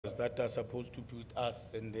that are supposed to be with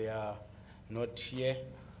us and they are not here.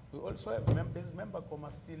 We also have members. Member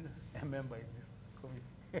Koma still a member in this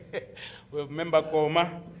committee. We have Member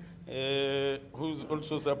Koma, who's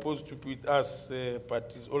also supposed to be with us,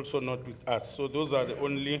 but is also not with us. So those are the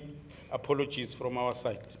only apologies from our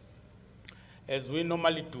side. As we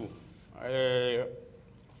normally do,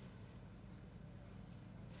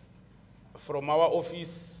 from our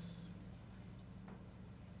office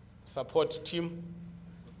support team,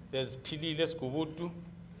 there's Pilile Skubutu,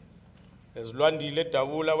 there's Lwandile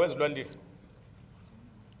Tabula. Where's Lwandile?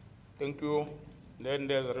 Thank you. Then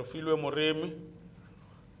there's Refilwe Moremi.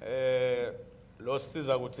 Lost is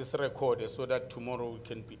recorded so that tomorrow we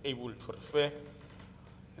can be able to refer.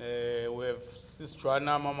 We have Sis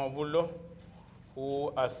Joanna Mamabulo,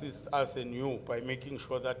 who assists us and you by making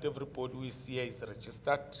sure that everybody we see here is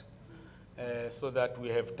registered, so that we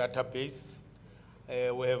have database.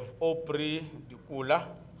 We have Aubrey Dikula,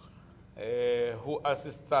 who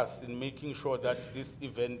assists us in making sure that this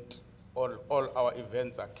event, all our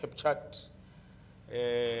events are captured.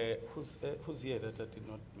 Who's here that I did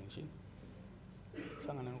not mention?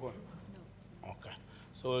 No. Okay.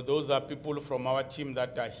 So those are people from our team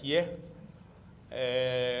that are here.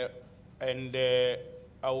 And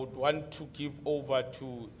I would want to give over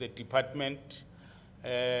to the department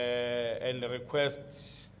and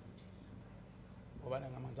request.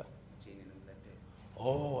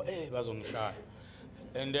 Oh,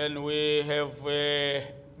 and then we have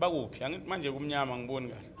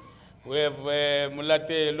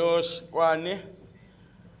Mulatelo Shkwane,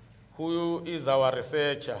 who is our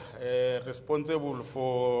researcher, responsible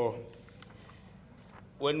for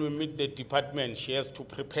when we meet the department. She has to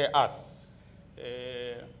prepare us.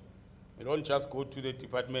 We don't just go to the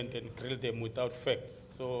department and grill them without facts.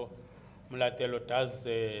 So Mulatelo does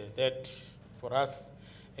that for us.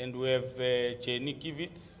 And we have Jenny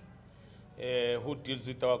Kivitz, who deals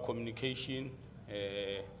with our communication.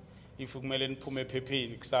 If we melen pume pepe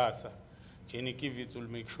in Ksasa, Jenny Kivitz will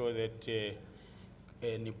make sure that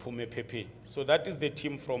ni pume pepe. So that is the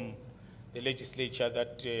team from the legislature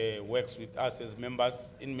that works with us as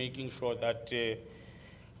members in making sure that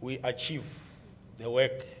we achieve the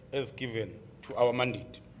work as given to our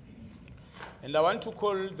mandate. And I want to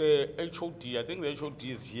call the HOD. I think the HOD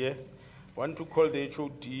is here. I want to call the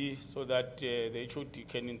HOD so that the HOD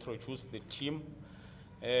can introduce the team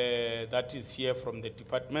that is here from the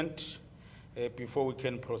department before we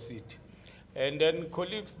can proceed. And then,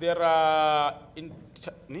 colleagues, there are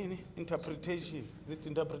interpretation. Is it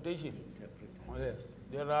interpretation? Oh, yes.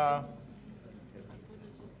 There are. That's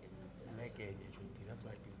why I did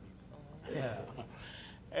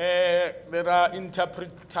it. There are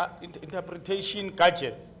interpretation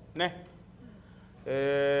gadgets.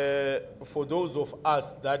 For those of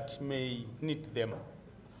us that may need them.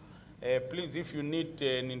 Please, if you need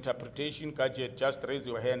an interpretation gadget, just raise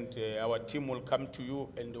your hand. Our team will come to you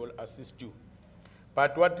and they will assist you.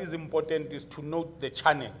 But what is important is to note the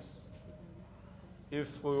channels.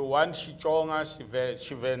 If we want Shichonga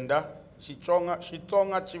Chivenda, Shichonga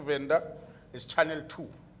Chivenda is channel 2.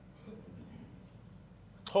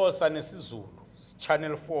 Xhosa neSizulu is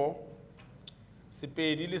channel 4.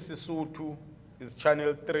 Sepedi le Sesotho is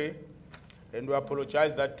channel 3. And we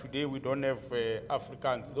apologize that today we don't have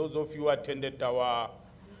Afrikaans. Those of you who attended our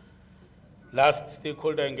last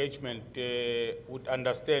stakeholder engagement would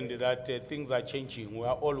understand that things are changing. We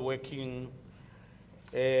are all working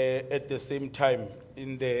at the same time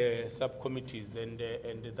in the subcommittees, and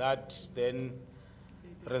that then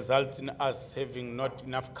results in us having not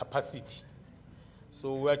enough capacity.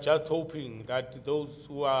 So we are just hoping that those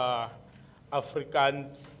who are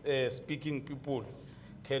Afrikaans-speaking people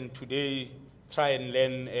can today try and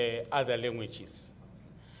learn other languages,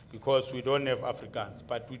 because we don't have Afrikaans,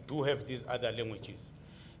 but we do have these other languages.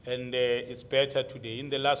 And it's better today. In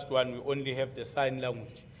the last one, we only have the sign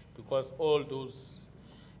language, because all those,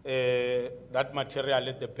 that material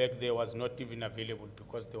at the back there was not even available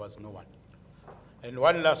because there was no one. And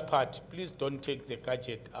one last part, please don't take the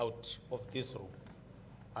gadget out of this room.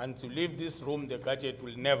 And to leave this room, the gadget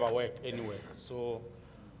will never work anywhere. So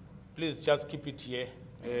please just keep it here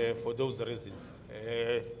for those reasons.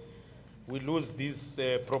 We lose these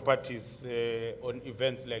properties on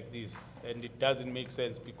events like this, and it doesn't make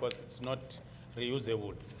sense because it's not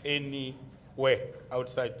reusable anywhere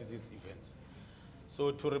outside these events.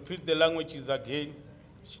 So to repeat the languages again,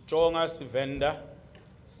 Xitsonga Sivenda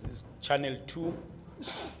is channel 2,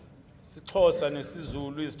 Xhosa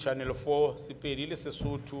neSizulu is channel 4, Sepedi le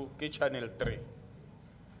Sesotho is channel 3.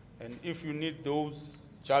 And if you need those,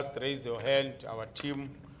 just raise your hand. Our team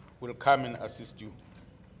will come and assist you.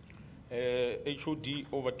 HOD,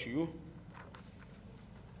 over to you.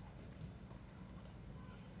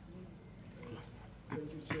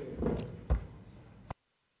 Thank you, Chair.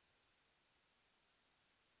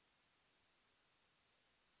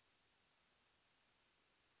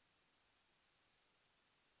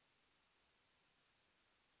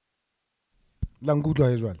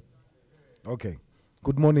 Langutlo as well. Okay.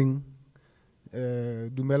 Good morning.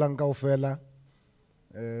 Dumelang kaofela.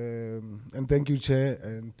 And thank you, Chair,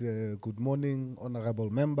 and good morning, honorable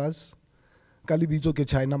members. Kalibito ke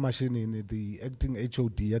China Machine in the acting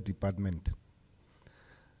HOD department.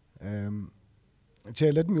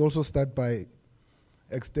 Chair, let me also start by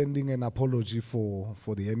extending an apology for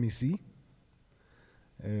the MEC,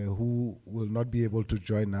 who will not be able to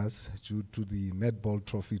join us due to the netball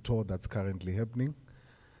trophy tour that's currently happening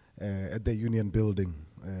at the Union Building,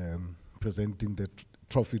 presenting the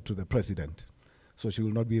trophy to the President. So she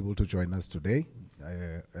will not be able to join us today,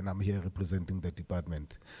 and I'm here representing the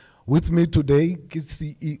department. With me today is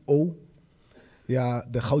CEO,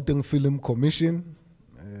 the Gauteng Film Commission,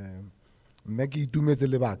 Maggie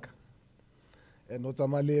Dumezelebak, and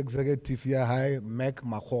Otsamale Executive High Mac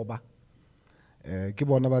Makoba.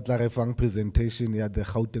 Kibona batla presentation at the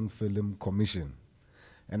Gauteng Film Commission.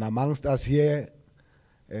 And amongst us here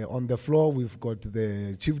on the floor, we've got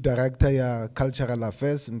the Chief Director Cultural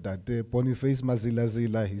Affairs, and that Boniface Mazila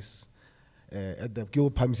Zila, he's at the Kyo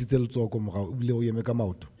Pamsitel Tsokomra, Ubleo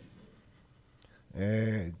Yemekamauto.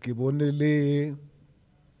 Kibonele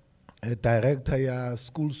Director ya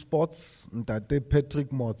School Sports, Ntate Patrick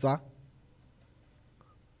Moza.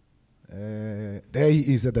 There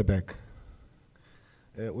he is at the back.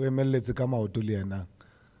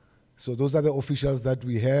 So those are the officials that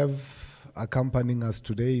we have accompanying us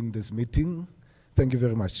today in this meeting. Thank you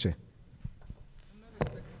very much, Chair.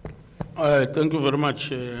 Thank you very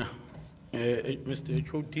much, Mr.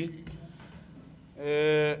 HOD.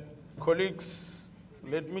 Colleagues,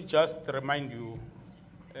 let me just remind you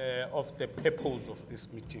of the purpose of this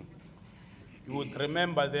meeting. You would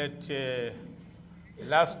remember that the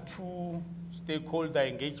last two stakeholder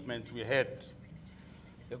engagements we had,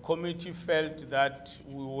 the committee felt that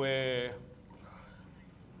we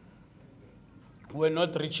were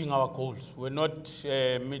not reaching our goals, we're not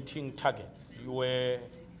meeting targets.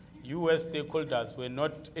 You as stakeholders were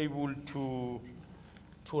not able to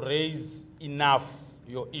raise enough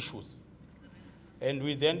your issues. And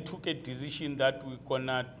we then took a decision that we're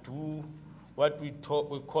gonna do what we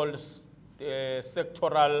call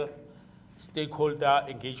sectoral stakeholder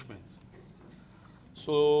engagement.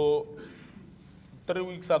 So 3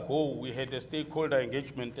 weeks ago, we had a stakeholder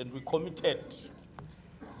engagement, and we committed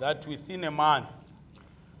that within a month,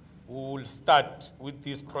 we will start with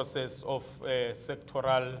this process of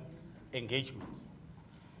sectoral engagements.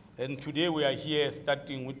 And today we are here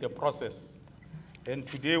starting with the process. And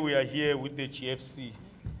today we are here with the GFC,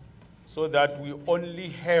 so that we only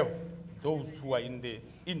have those who are in the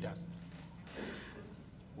industry.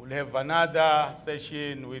 We'll have another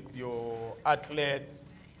session with your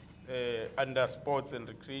athletes under sports and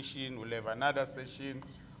recreation. We'll have another session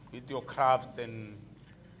with your crafts and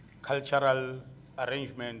cultural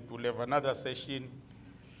arrangement. We'll have another session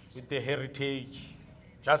with the heritage,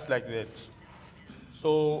 just like that.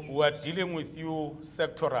 So we are dealing with you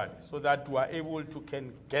sectorally, so that we are able to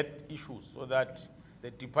get issues, so that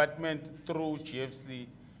the department through GFC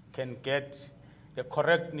can get the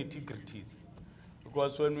correct nitty-gritties.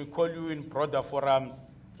 Because when we call you in broader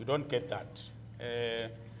forums, we don't get that.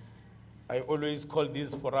 I always call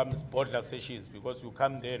these forums border sessions, because you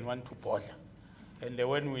come there and want to border. And then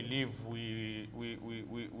when we leave, we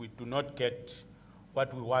do not get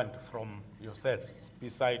what we want from yourselves,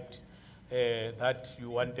 besides that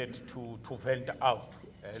you wanted to vent out.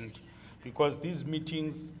 And because these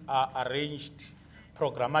meetings are arranged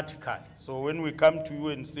programmatically. So when we come to you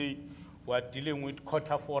and say we're dealing with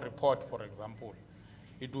Q4 report, for example,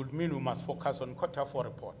 it would mean we must focus on Q4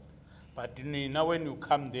 report. But now when you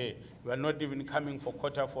come there, you are not even coming for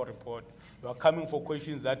Q4 report. You are coming for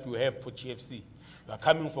questions that you have for GFC. You are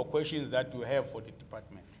coming for questions that you have for the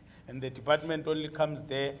department. And the department only comes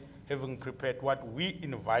there having prepared what we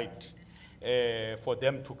invite for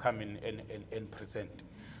them to come in and present.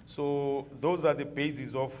 So those are the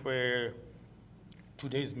bases of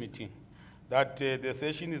today's meeting. That the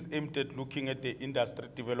session is aimed at looking at the industry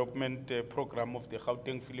development program of the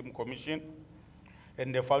Gauteng Film Commission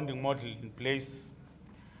and the founding model in place.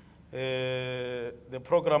 The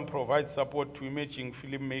program provides support to emerging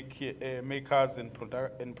film makers and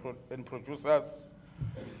producers.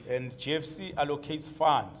 And GFC allocates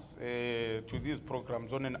funds to these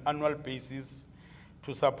programs on an annual basis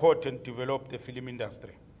to support and develop the film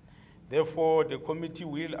industry. Therefore, the committee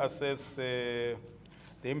will assess the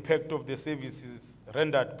impact of the services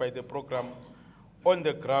rendered by the program on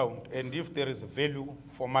the ground and if there is value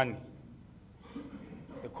for money.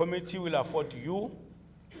 The committee will afford you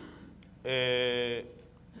an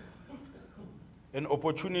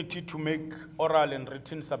opportunity to make oral and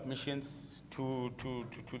written submissions to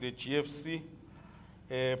the GFC,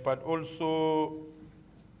 but also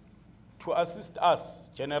to assist us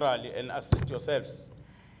generally and assist yourselves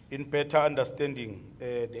in better understanding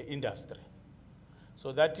the industry.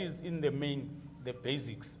 So that is in the main, the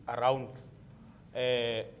basics around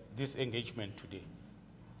this engagement today.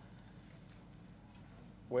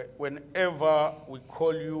 Whenever we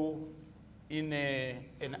call you in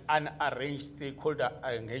an unarranged stakeholder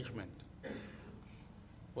engagement,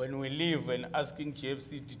 when we leave and asking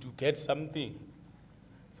GFC, did you get something?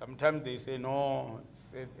 Sometimes they say, no,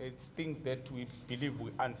 it's things that we believe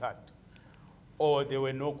we answered. Or there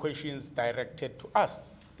were no questions directed to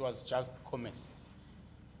us. It was just comments.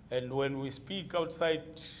 And when we speak outside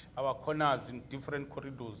our corners in different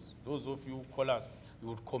corridors, those of you who call us, you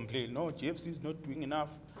would complain, no, GFC is not doing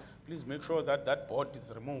enough. Please make sure that that board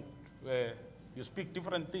is removed. You speak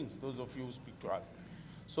different things, those of you who speak to us.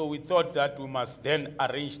 So we thought that we must then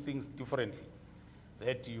arrange things differently.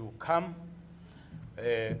 That you come,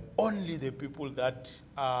 only the people that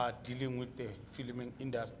are dealing with the filming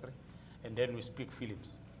industry, and then we speak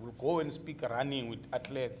films. We'll go and speak running with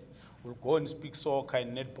athletes. We'll go and speak soccer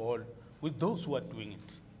and netball with those who are doing it.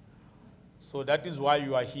 So that is why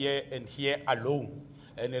you are here and here alone.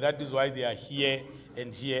 And that is why they are here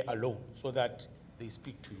and here alone, so that they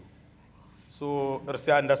speak to you. So,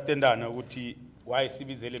 I understand why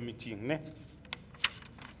CBZL meeting. Ne?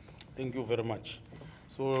 Thank you very much.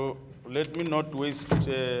 So, let me not waste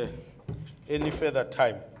any further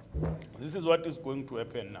time. This is what is going to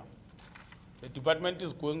happen now. The department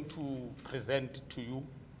is going to present to you.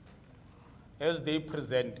 As they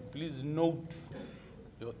present, please note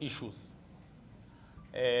your issues.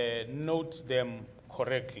 Note them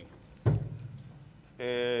correctly.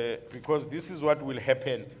 Because this is what will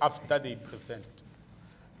happen after they present.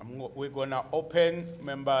 We're going to open,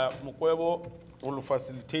 Member Mukwebo will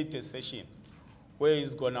facilitate a session where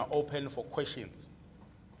he's going to open for questions.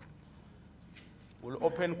 We'll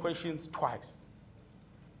open questions twice.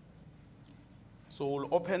 So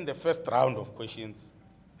we'll open the first round of questions.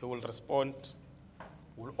 They will respond.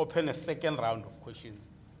 We'll open a second round of questions.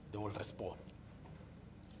 They will respond.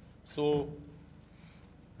 So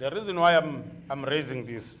the reason why I'm raising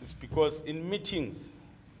this is because in meetings,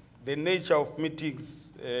 the nature of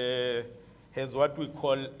meetings has what we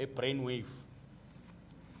call a brainwave,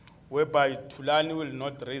 whereby Tulani will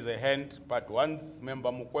not raise a hand, but once Member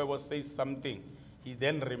Mukwebo says something, he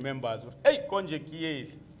then remembers, hey, Konje Kiel,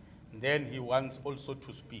 then he wants also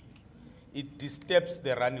to speak. It disturbs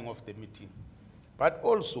the running of the meeting. But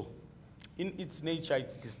also, in its nature,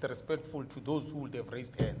 it's disrespectful to those who would have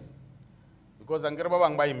raised hands. Because angere ba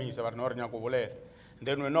bang ba imisa ba nore nyako bolela,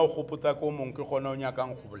 then we know khopotsa ko mong ke gona o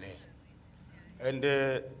nyakang go bolela.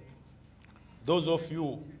 And those of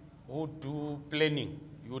you who do planning,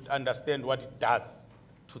 you would understand what it does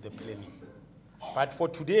to the planning. But for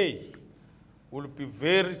today, we'll be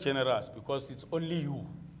very generous because it's only you,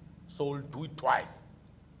 so we'll do it twice.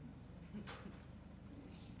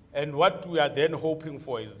 And what we are then hoping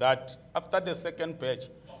for is that after the second batch,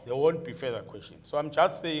 there won't be further questions. So I'm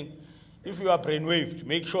just saying, if you are brainwaved,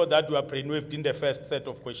 make sure that you are brainwaved in the first set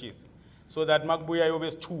of questions. So that Magbuya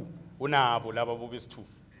yobes 2, unabo laba bobes 2.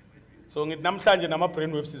 So namhlanje nama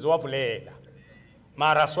brainwaves sizowavulela.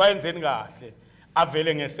 Mara swayenzeni kahle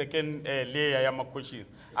avele nge second layer yama questions.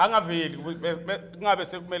 Angaveli kungabe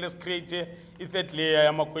sekumele create I third layer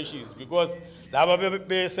yama questions because laba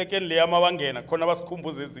be second layer mabangena khona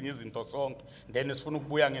basikhumbuza ezinye izinto zonke then sifuna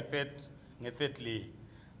ukubuya nge third layer.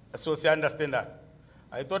 So I understand that.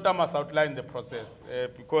 I thought I must outline the process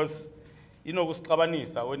because you know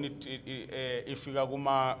kusiqabanisa when if you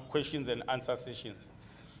kuma questions and answer sessions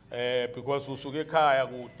because usuke ekhaya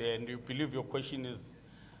kude and you believe your question is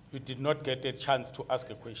you did not get a chance to ask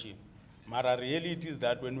a question. Mara reality is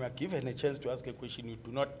that when we are given a chance to ask a question, you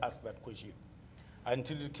do not ask that question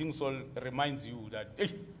until King Saul reminds you that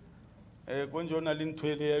hey, konjonalin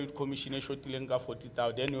twele commission shotilenga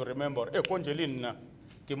 40,000. Then you remember, hey, konjelin na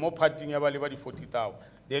kemo parting yabali badi 40,000.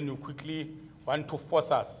 Then you quickly want to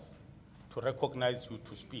force us to recognize you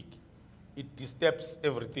to speak. It disturbs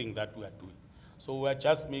everything that we are doing. So we are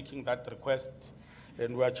just making that request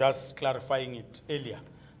and we are just clarifying it earlier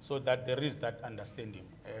so that there is that understanding.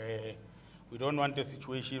 We don't want a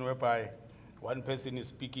situation whereby one person is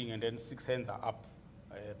speaking and then 6 hands are up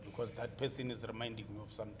because that person is reminding me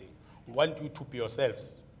of something We want you to be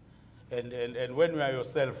yourselves. And when you are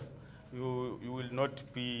yourself, you will not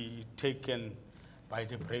be taken by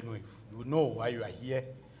the brainwave. You know why you are here,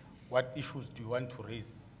 what issues do you want to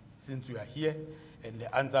raise since you are here, and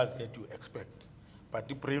the answers that you expect. But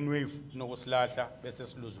the brainwave, silahla bese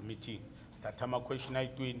siluza meeting. Start ama question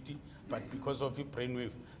I-20, but because of the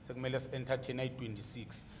brainwave, let's entertain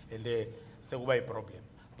I-26, and sekuba a problem.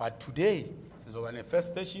 But today, sizoba ne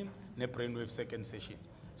first session, ne brainwave second session.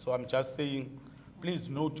 So I'm just saying, please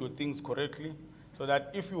note your things correctly, so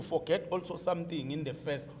that if you forget also something in the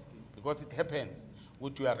first, because it happens,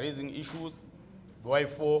 which you are raising issues, why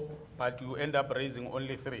 4, but you end up raising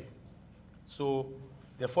only 3. So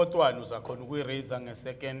the fourth one was raising a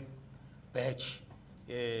second batch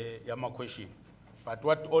yama question. But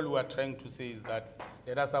what all we are trying to say is that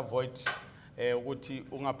let us avoid ukuthi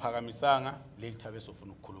ungaphakamisanga later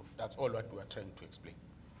besofuna ukukhuluma. That's all what we are trying to explain.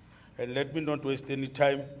 And let me not waste any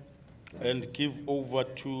time and give over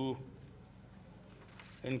to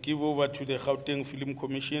the Gauteng Film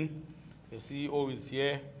Commission. The CEO is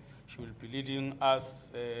here. She will be leading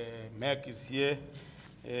us. Meg is here.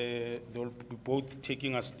 They will be both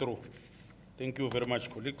taking us through. Thank you very much,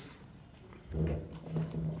 colleagues.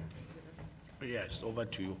 Yes, over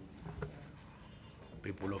to you,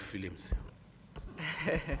 people of films.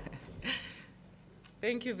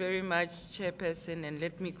 Thank you very much, Chairperson, and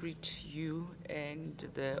let me greet you and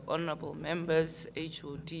the honorable members,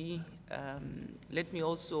 HOD. Let me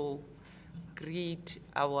also greet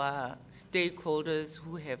our stakeholders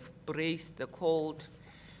who have braced the call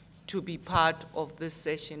to be part of this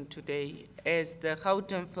session today. As the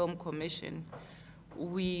Gauteng Film Commission,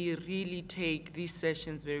 we really take these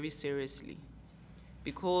sessions very seriously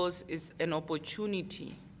because it's an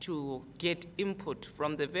opportunity to get input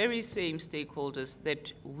from the very same stakeholders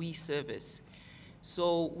that we service.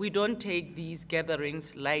 So we don't take these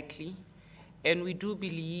gatherings lightly, and we do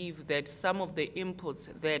believe that some of the inputs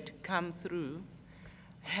that come through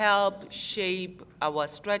help shape our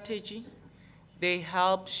strategy, they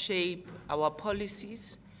help shape our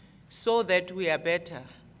policies so that we are better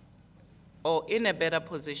or in a better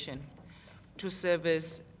position to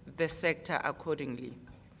service the sector accordingly.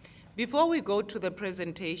 Before we go to the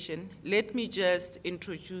presentation, let me just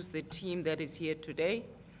introduce the team that is here today.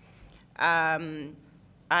 I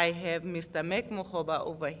have Mr. Mek Mokhoba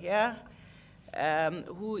over here,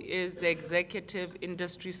 who is the Executive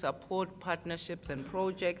Industry Support Partnerships and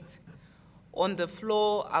Projects. On the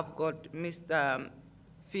floor, I've got Mr.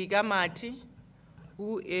 Figa Mati,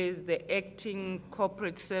 who is the Acting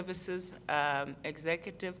Corporate Services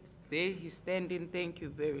Executive. There he's standing, thank you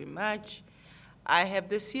very much. I have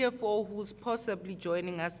the CFO who's possibly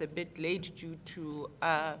joining us a bit late due to,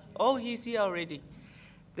 oh, he's here already.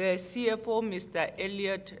 The CFO, Mr.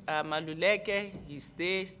 Elliot Maluleke, he's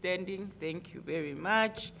there standing, thank you very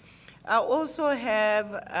much. I also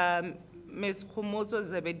have Ms. Khumozo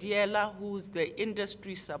Zebediela, who's the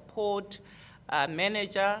Industry Support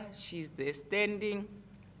Manager, she's there standing.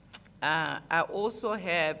 I also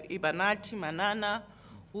have Ibanati Manana,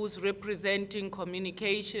 who's representing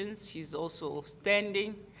communications, he's also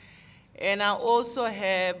standing. And I also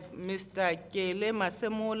have Mr. Kele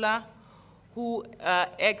Masemola, who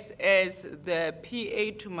acts as the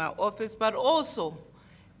PA to my office, but also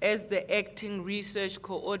as the acting research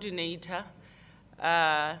coordinator.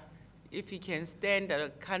 If he can stand,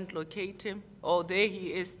 I can't locate him. Oh, there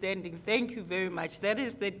he is standing. Thank you very much. That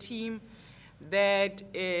is the team that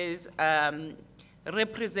is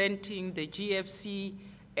representing the GFC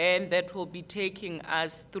and that will be taking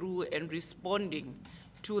us through and responding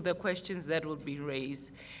to the questions that will be raised.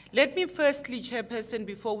 Let me firstly, Chairperson,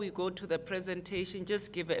 before we go to the presentation,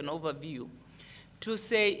 just give an overview to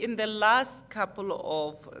say in the last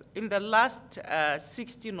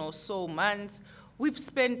 16 or so months, we've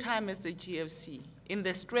spent time as the GFC in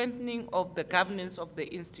the strengthening of the governance of the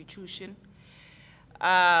institution,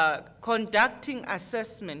 conducting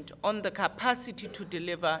assessment on the capacity to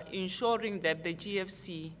deliver, ensuring that the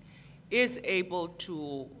GFC is able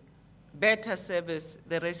to better service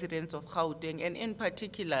the residents of Gauteng, and in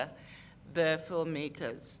particular, the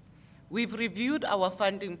filmmakers. We've reviewed our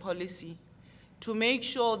funding policy to make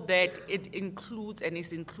sure that it includes and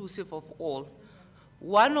is inclusive of all.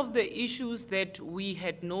 One of the issues that we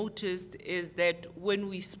had noticed is that when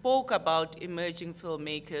we spoke about emerging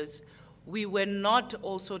filmmakers, we were not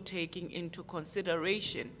also taking into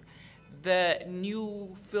consideration the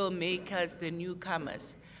new filmmakers, the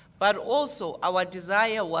newcomers. But also our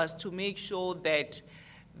desire was to make sure that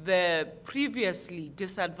the previously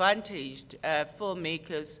disadvantaged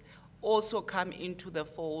filmmakers also come into the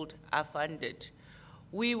fold, are funded.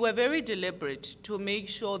 we were very deliberate to make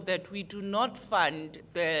sure that we do not fund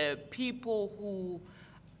the people who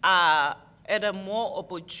are at a more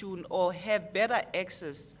opportune or have better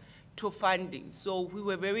access to funding. So we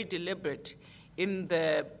were very deliberate in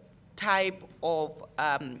the type of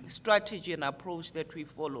strategy and approach that we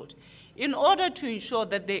followed. In order to ensure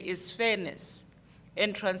that there is fairness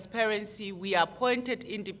and transparency, we appointed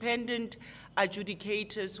independent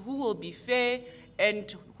adjudicators who will be fair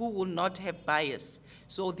and who will not have bias.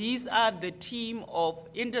 So these are the team of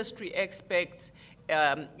industry experts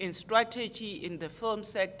in strategy in the film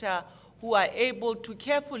sector who are able to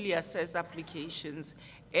carefully assess applications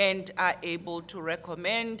and are able to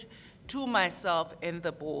recommend to myself and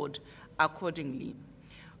the board accordingly.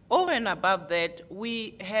 Over and above that,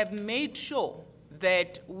 we have made sure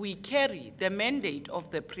that we carry the mandate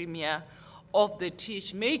of the Premier of the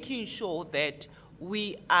TISH, making sure that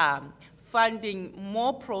we are funding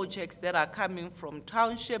more projects that are coming from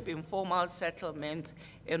township, informal settlements,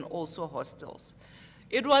 and also hostels.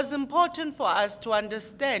 It was important for us to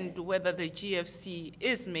understand whether the GFC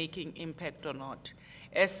is making impact or not.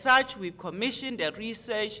 As such, we commissioned a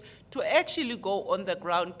research to actually go on the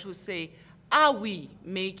ground to say, are we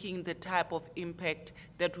making the type of impact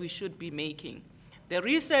that we should be making? The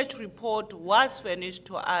research report was furnished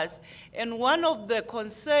to us, and one of the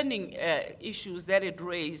concerning issues that it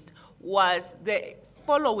raised was the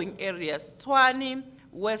following areas: Tshwane,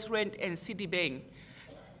 West Rand, and Sedibeng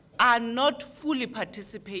are not fully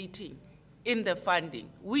participating in the funding,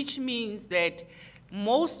 which means that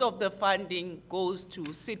most of the funding goes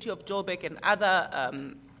to City of Joburg and other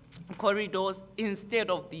corridors instead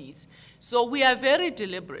of these. So we are very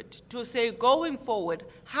deliberate to say, going forward,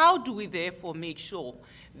 how do we therefore make sure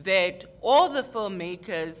that all the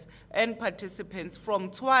filmmakers and participants from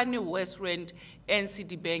Tshwane, West Rand, and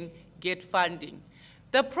Sedibeng get funding?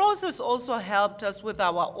 The process also helped us with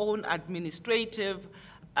our own administrative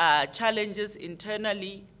challenges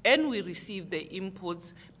internally, and we received the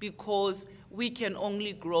inputs because we can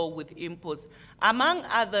only grow with inputs. Among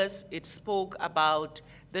others, it spoke about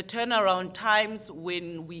the turnaround times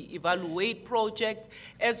when we evaluate projects,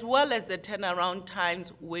 as well as the turnaround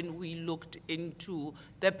times when we looked into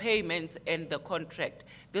the payments and the contract.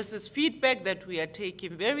 This is feedback that we are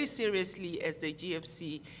taking very seriously as the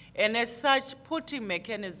GFC, and as such, putting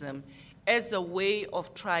mechanism as a way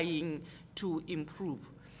of trying to improve.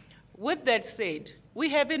 With that said, we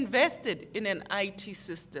have invested in an IT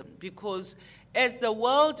system because as the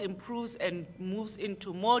world improves and moves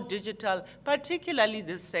into more digital, particularly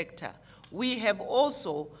this sector, we have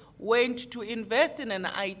also went to invest in an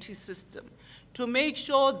IT system to make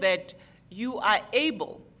sure that you are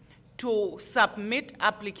able to submit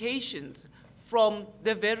applications from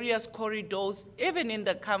the various corridors, even in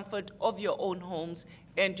the comfort of your own homes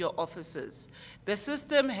and your offices. The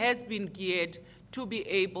system has been geared to be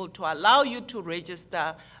able to allow you to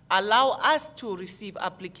register, allow us to receive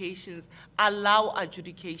applications, allow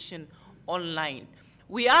adjudication online.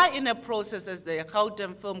 We are in a process as the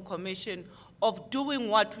Gauteng Film Commission of doing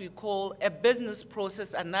what we call a business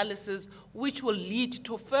process analysis, which will lead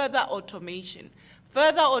to further automation.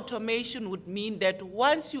 Further automation would mean that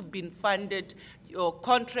once you've been funded, your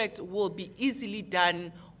contracts will be easily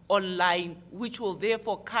done online, which will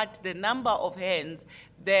therefore cut the number of hands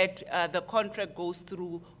that the contract goes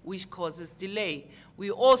through, which causes delay.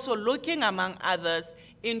 We're also looking, among others,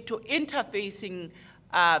 into interfacing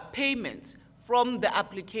payments from the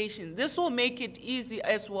application. This will make it easy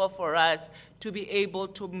as well for us to be able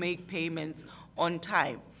to make payments on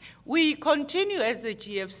time. We continue as the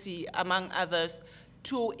GFC, among others,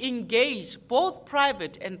 to engage both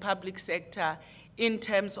private and public sector in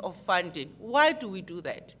terms of funding. Why do we do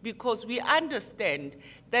that? Because we understand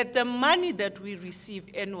that the money that we receive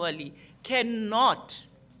annually cannot,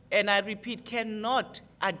 and I repeat, cannot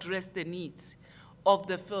address the needs of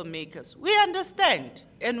the filmmakers. We understand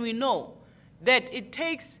and we know that it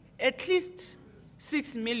takes at least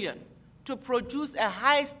 6 million to produce a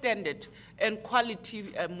high standard and quality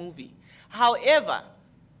movie. However,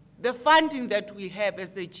 the funding that we have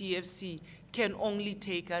as the GFC can only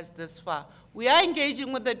take us this far. We are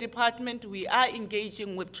engaging with the department, we are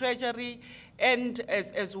engaging with Treasury, and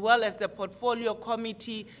as well as the Portfolio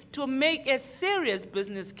Committee to make a serious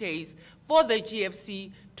business case for the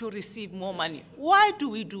GFC to receive more money. Why do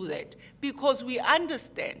we do that? Because we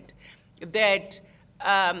understand that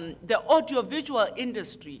the audiovisual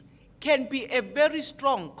industry can be a very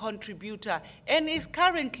strong contributor, and it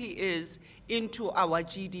currently is, into our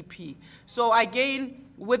GDP. So again,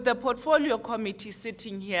 with the Portfolio Committee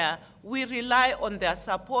sitting here, we rely on their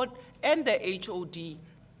support and the HOD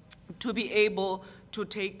to be able to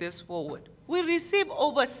take this forward. We receive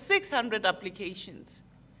over 600 applications,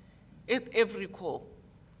 if I recall.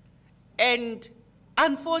 And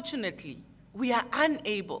unfortunately, we are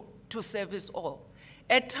unable to service all.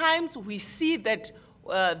 At times, we see that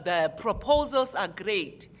the proposals are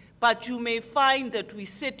great, but you may find that we're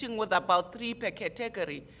sitting with about 3 per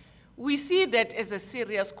category. We see that as a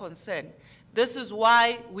serious concern. This is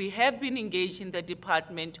why we have been engaged in the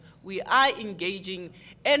department. We are engaging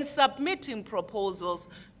and submitting proposals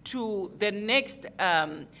to the next,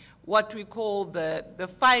 what we call the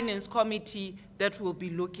Finance Committee that will be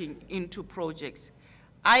looking into projects.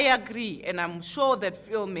 I agree, and I'm sure that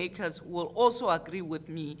filmmakers will also agree with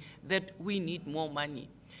me that we need more money.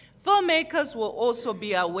 Filmmakers will also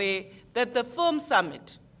be aware that the Film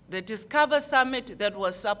Summit, the Discover Summit that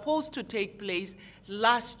was supposed to take place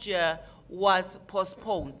last year was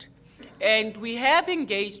postponed. And we have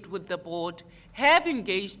engaged with the board, have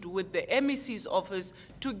engaged with the MEC's office,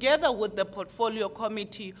 together with the Portfolio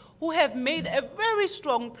Committee, who have made a very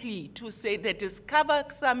strong plea to say that Discover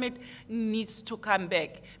Summit needs to come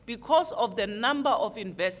back because of the number of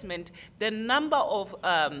investment, the number of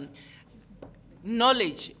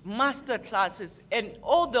knowledge, master classes, and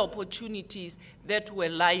all the opportunities that were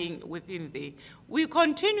lying within there. We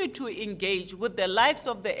continue to engage with the likes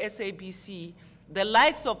of the SABC, the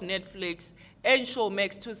likes of Netflix, and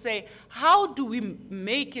Showmax to say, how do we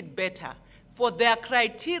make it better for their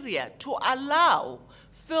criteria to allow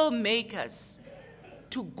filmmakers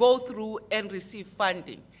to go through and receive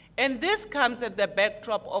funding? And this comes at the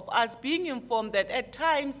backdrop of us being informed that at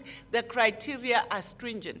times the criteria are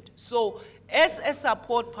stringent. So as a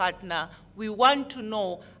support partner, we want to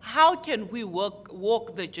know how can we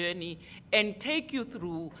walk the journey and take you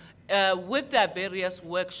through with the various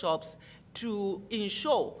workshops to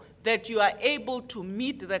ensure that you are able to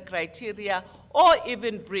meet the criteria or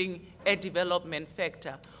even bring a development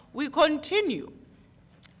factor. We continue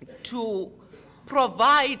to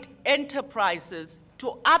provide enterprises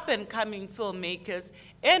to up-and-coming filmmakers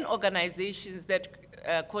and organizations that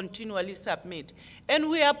continually submit. And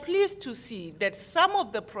we are pleased to see that some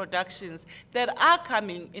of the productions that are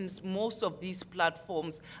coming in most of these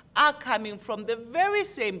platforms are coming from the very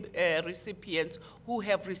same recipients who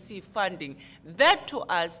have received funding. That to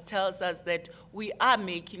us tells us that we are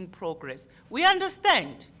making progress. We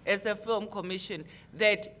understand as a Film Commission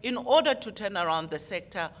that in order to turn around the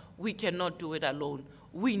sector, we cannot do it alone.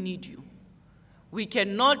 We need you. We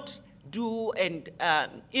cannot do and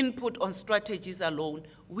input on strategies alone.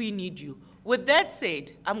 We need you. With that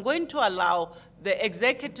said, I'm going to allow the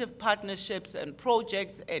executive partnerships and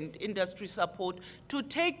projects and industry support to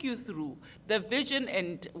take you through the vision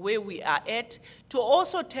and where we are at, to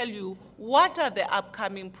also tell you what are the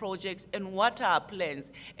upcoming projects and what are our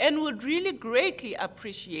plans, and would really greatly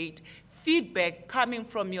appreciate feedback coming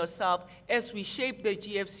from yourself as we shape the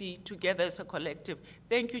GFC together as a collective.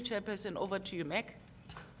 Thank you, Chairperson. Over to you, Mac.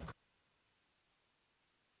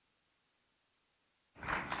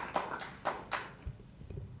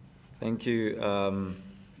 Thank you,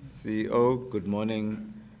 CEO. Good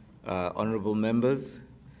morning, honorable members.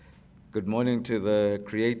 Good morning to the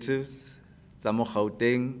creatives. Tsamo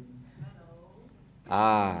Gauteng.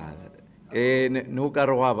 No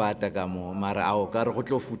karwa bata kamo mara ao karo go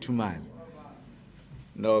tlo futhumala.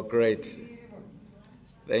 No, great.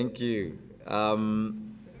 Thank you.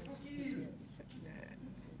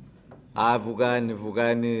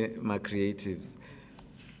 Vugani, my creatives.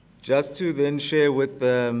 Just to then share with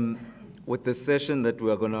the session that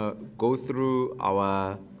we are going to go through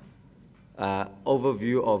our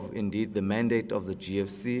overview of indeed the mandate of the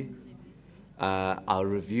GFC, our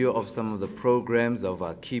review of some of the programs, of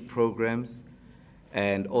our key programs,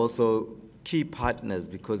 and also key partners,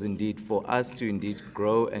 because indeed for us to indeed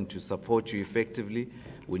grow and to support you effectively,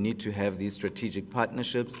 we need to have these strategic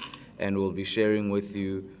partnerships, and we'll be sharing with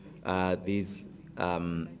you these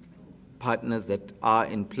partners that are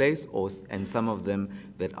in place and some of them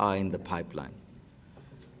that are in the pipeline.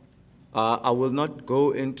 I will not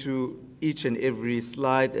go into each and every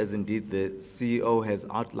slide, as indeed the CEO has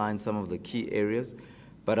outlined some of the key areas,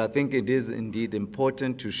 but I think it is indeed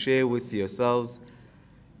important to share with yourselves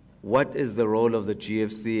what is the role of the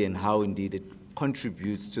GFC and how indeed it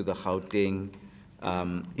contributes to the Gauteng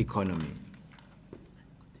economy.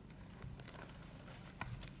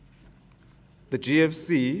 The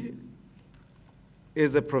GFC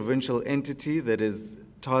is a provincial entity that is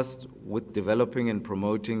tasked with developing and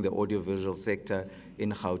promoting the audiovisual sector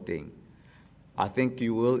in Gauteng. I think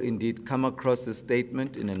you will indeed come across this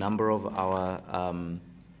statement in a number of our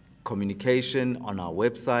communication on our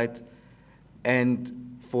website, and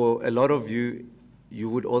for a lot of you, you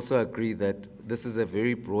would also agree that this is a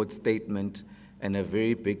very broad statement and a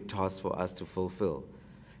very big task for us to fulfill.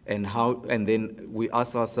 And then we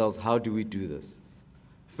ask ourselves, how do we do this?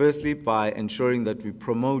 Firstly, by ensuring that we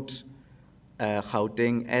promote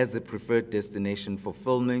Gauteng as the preferred destination for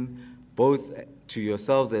filming, both to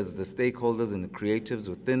yourselves as the stakeholders and the creatives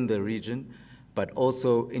within the region, but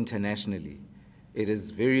also internationally. It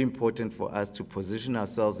is very important for us to position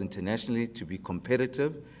ourselves internationally, to be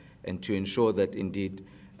competitive, and to ensure that indeed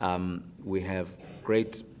we have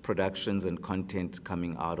great productions and content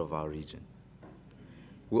coming out of our region.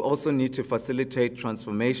 We also need to facilitate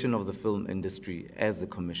transformation of the film industry as the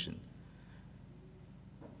Commission.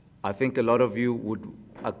 I think a lot of you would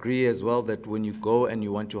agree as well that when you go and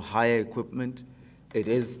you want to hire equipment, it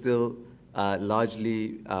is still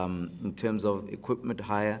largely, in terms of equipment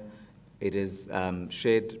hire, it is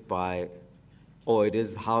shared by, or it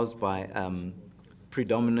is housed by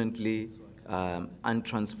predominantly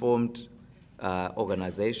untransformed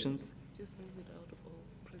organizations. Just move it out of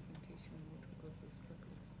presentation mode because there's stuff.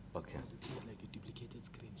 Okay. It seems like a duplicated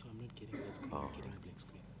screen, so I'm not getting that screen, I'm getting a black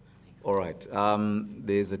screen. Thanks. All right.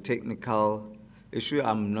 There's a technical issue.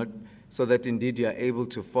 So that indeed you are able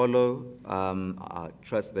to follow. I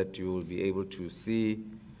trust that you will be able to see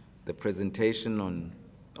the presentation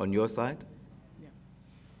on your side. Yeah.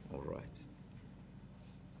 All right.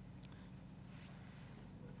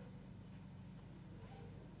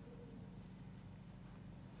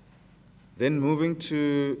 Then moving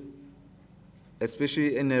to,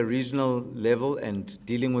 especially in a regional level and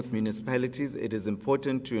dealing with municipalities, it is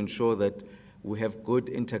important to ensure that we have good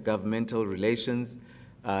intergovernmental relations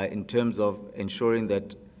in terms of ensuring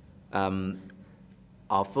that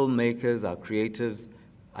our filmmakers, our creatives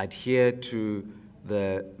adhere to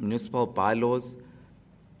the municipal bylaws.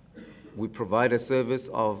 We provide a service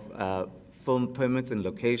of film permits and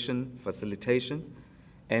location facilitation,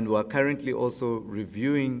 and we are currently also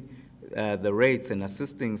reviewing the rates and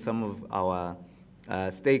assisting some of our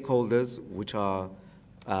stakeholders, which are,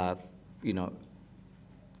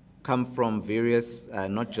 come from various,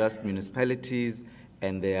 not just municipalities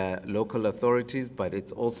and their local authorities, but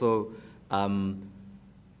it's also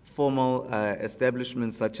formal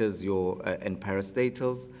establishments such as and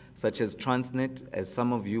parastatals, such as Transnet, as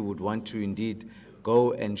some of you would want to indeed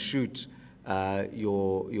go and shoot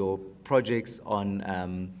your projects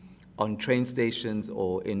on train stations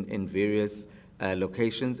or in various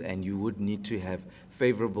locations, and you would need to have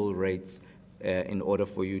favorable rates in order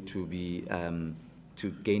for you to be to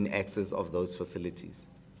gain access of those facilities.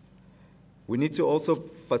 We need to also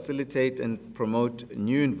facilitate and promote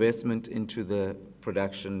new investment into the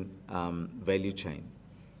production value chain,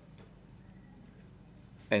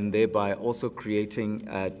 and thereby also creating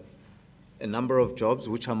a number of jobs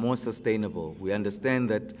which are more sustainable. We understand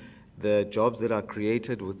that the jobs that are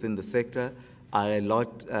created within the sector are a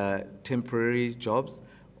lot temporary jobs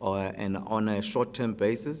and on a short-term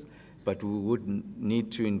basis, but we would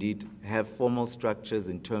need to indeed have formal structures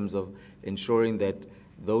in terms of ensuring that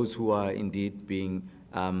those who are indeed being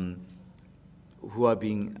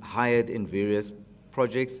hired in various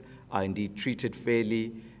projects are indeed treated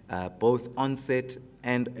fairly, both on set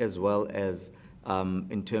and as well as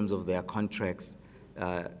in terms of their contracts.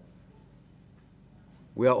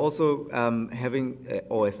 We are also having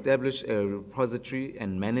or established a repository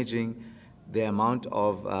and managing the amount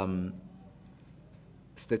of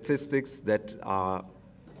statistics that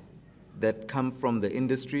come from the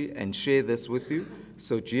industry and share this with you.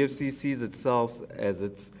 So GFC sees itself as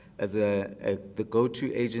the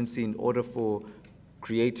go-to agency in order for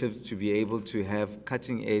creatives to be able to have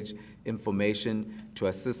cutting-edge information to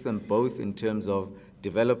assist them both in terms of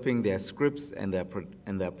developing their scripts and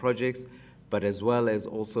their projects, but as well as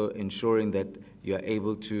also ensuring that you are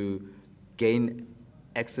able to gain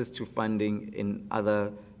access to funding in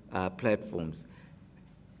other platforms.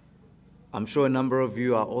 I'm sure a number of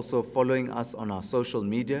you are also following us on our social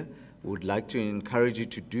media. We would like to encourage you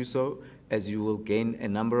to do so, as you will gain a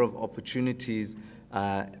number of opportunities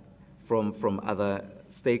from other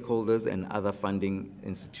stakeholders and other funding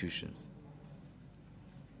institutions.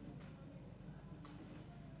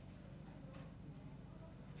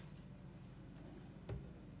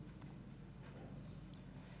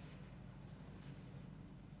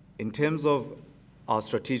 In terms of our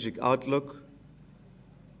strategic outlook,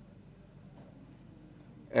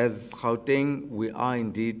 as Gauteng, we are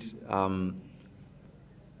indeed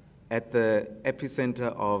at the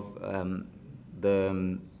epicenter of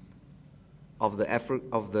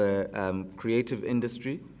the creative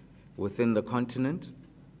industry within the continent,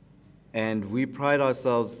 and we pride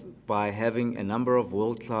ourselves by having a number of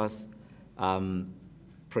world-class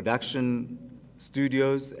production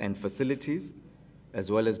studios and facilities, as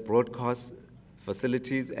well as broadcast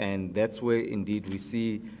facilities, and that's where indeed we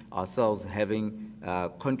see ourselves having,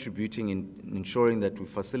 contributing in ensuring that we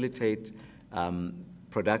facilitate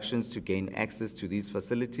productions to gain access to these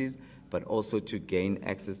facilities, but also to gain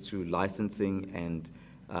access to licensing and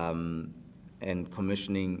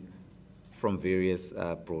commissioning from various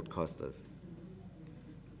broadcasters.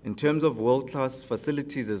 In terms of world-class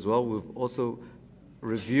facilities as well, we've also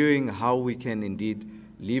reviewing how we can indeed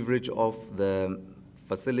leverage off the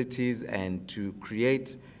facilities and to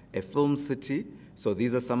create a film city. So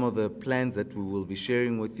these are some of the plans that we will be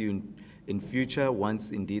sharing with you in future once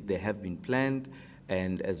indeed they have been planned,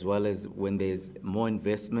 and as well as when there's more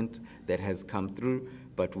investment that has come through.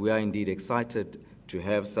 But we are indeed excited to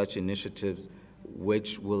have such initiatives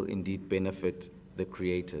which will indeed benefit the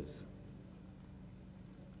creatives.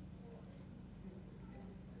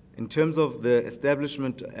 In terms of the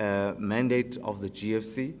establishment mandate of the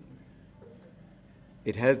GFC,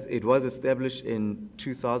 it was established in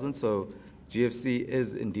 2000, so GFC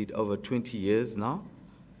is indeed over 20 years now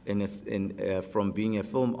from being a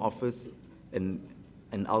film office, and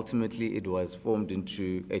ultimately it was formed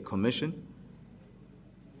into a commission.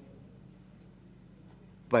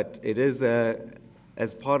 But it is,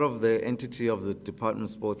 as part of the entity of the Department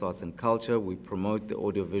of Sports, Arts and Culture, we promote the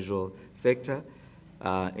audiovisual sector,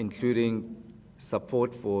 including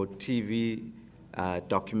support for TV,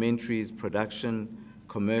 documentaries, production,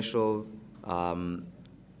 commercials,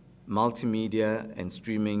 multimedia and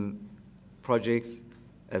streaming projects,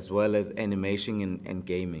 as well as animation and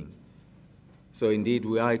gaming. So indeed,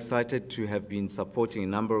 we are excited to have been supporting a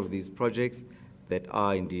number of these projects that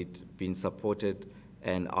are indeed being supported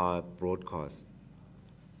and are broadcast.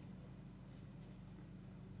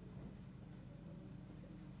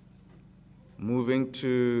 Moving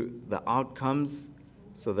to the outcomes,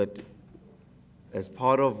 so that as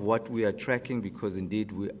part of what we are tracking, because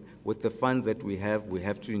indeed with the funds that we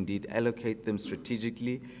have to indeed allocate them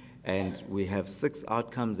strategically, and we have 6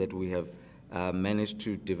 outcomes that we have managed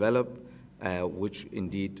to develop, which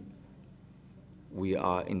indeed we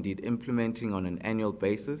are indeed implementing on an annual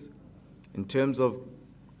basis. In terms of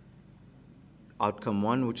outcome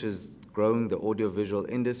 1, which is growing the audiovisual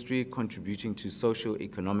industry, contributing to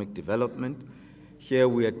socio-economic development, here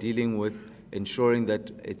we are dealing with ensuring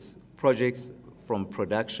that it's projects from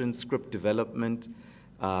production, script development,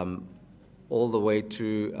 all the way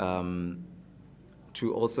to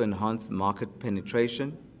also enhance market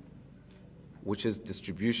penetration, which is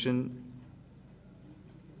distribution,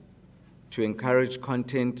 to encourage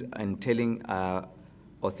content and telling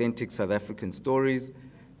authentic South African stories.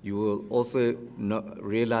 You will also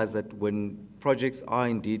realize that when projects are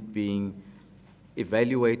indeed being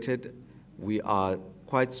evaluated, we are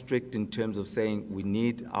quite strict in terms of saying we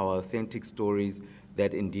need our authentic stories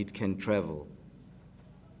that indeed can travel.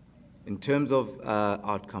 In terms of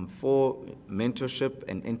outcome 4, mentorship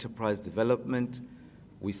and enterprise development,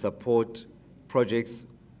 we support projects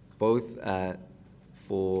both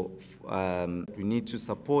we need to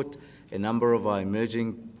support a number of our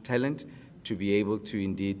emerging talent to be able to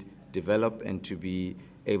indeed develop and to be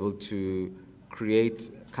able to create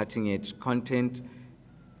cutting-edge content,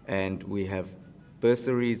 and we have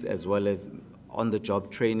bursaries as well as on-the-job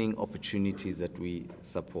training opportunities that we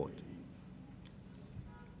support.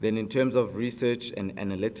 Then in terms of research and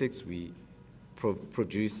analytics, we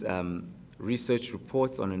produce research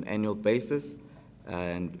reports on an annual basis,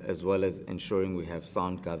 and as well as ensuring we have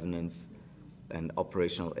sound governance and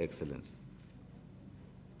operational excellence.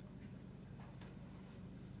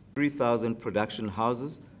 3,000 production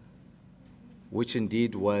houses, which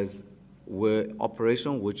indeed were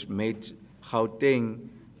operational, which made Gauteng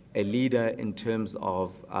a leader in terms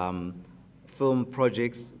of film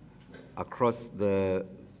projects across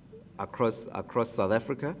South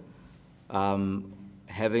Africa,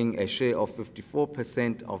 having a share of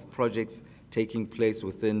 54% of projects taking place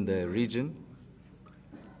within the region.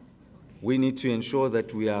 We need to ensure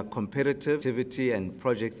that we are competitive activity and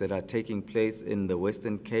projects that are taking place in the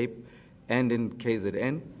Western Cape and in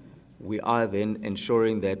KZN. We are then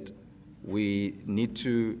ensuring that we need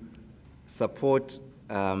to support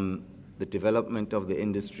the development of the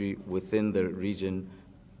industry within the region.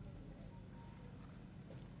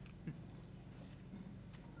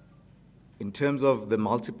 In terms of the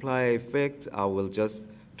multiplier effect, I will just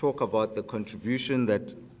talk about the contribution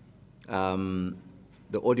that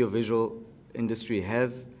the audiovisual industry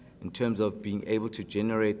has in terms of being able to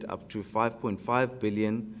generate up to 5.5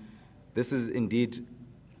 billion. This is indeed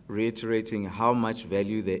reiterating how much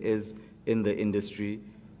value there is in the industry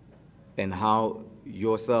and how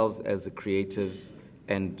yourselves as the creatives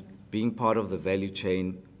and being part of the value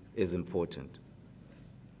chain is important.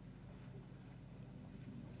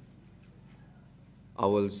 I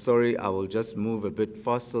will just move a bit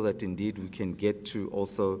fast so that indeed we can get to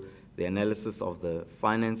also the analysis of the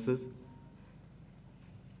finances.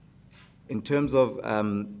 In terms of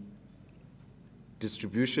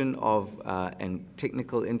distribution of and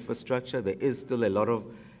technical infrastructure, there is still a lot of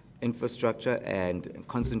infrastructure and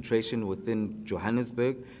concentration within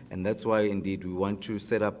Johannesburg, and that's why indeed we want to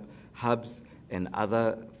set up hubs and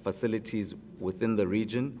other facilities within the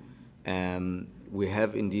region. We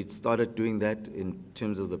have indeed started doing that in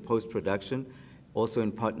terms of the post-production, also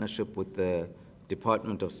in partnership with the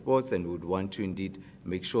Department of Sports, and we would want to indeed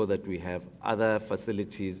make sure that we have other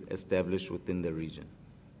facilities established within the region.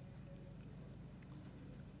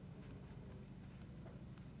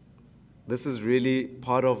 This is really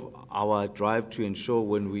part of our drive to ensure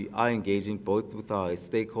when we are engaging both with our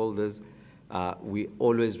stakeholders, we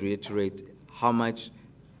always reiterate how much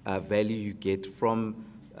value you get from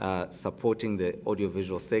supporting the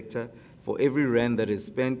audiovisual sector. For every rand that is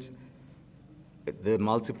spent, the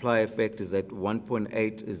multiplier effect is that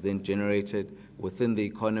 1.8 is then generated within the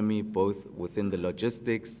economy, both within the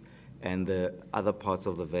logistics and the other parts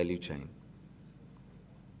of the value chain.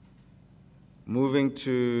 Moving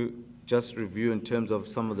to just review in terms of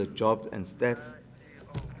some of the job and stats,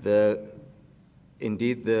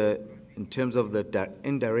 in terms of the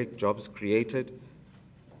indirect jobs created,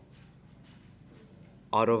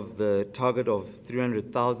 out of the target of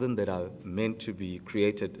 300,000 that are meant to be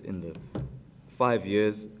created in the 5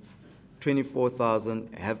 years,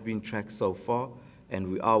 24,000 have been tracked so far,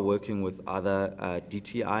 and we are working with other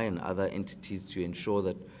DTI and other entities to ensure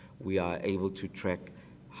that we are able to track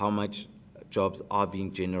how much jobs are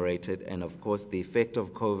being generated, and of course the effect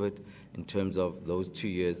of COVID in terms of those 2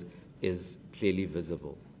 years is clearly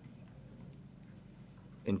visible.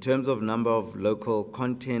 In terms of number of local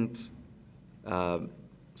content,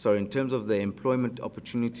 in terms of the employment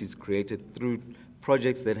opportunities created through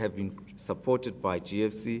projects that have been supported by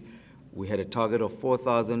GFC, we had a target of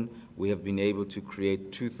 4,000. We have been able to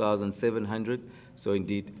create 2,700. So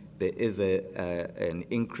indeed, there is an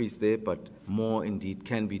increase there, but more indeed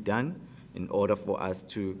can be done in order for us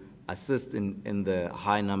to assist in the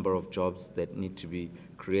high number of jobs that need to be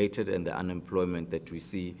created and the unemployment that we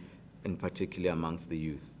see, in particular amongst the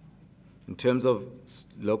youth. In terms of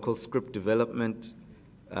local script development,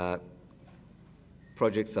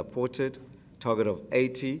 projects supported, target of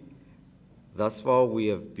 80. Thus far, we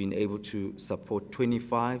have been able to support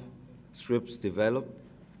 25 scripts developed,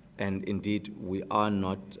 and indeed, we are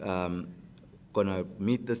not going to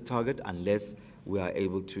meet this target unless we are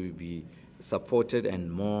able to be supported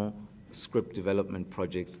and more script development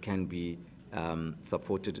projects can be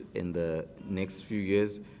supported in the next few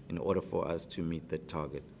years in order for us to meet that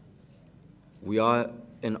target. We are,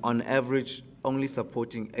 on average, only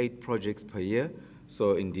supporting 8 projects per year,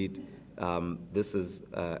 so indeed, this is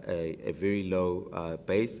a very low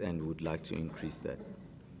base, and would like to increase that.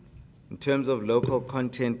 In terms of local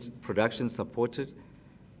content production supported,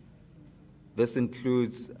 this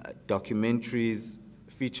includes documentaries,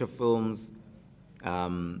 feature films,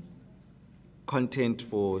 content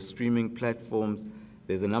for streaming platforms.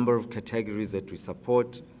 There's a number of categories that we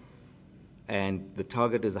support, and the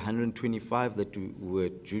target is 125 that we were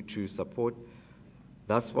due to support.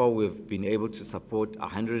 Thus far, we've been able to support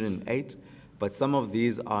 108, but some of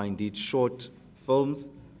these are indeed short films,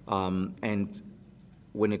 and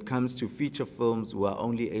when it comes to feature films, we're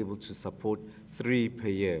only able to support 3 per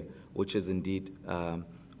year, which is indeed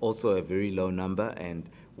also a very low number, and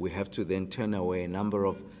we have to then turn away a number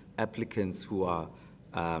of applicants who are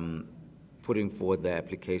putting forward their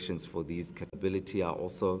applications for these capabilities. Are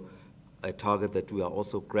also a target that we are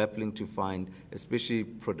also grappling to find, especially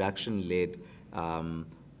production-led,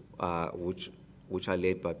 which are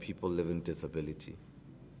led by people living with disability.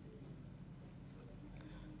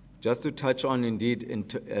 Just to touch on,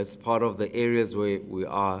 indeed, as part of the areas where we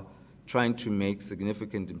are trying to make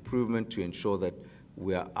significant improvement to ensure that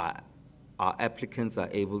our applicants are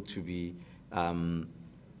able to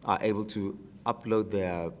upload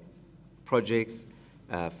their projects.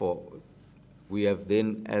 We have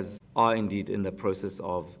then, are indeed in the process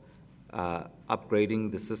of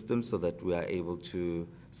upgrading the system so that we are able to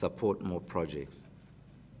support more projects.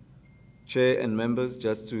 Chair and members,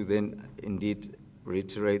 just to then indeed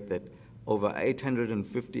reiterate that over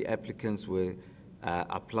 850 applicants were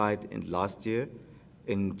applied in last year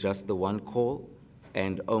in just the one call,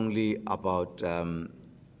 and only about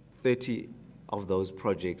 30 of those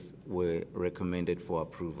projects were recommended for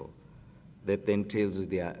approval. That then tells you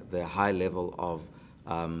the high level of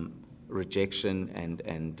rejection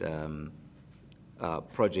and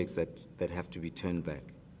projects that have to be turned back.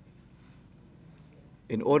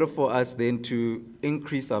 In order for us then to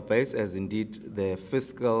increase our base, as indeed the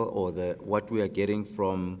fiscal or what we are getting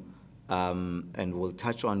from, and we'll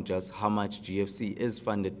touch on just how much GFC is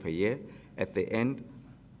funded per year at the end,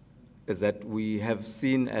 is that we have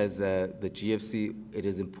seen as the GFC, it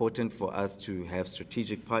is important for us to have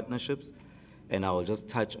strategic partnerships, and I will just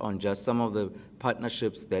touch on just some of the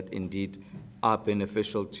partnerships that indeed are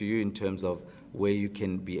beneficial to you in terms of where you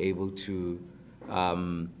can be able to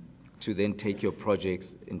then take your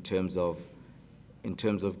projects in terms of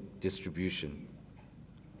distribution.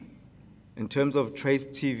 In terms of Trace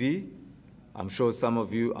TV, I'm sure some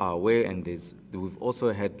of you are aware, and we've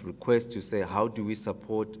also had requests to say, how do we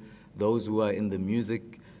support those who are in the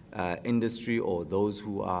music industry or those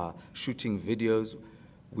who are shooting videos?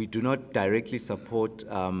 We do not directly support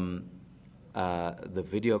the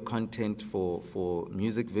video content for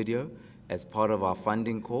music video as part of our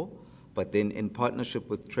funding call, but then in partnership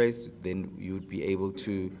with Trace, then you would be able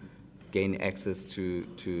to gain access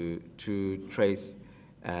to Trace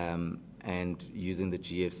and using the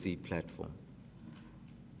GFC platform.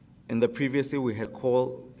 In the previous year, we had a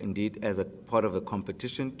call, indeed, as a part of a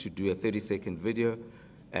competition to do a 30-second video,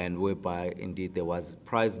 and whereby, indeed, there was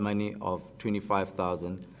prize money of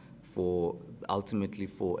 25,000 ultimately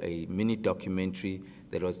for a mini documentary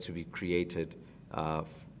that was to be created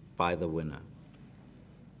by the winner.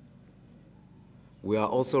 We are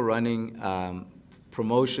also running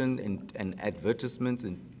promotion and advertisements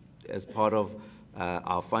as part of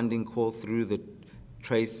our funding call through the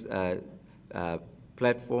Trace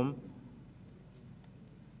platform.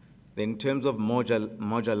 Then in terms of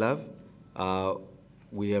Moja Love,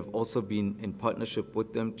 we have also been in partnership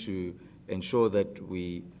with them to ensure that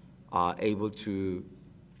we are able to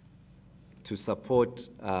support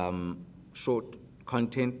short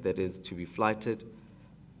content that is to be flighted.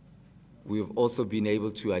 We've also been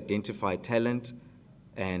able to identify talent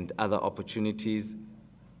and other opportunities,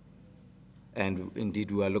 and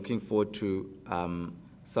indeed we are looking forward to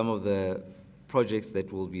some of the projects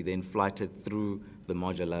that will be then flighted through the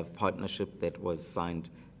Moja Love partnership that was signed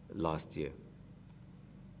last year.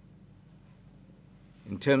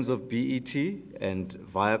 In terms of BET and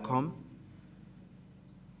Viacom,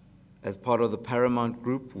 as part of the Paramount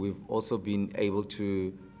Group, we've also been able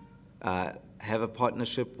to have a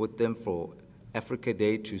partnership with them for Africa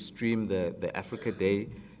Day to stream the Africa Day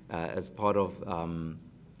as part of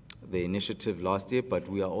the initiative last year, but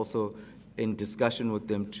we are also in discussion with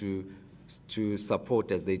them to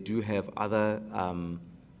support, as they do have other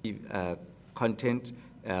content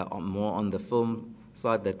more on the film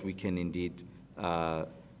side that we can indeed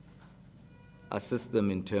assist them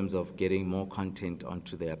in terms of getting more content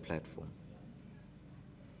onto their platform.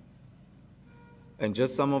 And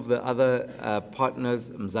just some of the other partners,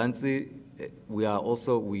 Mzansi,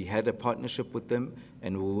 we had a partnership with them,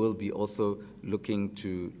 and we will be also looking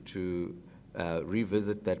to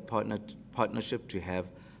revisit that partnership to have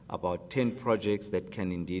about 10 projects that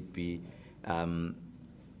can indeed be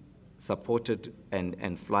supported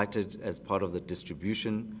and flighted as part of the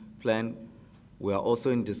distribution plan. We are also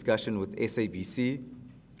in discussion with SABC.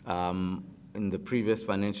 In the previous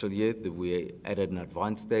financial year, we are at an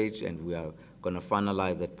advanced stage, and we are going to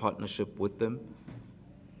finalize that partnership with them.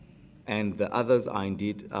 And the others are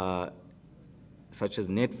indeed such as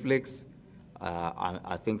Netflix.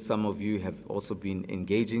 I think some of you have also been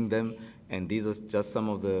engaging them, and these are just some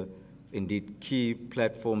of the indeed key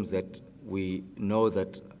platforms that we know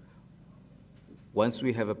that once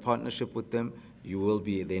we have a partnership with them, you will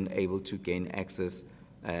be then able to gain access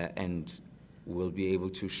and will be able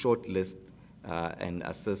to shortlist and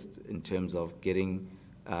assist in terms of getting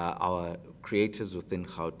our creatives within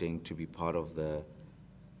Gauteng to be part of the.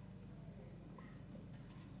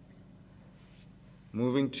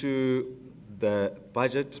 Moving to the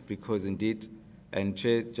budget, because indeed, and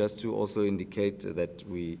Chair, just to also indicate that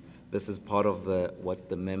this is part of what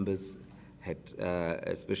the members had,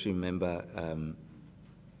 especially member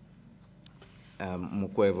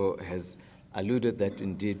Mukwevo has alluded that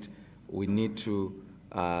indeed we need to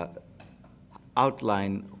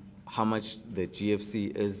outline how much the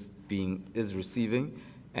GFC is receiving,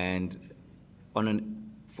 and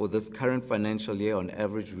for this current financial year, on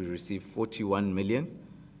average, we receive 41 million.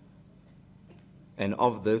 And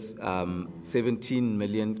of this, 17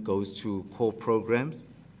 million goes to core programs,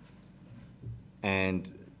 and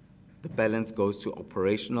the balance goes to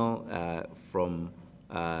operational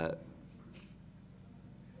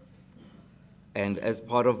and as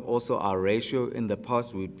part of also our ratio in the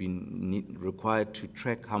past, we've been required to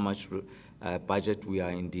track how much budget we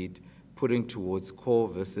are indeed putting towards core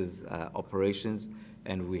versus operations,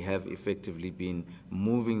 and we have effectively been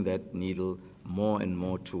moving that needle more and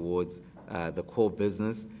more towards the core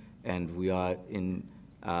business, and we are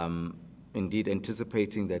indeed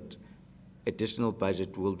anticipating that additional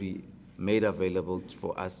budget will be made available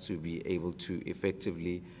for us to be able to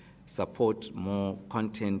effectively support more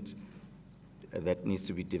content that needs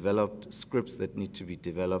to be developed, scripts that need to be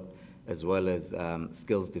developed, as well as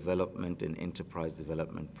skills development and enterprise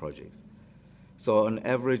development projects. So on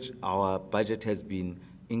average, our budget has been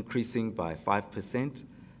increasing by 5%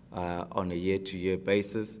 on a year-to-year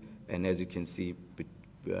basis, and as you can see,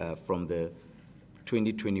 from the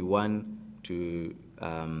 2021 to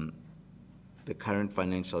the current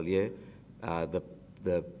financial year,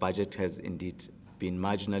 the budget has indeed been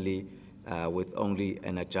marginally with only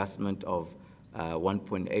an adjustment of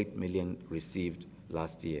 1.8 million received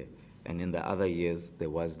last year. And in the other years, there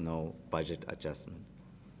was no budget adjustment.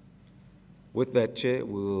 With that, Chair,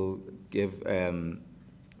 we will give an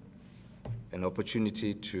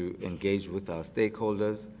opportunity to engage with our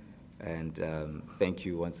stakeholders, and thank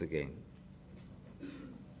you once again.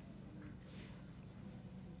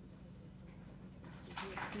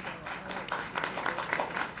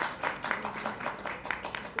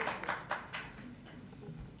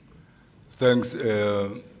 Thanks,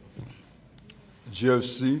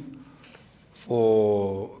 GFC,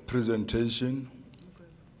 for presentation.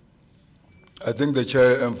 I think the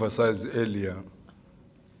chair emphasized earlier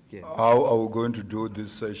how are we going to do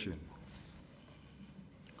this session.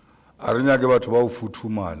 Arinyake batho ba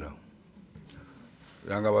ufuthumala.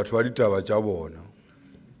 Ranga batho ba ditaba tša bona.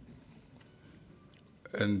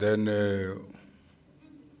 And then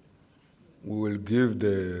we will give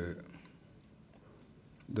the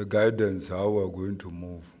guidance how we're going to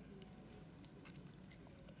move.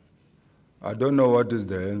 I don't know what is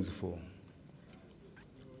the hands for.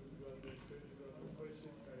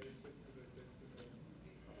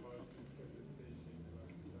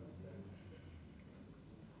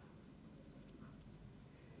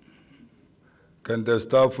 Can the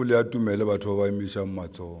staff fully atumele batho ba imisha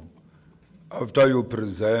matso? After you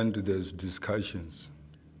present, there's discussions.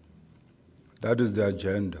 That is the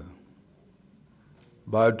agenda.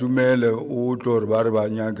 Batumele utlor barba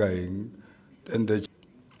nyagaing, then the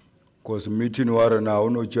because meeting ware now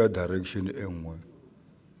no chair direction anywhere.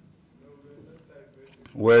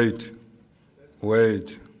 Wait.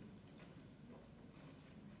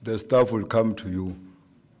 The staff will come to you.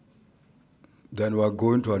 Then we're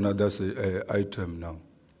going to another item now.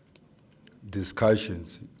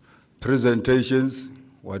 Discussions, presentations,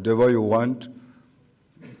 whatever you want.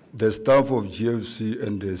 The staff of GFC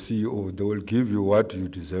and the CEO, they will give you what you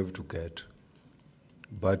deserve to get.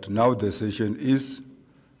 But now the session is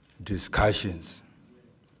discussions.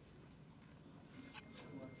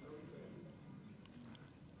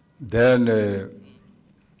 Then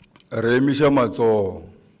Remisha Matso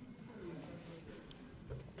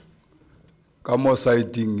kamo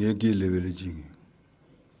citing yeki levelaging.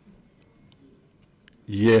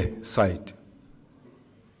 Yeah, site.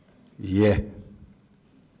 Yeah.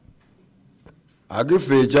 Age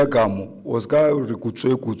feja kamo oska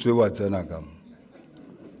rikutswe watsena kamo.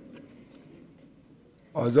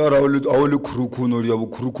 Azara awuli kurukunu ya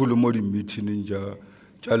kurukulu modi meeting nja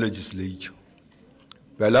cha legislature.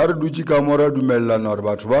 Belar duchi kamora dumella nor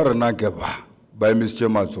batho ba rena ke ba Mr.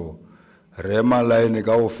 Matso rema line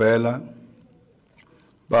ka ofela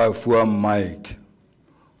ba fuwa mic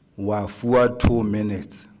wa fuwa 2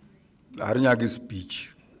 minutes arinyaki speech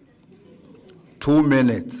 2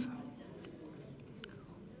 minutes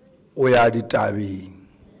oya ditabi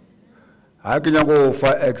ha ke nyako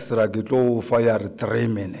fa extra ke tlo fa ya 3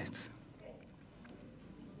 minutes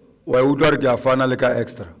wa utlwa re ke afana le ka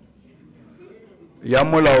extra ya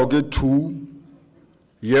molao ke 2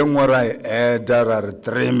 ye ngora edara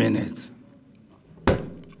 3 minutes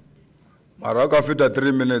Maraka fita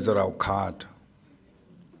 3 minutes ra cut.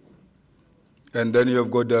 And then you've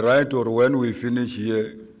got the right, or when we finish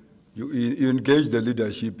here, you engage the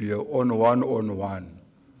leadership here on one.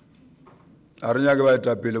 Arinyake ba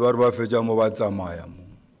etapele ba re ba fetša mo ba tsamaya mo.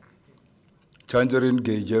 Chance re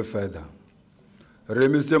engage further. Re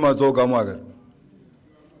Mr. Matso ka mo.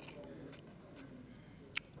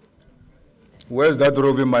 Where's that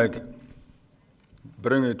roving mic?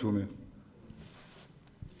 Bring it to me.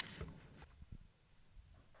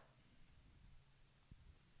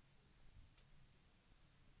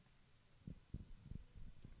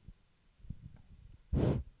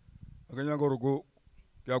 Aganya gorugo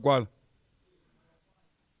kya kwala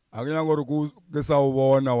aganya gorugo ke sa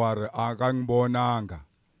ubona ware akangibonanga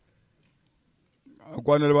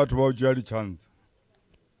akwanele batho ba o tšea di chance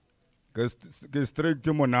ke strict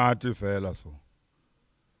monate fela so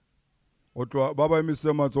otlo baba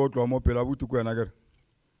emise matso otlo mo pela buti ko yana kere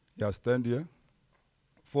ya stand here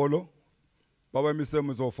follow baba emise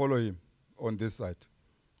matso follow him on this side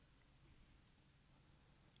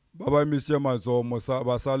baba emise matso mosa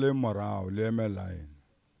basale morao le eme line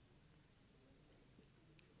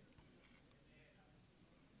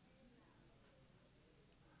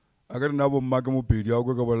agar na bo mma ke mo pedi a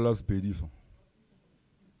go ke bolela sepedi so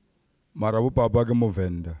mara bo papa ke mo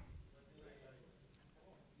venda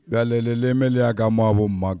ba le mele ya ka mo abo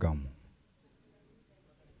mma ka mo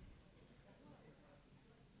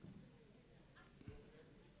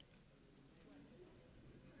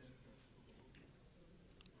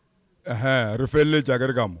re felle tja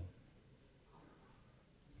ke ka mo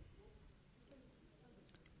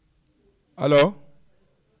allo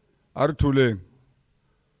ar thuleng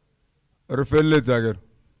re felle tja ke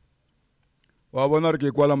wa bona re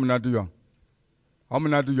ke kwala monate jwang ha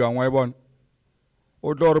monate jwang wa e bona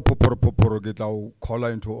o tlo re poporo ke tla o call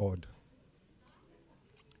into order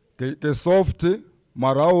ke soft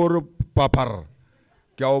mara o re papar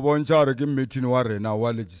ke a o bontsha re ke meeting wa rena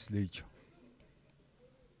wa legislature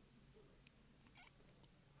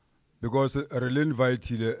because re le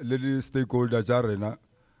invite le stakeholder ja rena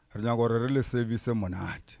re nya gore re le service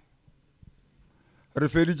monate re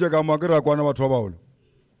feditse ka mo ke ra kwana batho ba baolo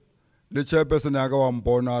le chairperson ya ka wa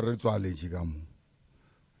mpona re tswaletse ka mo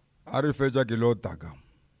a re fetša ke lo taka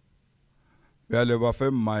bjale ba fe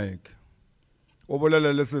mic o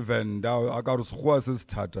bolele le sevenda a ka re sekgowa se se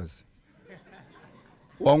thata se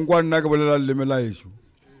wa nkwa nna ke bolela leleme la ešo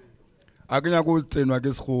a ke nyaka o tsenwa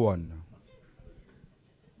ke sekgowa nna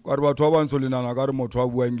ka re batho ba bantsho le nana ka re motho a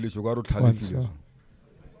bua english ka re o tlhalefile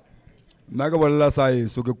nna ke bolela sa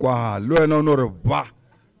eso ke kwagale le wena o ne re ba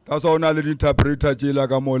ka sa o na le di-interpreter tšela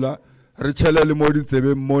ka mola re tšhele le mo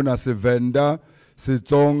ditsebeng mona sevenda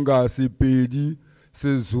setsonga sepedi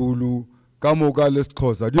sezulu ka moka le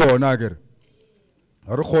sexhosa di hona kere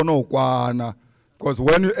re kgone go kwana because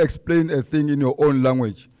when you explain a thing in your own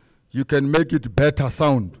language you can make it better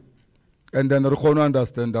sound and then re kgone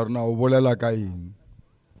understand re na o bolela ka eng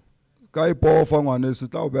ka ipofa ngwane se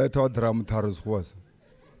tla o betha drum thare sekgosa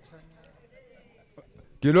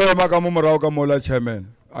ke lo ema ka mo morao ka mola chairman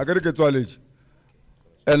a ke re ke tswaletše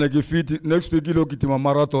ene ke fit next week ke lo kitima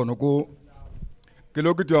marathon ko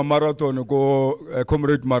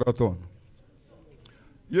comrade marathon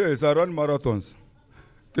yes I run marathons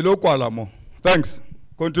ke lo kwala mo thanks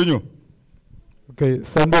continue okay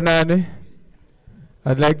Sandanane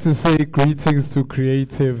I'd like to say greetings to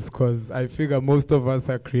creatives because I figure most of us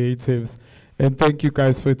are creatives and thank you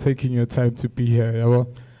guys for taking your time to be here.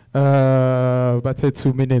 But say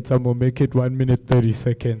 2 minutes, I'm going to make it 1 minute 30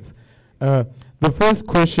 seconds. The first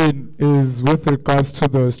question is with regards to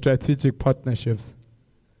the strategic partnerships.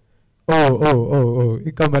 I'm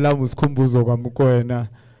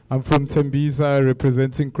from Tembisa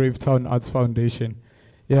representing Gravetown Arts Foundation.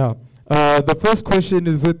 Yeah. The first question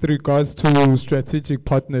is with regards to strategic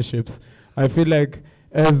partnerships. I feel like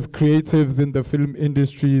as creatives in the film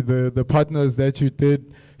industry, the partners that you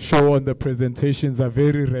did show on the presentations are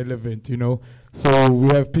very relevant, you know. So we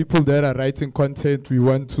have people that are writing content we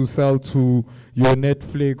want to sell to your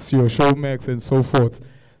Netflix, your Showmax, and so forth.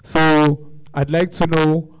 So I'd like to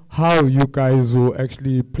know how you guys will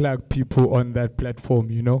actually plug people on that platform,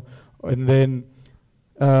 you know. And then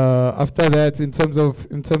after that, in terms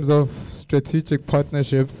of strategic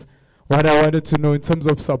partnerships, what I wanted to know in terms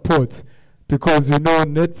of support, because you know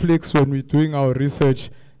Netflix, when we're doing our research,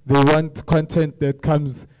 they want content that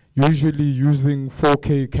comes usually using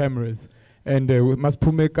 4K cameras, and with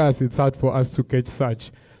Maspumekas, it's hard for us to catch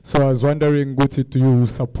such. So I was wondering, Guti, do you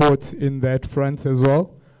support in that front as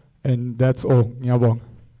well? And that's all. Nyabong.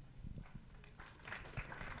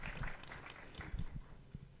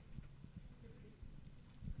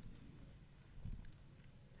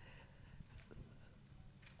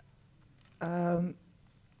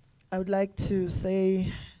 I would like to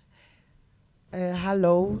say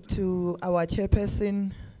hello to our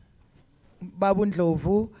chairperson, Babu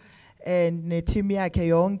Ndlovu, and Netimi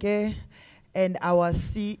Akeyonke, and our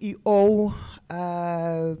CEO,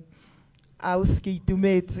 Auski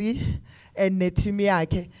Dumezi, and Netimi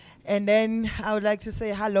Ake. And then I would like to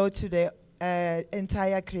say hello to the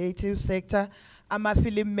entire creative sector. I'm a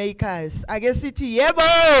filmmakers. I guess it's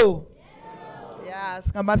Yebo!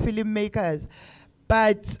 Yes, I'm a filmmakers.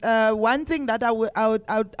 But one thing that I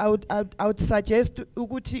would suggest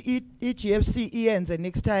ukuthi GFC iyenze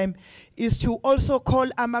next time is to also call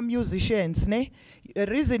ama musicians, ne? A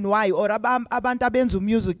reason why, or abantu abenza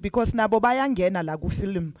music, because nabo bayangena la ku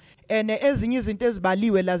film, and ezinye izinto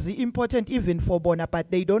ezibaliwe la zi important even for bona, but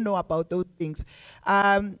they don't know about those things.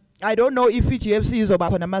 I don't know if GFC is oba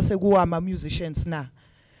khona mase kuwa musicians na,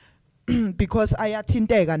 because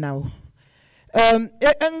ayathinteka now.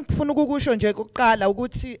 Engifuna ukukusho nje ukuqala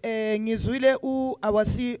ukuthi ngizwile our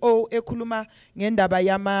CEO ekhuluma ngendaba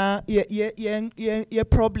yama ye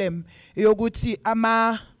problem yokuthi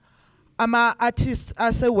ama artists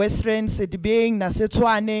ase Western Sedibeng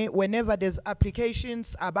naseTshwane, whenever there's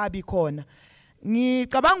applications ababi khona.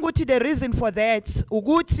 Ngicabanga ukuthi the reason for that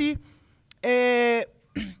ukuthi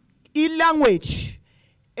language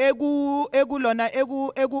egu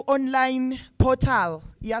online portal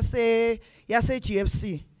yase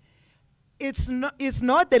GFC, it's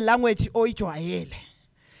not the language oyijwayele.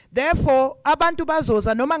 Therefore abantu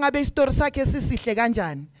bazoza noma ngabe story sakhe sisihle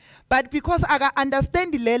kanjani, but because aka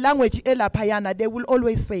understand le language elaphayana, they will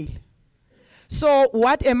always fail. So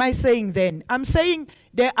what am I saying then? I'm saying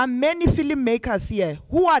there are many filmmakers here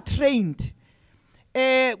who are trained.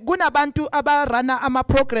 Kunabantu abarana ama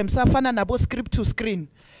programs afana nabo script to screen.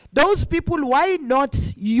 Those people, why not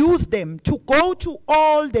use them to go to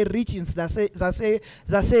all the regions zase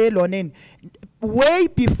lonen way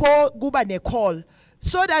before kuba ne call,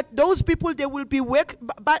 so that those people, they will be work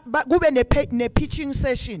ne pitching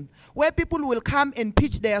session where people will come and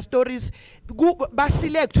pitch their stories,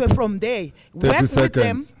 select from there, work with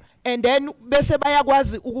them, and then bese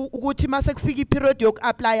bayakwazi ukuthi mase kufika period yok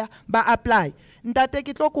apply ba apply. Ndate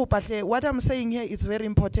kitlokupa hle, what I'm saying here is very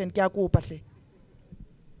important. Kyakupa hle.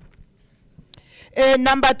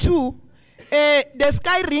 Number two, the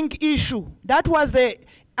Sky Ring issue. That was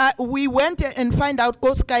we went and find out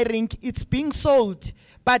Sky Ring, it's being sold,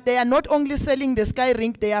 but they are not only selling the Sky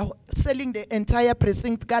Ring, they are selling the entire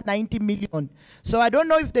precinct, got 90 million. So I don't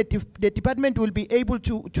know if the department will be able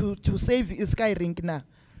to save Sky Ring now.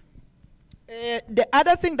 The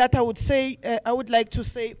other thing that I would say, I would like to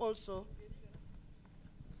say also,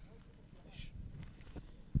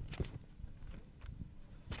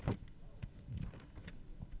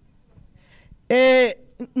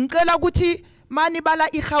 ngicela ukuthi manibala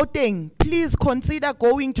iGauteng, please consider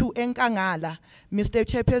going to Enkangala, Mr.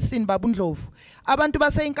 Chairperson Babundlovu. Abantu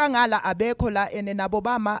base Enkangala abekho la ene nabo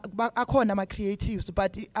akhona ama creatives,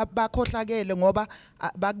 but bakhohlakele ngoba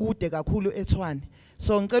bakude kakhulu eTshwane.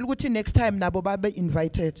 So ngicela ukuthi next time nabo babe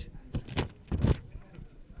invited.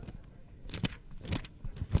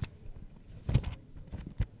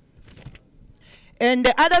 And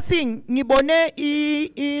the other thing,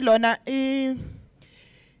 ngibone lona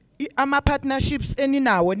ama partnerships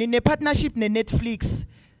eninawo, nine partnership ne Netflix,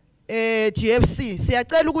 GFC.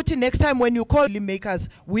 Siyacela ukuthi next time when you call filmmakers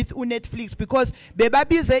with Netflix, because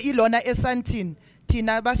bebabize ilona eSantin,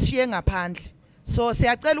 tina bashiye ngaphandle. So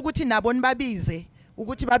siyacela ukuthi nabo nibabize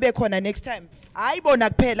ukuthi babe khona next time.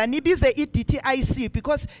 Ayibona kuphela nibize iDTIC,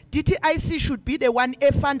 because DTIC should be the one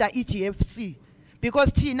efunda iGFC.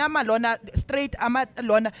 Because tina malona straight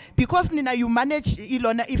amalona, because nina you manage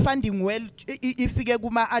ilona funding well ifike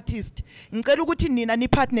kuma artist. Ngicela ukuthi nina ni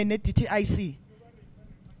partner ne DTIC.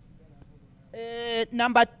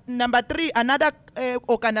 Number three, another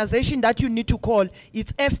organization that you need to call,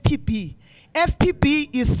 it's FPP. FPP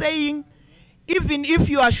is saying, even if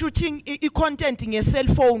you are shooting content in a cell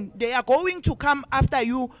phone, they are going to come after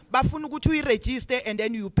you, bafuna ukuthi register and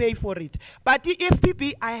then you pay for it. But the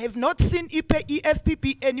FPP, I have not seen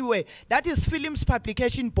EFPP anywhere. That is Films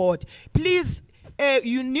Publication Board. Please,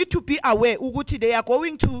 you need to be aware ukuthi they are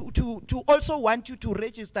going to also want you to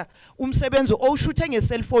register umsebenzi or shooting a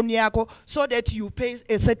cell phone yakho, so that you pay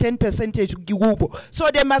a certain percentage kubo. So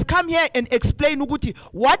they must come here and explain ukuthi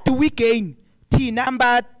what do we gain.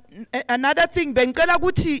 Number another thing, bengicela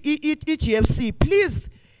ukuthi GFC, please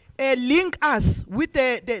link us with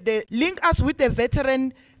the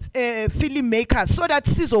veteran filmmakers, so that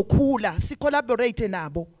sizokhula si collaborate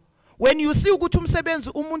nabo. When you see ukuthi umsebenzi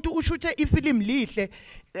umuntu ushuthe ifilm lihle,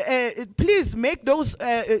 please make those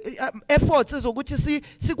efforts ezokuthi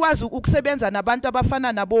sikwazi ukusebenza nabantu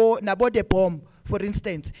abafana nabo The Bomb, for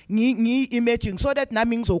instance, imaging, so that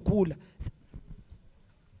nami ngizokhula.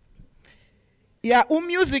 Yeah,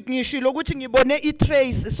 music ngishilo ukuthi ngibone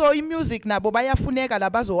iTrace, so music nabo bayafuneka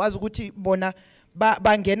labazowazi ukuthi bona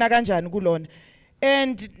bangena kanjani kulona.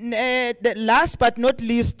 And the last but not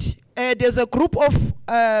least, there's a group of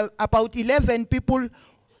about 11 people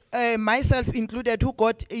myself included, who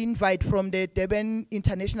got invite from the Durban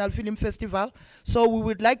International Film Festival. So we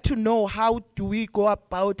would like to know, how do we go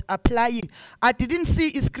about applying? I didn't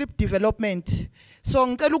see a script development. So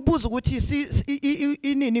ngicela ukubuza ukuthi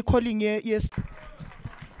inini calling yes.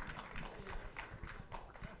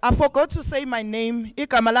 I forgot to say my name.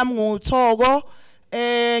 Igama lami nguThogo.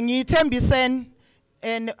 Ngiyithembisen,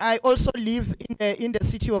 and I also live in the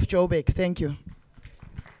city of Joburg. Thank you.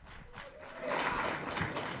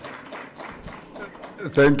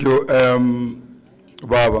 Thank you,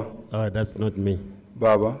 Baba. That's not me.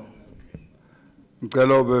 Baba,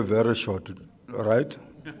 ngicela ube very short, right?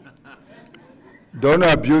 Don't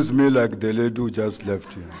abuse me like the lady who just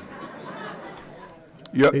left here.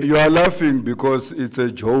 You are laughing because it's a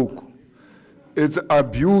joke. It's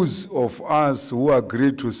abuse of us who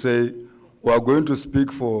agreed to say we are going to speak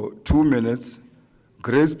for 2 minutes,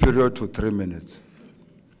 grace period to 3 minutes.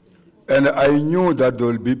 And I knew that there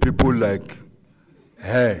will be people like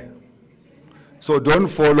her. So don't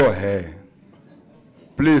follow her.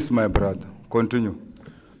 Please, my brother, continue.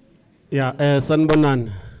 Yeah, sanbonan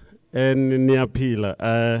niyaphila.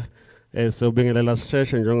 So bingelela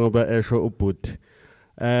session njengoba esho ubhuti.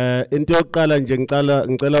 Into yokuqala nje ngicela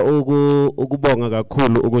ukubonga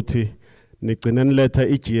kakhulu ukuthi nigcina niletha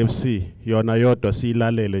iGFC yona yodwa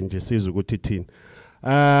siyilalele nje sizwe ukuthi thina.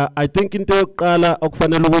 I think into yokuqala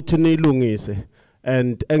okufanele ukuthi niyilungise,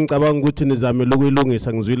 and engicabanga ukuthi nizamile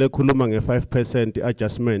ukuyilungisa, ngizwile ekhuluma nge5%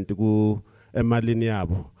 adjustment ku emalini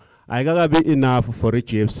yabo. Ayikakabi enough for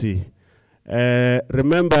iGFC.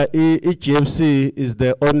 Remember, iGFC is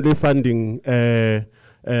the only funding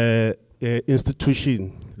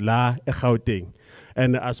institution la eGauteng,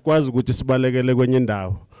 and asikwazi ukuthi sibalekele kwenye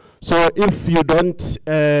ndawo. So if you don't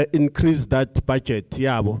increase that budget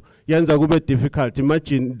yabo, yenza kube difficult.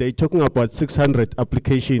 Imagine they're talking about 600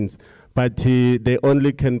 applications, but they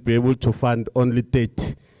only can be able to fund only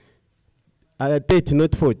 30. 30,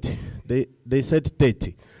 not 40. They said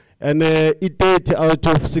 30. And 30 out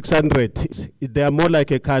of 600, they are more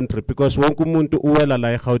like a country, because wonke umuntu uwela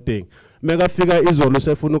la eGauteng. Mega figure izolo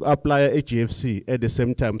sefuna uku-apply eGFC at the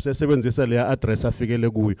same time. Sesebenzisa leya address afikele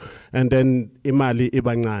kuyo, and then imali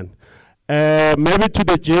ibancane. Maybe to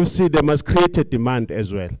the GFC they must create a demand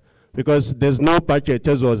as well, because there's no budget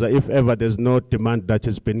as well, if ever there's no demand that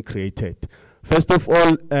has been created. First of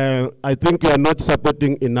all, I think you are not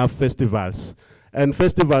supporting enough festivals. And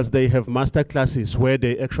festivals, they have master classes where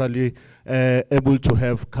they actually able to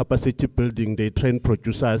have capacity building. They train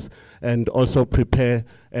producers and also prepare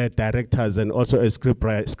directors and also script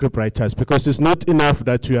writers, because it's not enough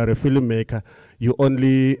that you are a filmmaker, you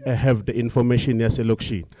only have the information as a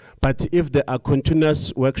location. But if there are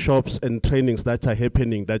continuous workshops and trainings that are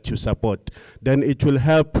happening that you support, then it will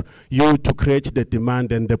help you to create the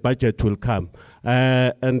demand, and the budget will come.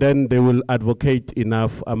 And then they will advocate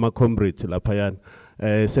enough comrades lapayan.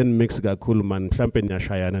 Sen mix kakhulu man mhlambe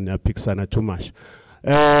nyashayana nyaphikisana too much.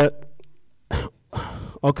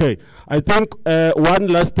 Okay, I think one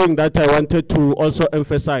last thing that I wanted to also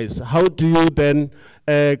emphasize, how do you then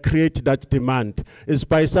create that demand, is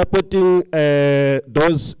by supporting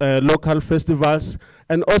those local festivals,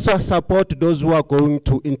 and also support those who are going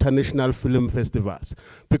to international film festivals,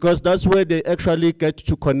 because that's where they actually get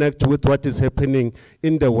to connect with what is happening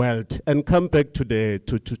in the world and come back to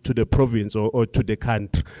the province or to the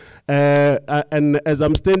country. And as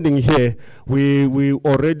I'm standing here, we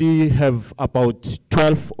already have about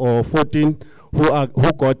 12 or 14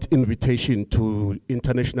 who got invitation to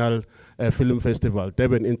international film festival,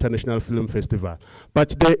 Durban International Film Festival.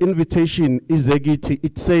 But the invitation is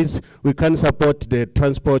it says we can support the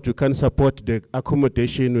transport, we can support the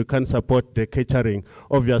accommodation, we can support the catering,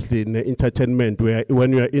 obviously in the entertainment, where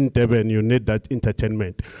when you are in Durban, you need that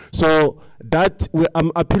entertainment. So that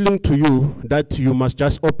I'm appealing to you that you must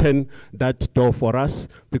just open that door for us,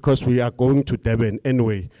 because we are going to Durban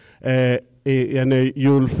anyway. And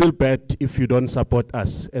you'll feel bad if you don't support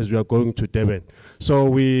us as we are going to Durban. So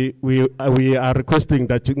we are requesting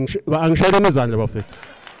that you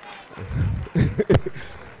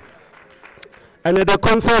and the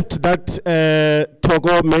concept that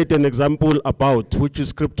Togo made an example about, which is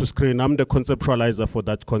script to screen, I'm the conceptualizer for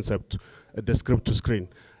that concept, the script to screen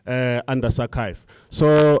under SRAC.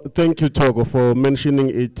 So thank you, Togo, for mentioning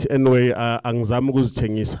it. Anyway, angizama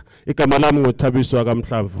ukuzithengisa. Igama lami nguThabiso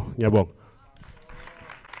akamhlamvu. Ngiyabonga.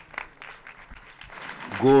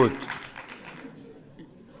 Good.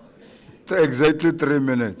 Exactly 3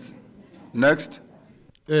 minutes. Next.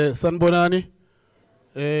 Sanbonani.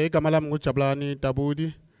 Igama lami nguJabulani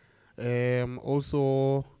Dabudi.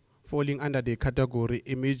 Also falling under the category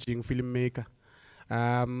emerging filmmaker.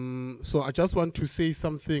 So I just want to say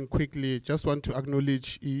something quickly. Just want to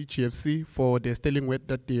acknowledge EGFC for the sterling work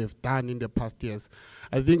that they have done in the past years.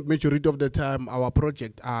 I think majority of the time our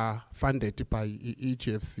projects are funded by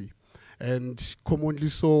EGFC. And commonly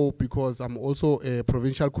so, because I'm also a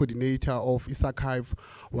provincial coordinator of SRAC.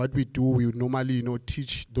 What we do, we normally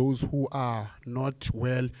teach those who are not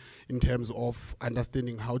well in terms of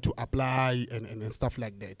understanding how to apply and stuff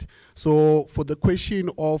like that. So for the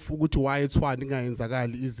question of why it's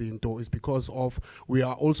is because of we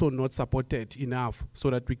are also not supported enough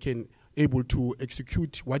so that we can able to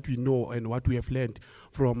execute what we know and what we have learned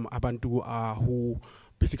from Abantu who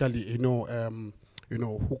basically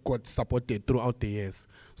who got supported throughout the years.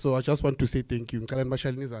 So I just want to say thank you.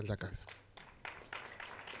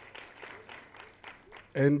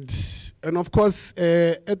 And of course,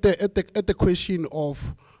 at the question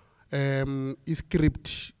of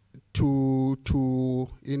script to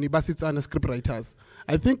universities and script writers,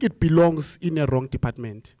 I think it belongs in a wrong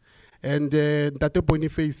department. And Dr.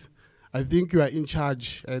 Boniface, I think you are in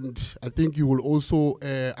charge, and I think you will also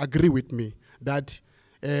agree with me that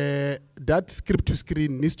that script to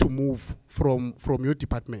screen needs to move from your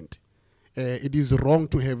department. It is wrong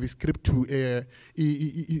to have a script to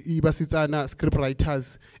script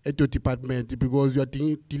writers at your department because you are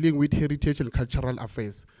dealing with heritage and cultural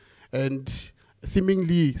affairs. And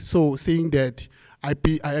seemingly so saying that, I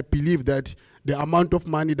believe that the amount of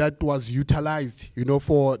money that was utilized,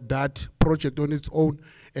 for that project on its own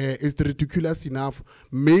is ridiculous enough.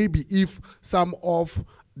 Maybe if some of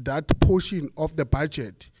that portion of the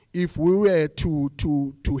budget, if we were to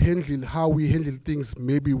handle how we handle things,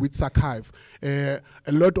 maybe with SRAC, a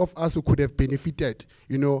lot of us could have benefited,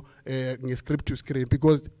 in script to screen,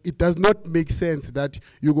 because it does not make sense that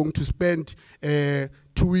you're going to spend 2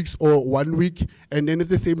 weeks or 1 week, and then at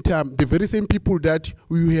the same time, the very same people that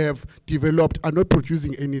we have developed are not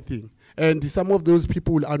producing anything. And some of those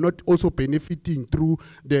people are not also benefiting through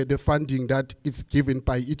the funding that is given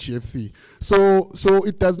by EGFC. So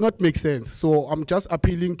it does not make sense. So I'm just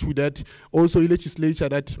appealing to that also legislature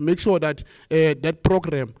that make sure that that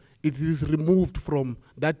program, it is removed from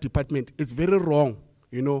that department. It's very wrong,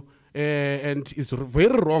 and it's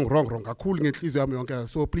very wrong.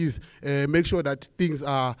 So please make sure that things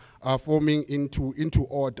are forming into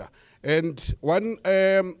order. And one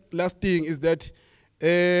last thing is that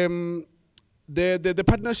the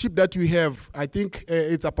partnership that we have, I think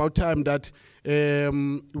it's about time that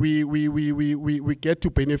we get to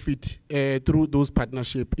benefit through those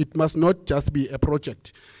partnerships. It must not just be a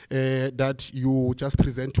project that you just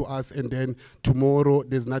present to us and then tomorrow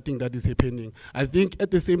there's nothing that is happening. I think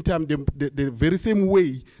at the same time, the very same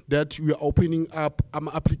way that we are opening up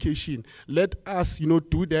our application, let us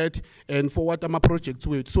do that and forward our projects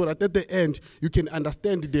with, so that at the end you can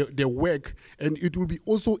understand the work, and it will be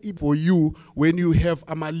also for you when you have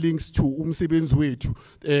our links to umsebenzi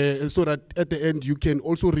wethu, so that at the end you can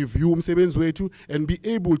also review umsebenzi wethu and be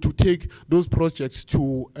able to take those projects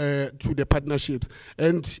to the partnerships.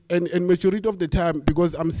 And majority of the time,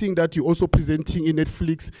 because I'm seeing that you're also presenting in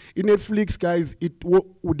Netflix. In Netflix, guys,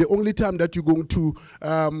 the only time that you're going to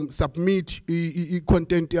submit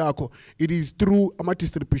content, it is through our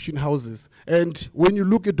distribution houses. And when you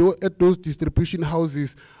look at those distribution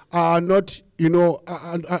houses, are not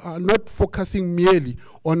are not focusing merely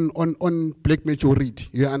on black majority.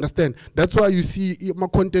 You understand? That's why you see my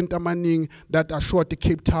content that are shot in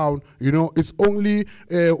Cape Town. It's only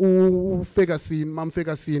Mam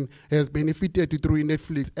Ferguson has benefited through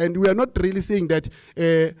Netflix, and we are not really saying that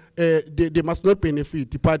they must not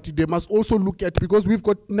benefit, but they must also look at, because we've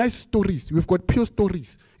got nice stories, we've got pure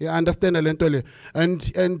stories. You understand, Alentole?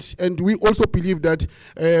 And we also believe that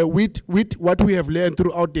with what we have learned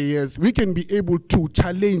throughout the years, we can be able to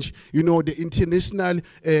challenge, the international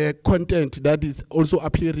content that is also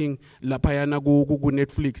appearing lapayana go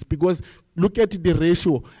Netflix, because look at the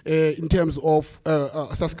ratio in terms of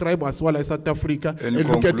subscribers while South Africa. In and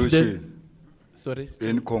conclusion, look at the, sorry.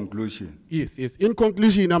 In conclusion. Yes. In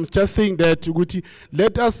conclusion, I'm just saying that, Guti,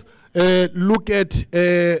 let us look at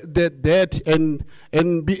that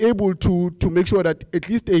and be able to make sure that at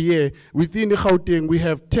least a year within the Gauteng we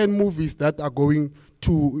have 10 movies that are going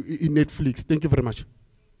to in Netflix. Thank you very much.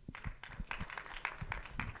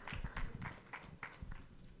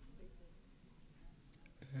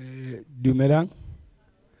 Dumerang.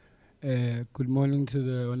 Good morning to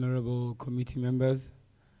the honorable committee members.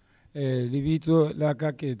 Libito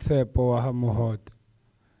laka ke tshepo wa Hamohot.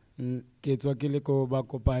 Ke tswa ke le ko ba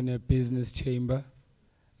kopane business chamber.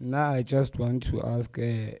 Now I just want to ask,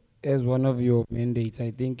 as one of your mandates, I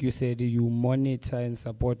think you said you monitor and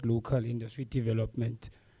support local industry development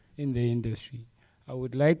in the industry. I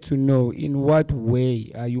would like to know in what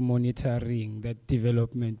way are you monitoring that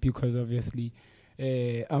development? Because obviously,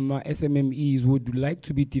 SMMEs would like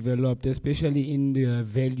to be developed, especially in the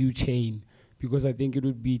value chain, because I think it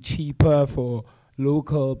would be cheaper for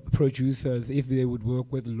local producers if they would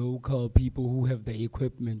work with local people who have the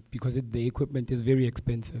equipment, because the equipment is very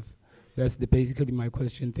expensive. That's basically my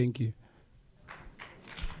question. Thank you.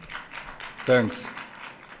 Thanks.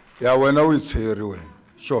 Yeah, when are we here?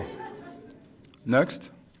 Sure.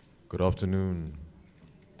 Next. Good afternoon,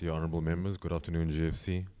 dear honorable members. Good afternoon,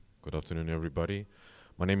 GFC. Good afternoon, everybody.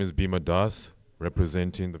 My name is Bhima Das,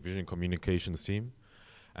 representing the Vision Communications team.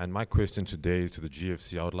 And my question today is to the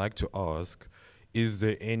GFC. I would like to ask, is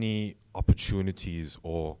there any opportunities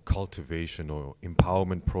or cultivation or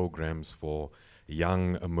empowerment programs for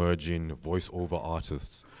young, emerging voiceover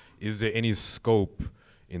artists? Is there any scope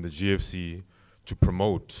in the GFC to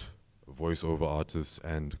promote voiceover artists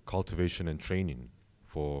and cultivation and training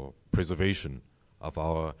for preservation of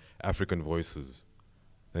our African voices?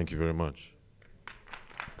 Thank you very much.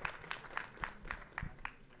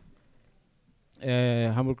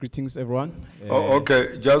 Humble greetings, everyone. Oh,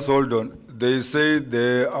 okay, just hold on. They say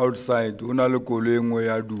they're outside. Unale kolengwe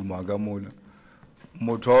ya duma gamola.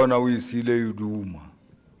 Motona we sile yu duma.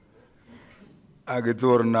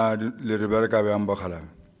 Agetor na le Rebecca Bamba khala.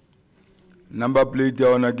 Number plate ya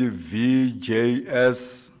ona give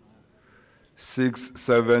VJS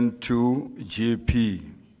 672 GP.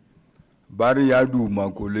 Bari ya duma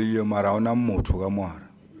koleye maraona moto gamwara.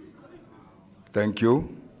 Thank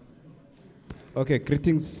you. Okay,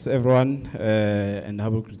 greetings everyone, and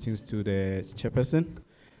humble greetings to the chairperson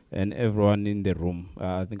and everyone in the room.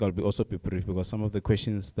 I think I'll also be brief because some of the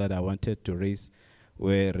questions that I wanted to raise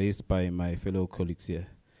were raised by my fellow colleagues here.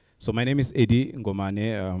 So my name is Eddie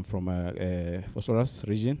Ngomane. I'm from Phosphorus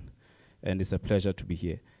region, and it's a pleasure to be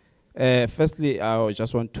here. Firstly, I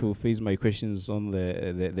just want to face my questions on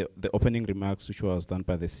the opening remarks which was done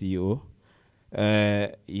by the CEO.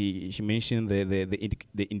 He mentioned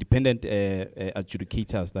the independent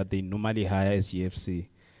adjudicators that they normally hire as GFC.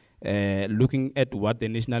 Looking at what the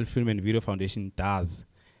National Film and Video Foundation does,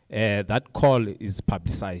 that call is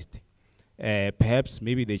publicized. Perhaps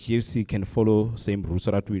maybe the GFC can follow same route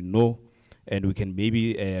so that we know and we can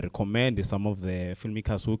maybe recommend some of the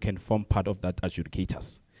filmmakers who can form part of that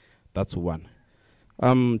adjudicators. That's one.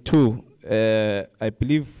 Two, I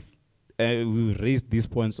believe we raised these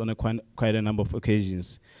points on quite a number of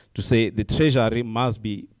occasions to say the Treasury must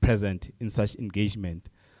be present in such engagement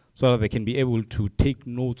so that they can be able to take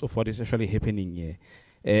notes of what is actually happening here.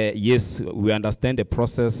 Yes, we understand the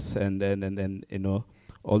process and you know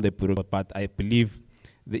all the bureaucracy, but I believe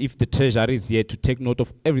that if the Treasury is here to take note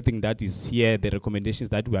of everything that is here, the recommendations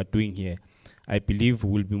that we are doing here, I believe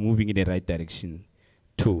we'll be moving in the right direction.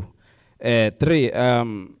 Two. Three,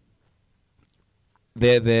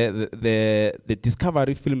 the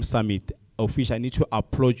Discovery Film Summit, of which I need to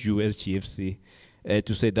applaud you as GFC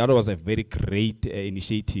to say that was a very great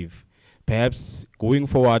initiative. Perhaps going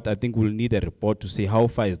forward, I think we'll need a report to say how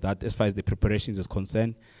far is that as far as the preparations is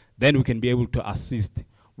concerned. Then we can be able to assist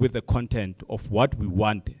with the content of what we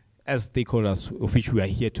want as stakeholders, of which we are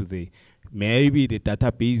here today. Maybe the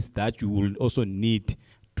database that you will also need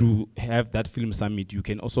to have that film summit, you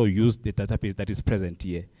can also use the database that is present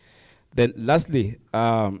here. Then lastly,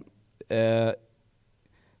 the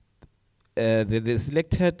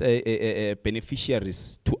selected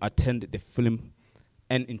beneficiaries to attend the film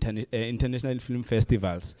and international film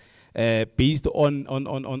festivals, based on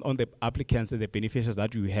the applicants and the beneficiaries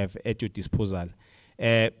that you have at your disposal.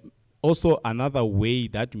 Also, another way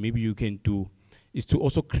that maybe you can do is to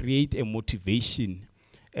also create a motivation,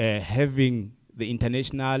 having the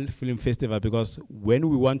International Film Festival, because when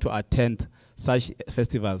we want to attend such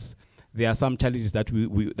festivals, there are some challenges that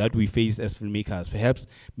we face as filmmakers. Perhaps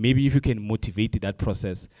maybe if you can motivate that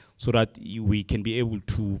process so that we can be able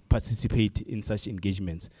to participate in such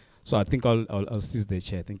engagements. So I think I'll seize the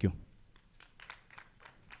chair. Thank you.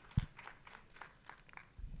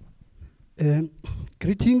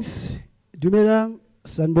 Greetings, Dumelang,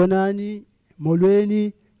 Sanbonani,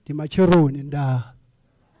 Molweni, Dimacheron, and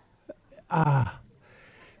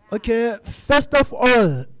okay, first of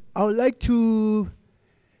all, I would like to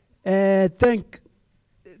thank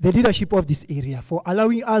the leadership of this area for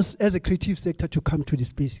allowing us as a creative sector to come to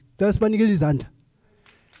this place. That's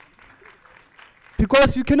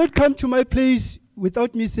because you cannot come to my place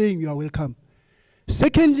without me saying you are welcome.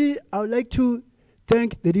 Secondly, I would like to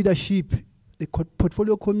thank the leadership, the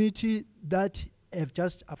portfolio committee that have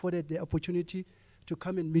just afforded the opportunity to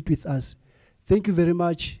come and meet with us. Thank you very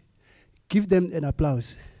much. Give them an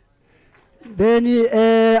applause. Then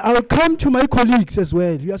I'll come to my colleagues as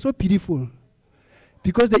well. You are so beautiful.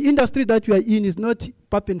 Because the industry that you are in is not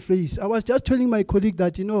pap and face. I was just telling my colleague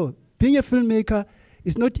that, you know, being a filmmaker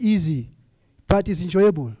is not easy, but it's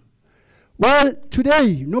enjoyable. Well,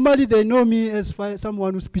 today, normally they know me as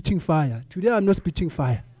someone who's spitting fire. Today, I'm not spitting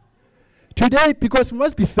fire. Today, because we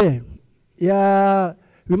must be fair. Yeah,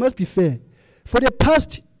 we must be fair. For the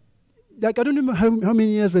past, like, I don't know how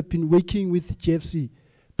many years we've been working with GFC,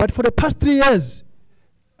 but for the past 3 years,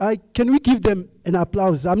 can we give them an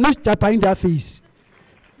applause? I'm not tapping their face.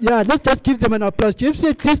 Yeah, let's just give them an applause. GFC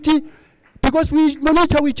at least, because we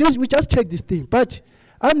monitor, we just check this thing. But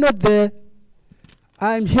I'm not there.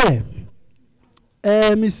 I'm here.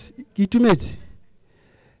 Ms. Gitumet,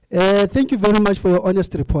 thank you very much for your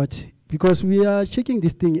honest report, because we are checking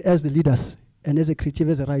this thing as the leaders and as a creative,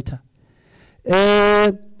 as a writer.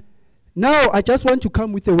 Now, I just want to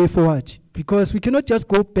come with a way forward, because we cannot just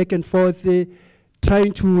go back and forth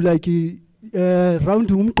trying to like round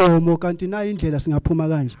umgomo kanti na indlela singaphuma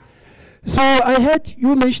kanje. So I heard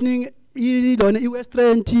you mentioning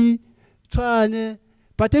Western Tshwane,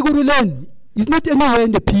 but Ekurhuleni is not anywhere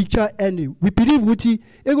in the picture, and we believe Uti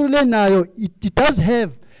Ekurhuleni nayo it does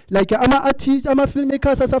have like ama artists, ama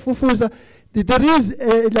filmmakers asafufuza. There is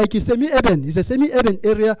like a semi-urban, it's a semi-urban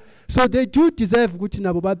area, so they do deserve Uti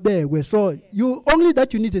nabo babekwe. So you only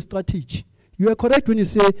that you need a strategy. You are correct when you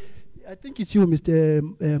say, I think it's you, Mr.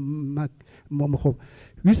 Momoko.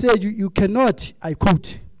 You said you cannot, I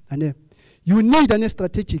quote, and you need a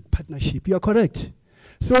strategic partnership. You are correct.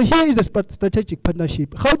 So here is a strategic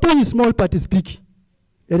partnership. How can you small but is big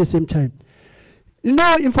at the same time?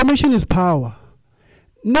 Now information is power.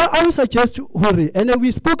 Now I would suggest, Hori, and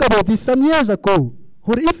we spoke about this some years ago,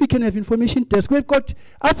 Hori, if we can have information desk, we've got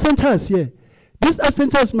art centers here. These art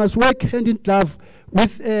centers must work hand in glove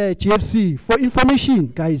with GFC for information,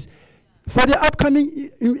 guys. For the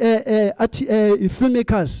upcoming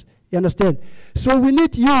filmmakers, you understand? So we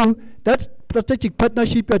need you, that strategic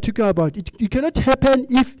partnership you are talking about. It cannot happen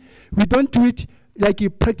if we don't do it like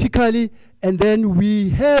practically, and then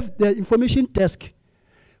we have the information desk.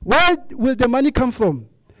 Where will the money come from?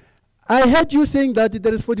 I heard you saying that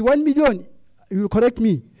there is 41 million, you will correct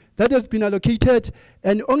me, that has been allocated,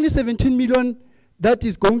 and only 17 million that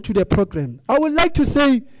is going to the program. I would like to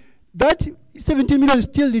say that 17 million is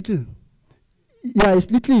still little. Yeah,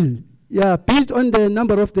 it's little. Yeah, based on the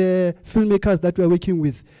number of the filmmakers that we're working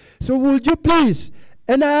with. So would you please,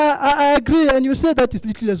 and I agree, and you said that is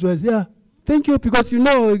little as well. Yeah, thank you, because you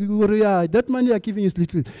know, yeah, that money you're giving is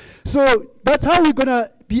little. So that's how we're gonna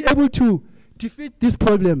be able to defeat this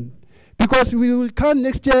problem. Because we will come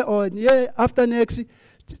next year or year after next,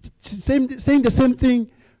 saying the same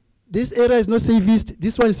thing, this area is not safest,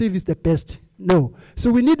 this one safe is the best. No.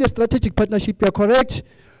 So we need a strategic partnership, you're correct.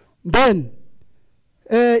 Then,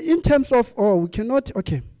 in terms of, we cannot,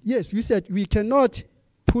 okay, yes, you said we cannot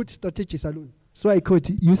put strategies alone. So I quote,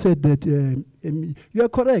 you said that, you are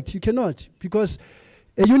correct, you cannot, because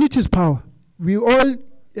unity is power. We all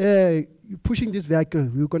pushing this vehicle,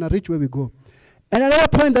 we're gonna reach where we go. And another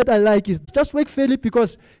point that I like is just work fairly,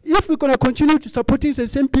 because if we're gonna continue to supporting the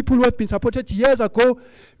same people who have been supported years ago,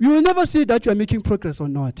 we will never see that you are making progress or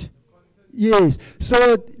not. Yes,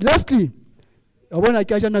 so lastly, I want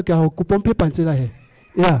to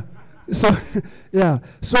yeah. So yeah.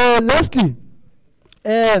 So lastly,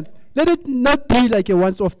 let it not be like a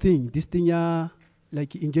once-off thing. This thing,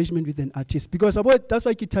 like engagement with an artist, because that's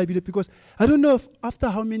why I keep telling you, because I don't know if after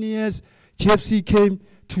how many years GFC came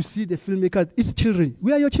to see the filmmakers. It's children.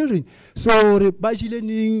 We are your children. So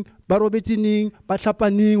bajilening, barobetining,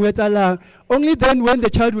 batlapaning, wetala. Only then when the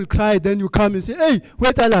child will cry, then you come and say, hey,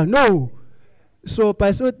 wetala. No. So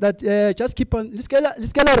by so that just keep on. Let's get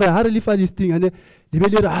for this thing and no,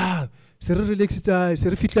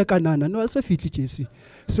 also fit GFC.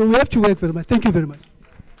 So we have to work very much. Thank you very much.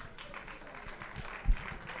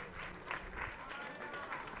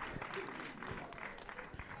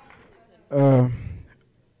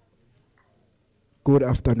 Good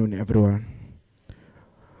afternoon, everyone.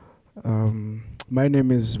 My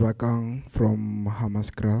name is Bakang from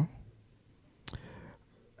Hamaskral.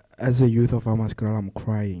 As a youth of Hamaskral, I'm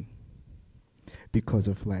crying because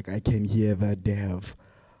of I can hear that they have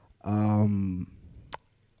the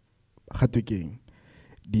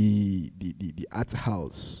arts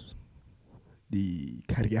house, the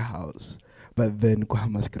career house, but then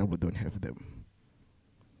Hamaskral we don't have them.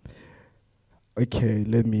 Okay,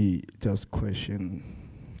 let me just question.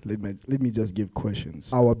 Let me just give questions.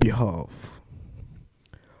 Our behalf.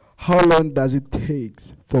 How long does it take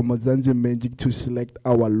for Mzansi Magic to select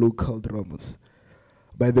our local drummers?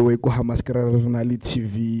 By the way, ko Hamaskara Renali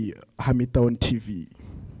TV, Hamitown TV.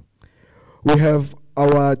 We have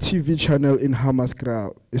our TV channel in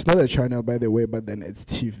Hamaskara. It's not a channel, by the way, but then it's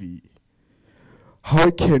TV.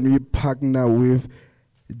 How can we partner with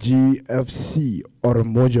GFC or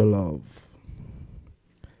Mojolov?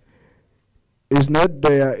 Is not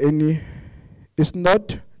there any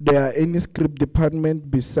script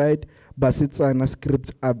department beside Basitsana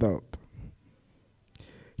Script Adult?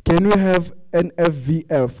 Can we have an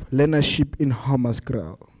FVF learnership in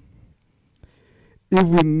Hamaskara? If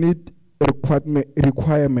we need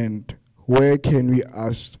requirement, where can we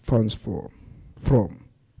ask funds from?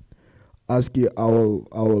 I will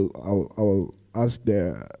ask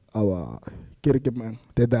the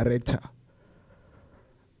director.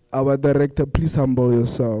 Our director, please humble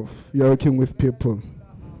yourself. You're working with people.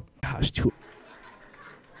 Has to.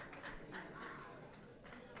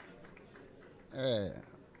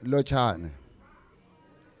 Lochane.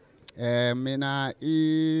 Mina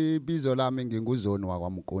ibizo lami nginguzoni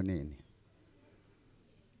wakwaMkoneni.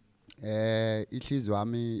 Ihliziyo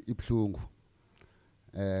yami ibhlungu.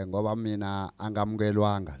 Ngoba mina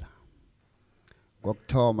angamukelwanga la.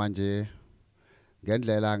 Ngokuthoma nje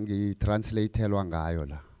ngendlela ngitranslatelwa ngayo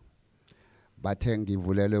la. Bathe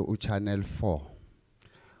ngivulele uChannel 4.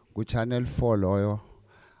 KuChannel 4 loyo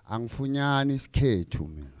angifunyani isikhethu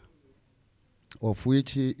mina. Of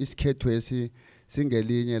which isikhethu esi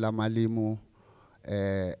singelinye lamalimu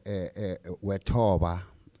wethoba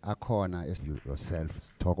akhona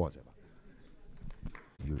yourself thokoze ba.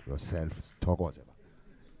 Yourself thokoze ba.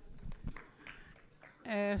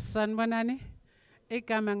 Sanibonani.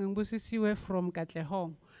 Igama ngingibusisiwe from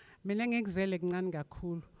Katlehong. Mina ngikuzele kancane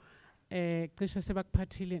kakhulu. Cishe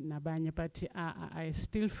sebakuphathile nabanye, but I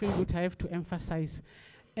still feel that I have to emphasize.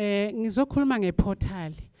 Ngizokhuluma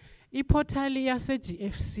ngeportal. I-portal yase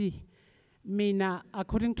GFC, mina,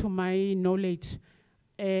 according to my knowledge,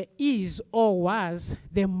 is or was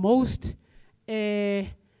the most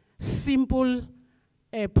simple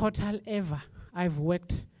portal ever I've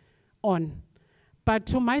worked on. But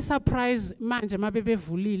to my surprise, manje mabebe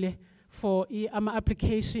vulile for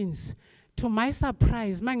applications. To my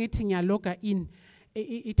surprise, mangithi ngiyaloga in,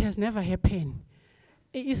 it has never happened.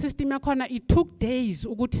 I-system yakhona, it took days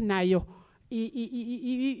ukuthi nayo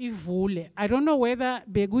ivule. I don't know whether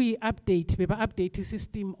bekuyi update, beba update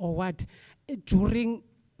system or what during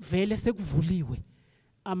vele sekuvuliwe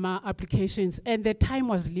ama applications, and the time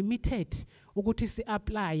was limited ukuthi si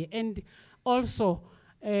apply, and also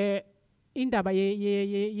indaba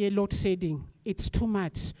ye load shedding, it's too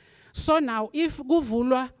much. So now if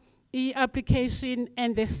kuvulwa application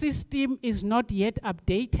and the system is not yet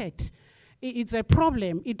updated, it's a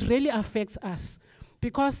problem. It really affects us.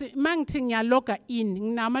 Because mangithi ngiyaloga in,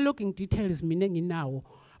 nginama login details mina nginawo.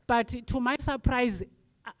 But to my surprise,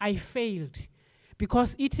 I failed.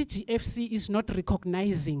 Because ETGFC is not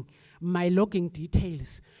recognizing my login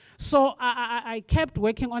details. So I kept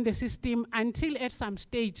working on the system until at some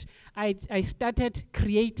stage I started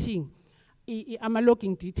creating my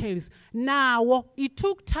login details. Now, it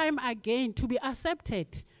took time again to be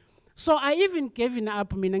accepted. So I even gave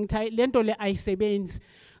up, meaning lentole I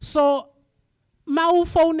So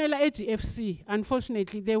Maufonela AGFC,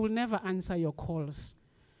 unfortunately, they will never answer your calls.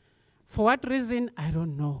 For what reason, I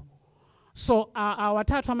don't know. So our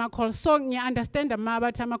tatama calls, so I understand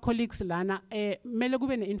my colleagues lana mele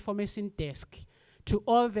kube ne information desk to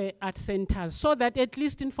all the art centers, so that at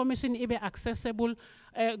least information is accessible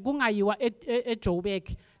kungayiwa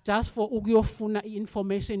eJoburg just for ukuyofuna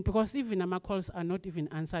information, because even our calls are not even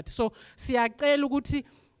answered. So siyacela ukuthi,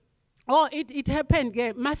 oh, it happened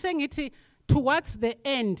ke masengithi towards the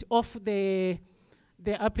end of the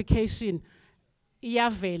application,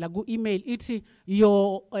 iyavela ku email ithi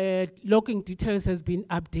your login details has been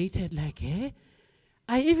updated. Like,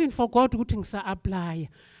 I even forgot ukuthi ngisa apply.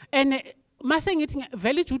 And masengithi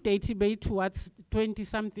valid due date be towards 20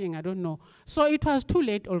 something, I don't know. So it was too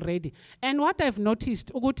late already. And what I've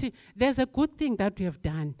noticed, ukuthi there's a good thing that we have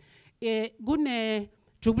done. Gune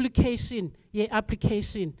duplication ye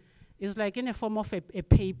application is like in a form of a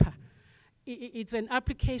paper. It's an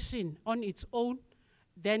application on its own.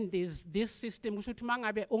 Then there's this system,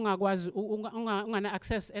 ungana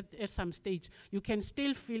access at some stage, you can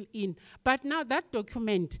still fill in. But now that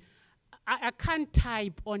document, I can't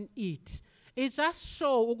type on it. It just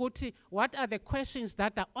shows what are the questions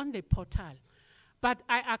that are on the portal. But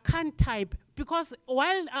I can't type, because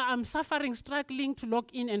while I'm suffering, struggling to log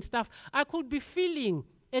in and stuff, I could be feeling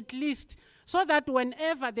at least, so that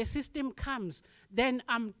whenever the system comes, then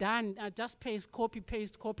I'm done. I just paste, copy,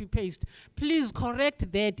 paste, copy, paste. Please correct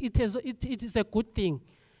that. It is a good thing.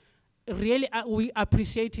 really, we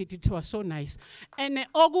appreciate it. It was so nice. And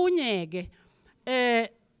ogunyege,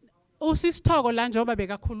 usisithogo la njengoba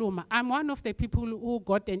bekakhuluma, I'm one of the people who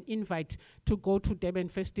got an invite to go to Durban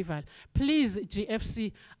Festival. Please,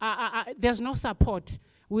 GFC, there's no support.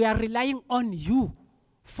 We are relying on you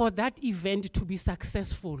for that event to be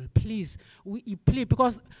successful. Please, please,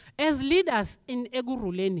 because as leaders in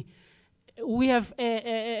Eguruleni, we have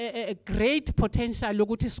a great potential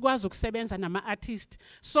lokuthi sikwazi ukusebenza nama artists.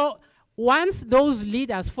 So once those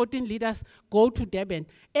leaders, 14 leaders, go to Durban,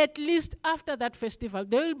 at least after that festival,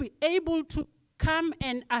 they will be able to come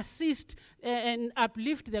and assist and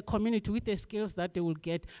uplift the community with the skills that they will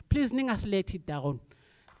get. Please, ningas let it down.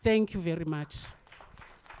 Thank you very much.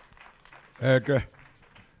 Okay.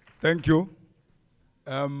 Thank you.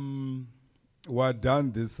 We're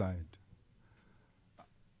done this side.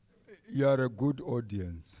 You are a good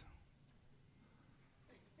audience.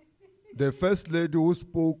 The first lady who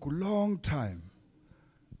spoke long time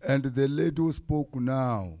and the lady who spoke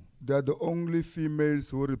now, they are the only females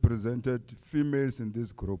who represented females in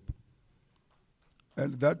this group.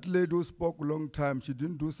 And that lady who spoke long time, she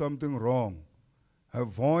didn't do something wrong. Her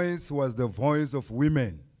voice was the voice of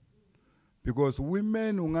women. Because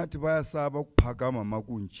women ungati bayasaba ukuphakama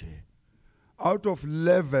makunje. Out of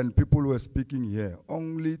 11 people who were speaking here,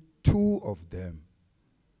 only 2 of them.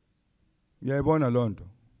 Yayibona lonto.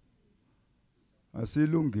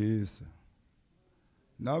 Asilungisa.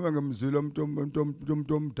 Nawe ngemzwile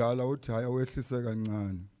umuntu omdala uthi haya wehlise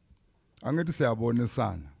kancane. Angithi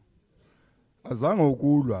siyabonisana. Azange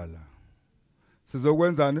ukulwa la.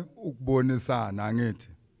 Sizokwenzani ukubonisana angithi.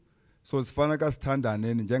 So sifana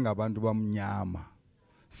kasithandaneni njengabantu bamnyama.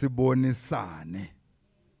 Sibonisane.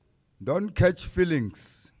 Don't catch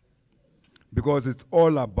feelings. Because it's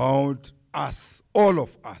all about us, all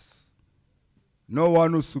of us. No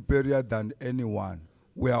one is superior than anyone.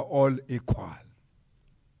 We are all equal.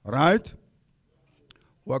 Right?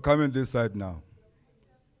 We're coming this side now.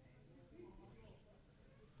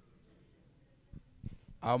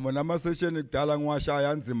 Amonama session ikudala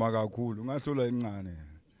ngiwashaya nzima kakhulu ngahlula incane.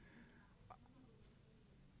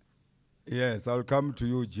 Yes, I'll come to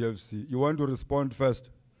you, GFC. You want to respond first?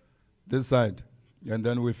 This side, and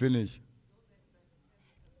then we finish.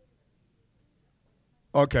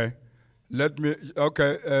 Okay,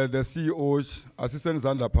 the CEO, Assistant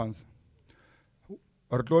Zanderpans.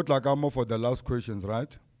 For the last questions,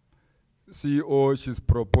 right? CEO, she's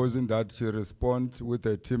proposing that she respond with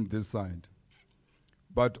a team this side.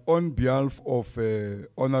 But on behalf of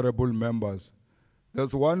honorable members,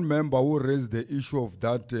 there's one member who raised the issue of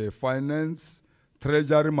that finance,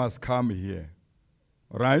 treasury must come here,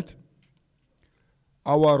 right?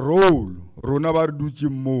 Our role, Rona Barduchi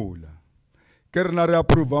Mola, Kernari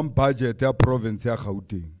approve budget ya province ya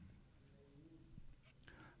Gauteng.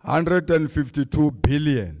 152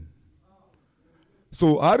 billion.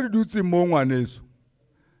 So, hari dutsi mongwaneso,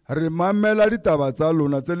 remamela ditaba tsa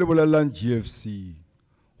lona tse le bolelang GFC,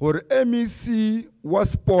 hore MEC wa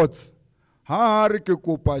sports, ha re ke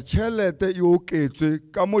kopa tšhelete e oketswe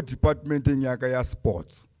ka mo departmenteng ya ka ya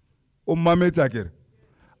sports. O mametsa kere.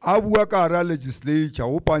 Abua ka hara legislature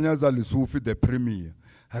o panyaza lesufi the premier.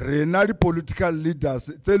 Rena di political leaders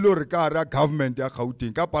tse le hore ka hara government ya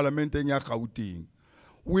Gauteng ka parliamenteng ya Gauteng.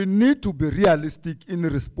 We need to be realistic in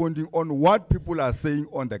responding on what people are saying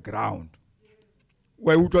on the ground.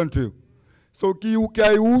 Why utlwa ntho? So ki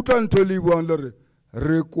utlwa ntho le buang le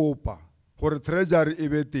re kopa gore treasury e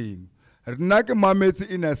be teng. Rena ke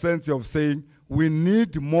mametsi in a sense of saying we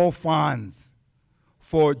need more funds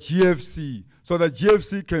for GFC so that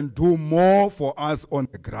GFC can do more for us on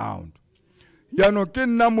the ground. Yano ke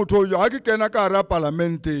nna motho yo ha ke kena ka hara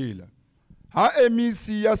parliamentela. Ha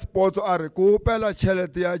MEC ya sports are ko pela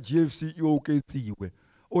tšhelete ya GFC e oketsiwe.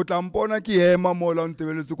 O tla mpona ke hema mola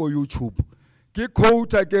ntebeletse ko YouTube. Ke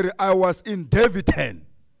quote ke I was in Davidton.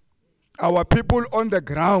 Our people on the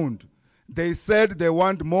ground, they said they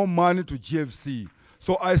want more money to GFC.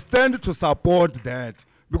 So I stand to support that.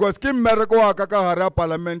 Because ke mmereko wa ka ka hara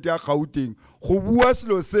parliament ya Gauteng, go bua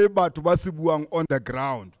selo se batho ba se buang on the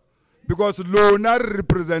ground. Because lona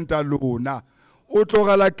representa lona. O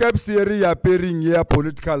tlogela capsiri ya pairing ya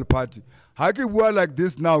political party. Ha ke bua like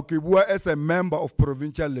this now, ke bua as a member of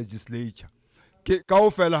provincial legislature. Ke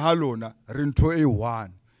kaofela ha lona re ntho e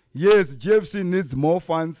one. Yes, GFC needs more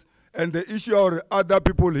funds, and the issue of other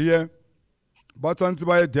people here, but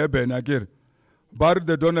Durban again, but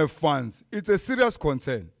they don't have funds. It's a serious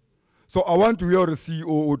concern. So I want to hear the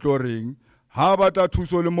CEO utloring. How about a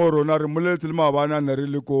thuso le morona re moletse le mabana ne re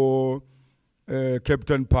le ko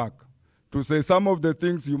Captain Park to say some of the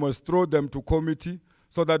things you must throw them to committee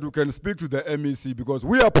so that we can speak to the MEC, because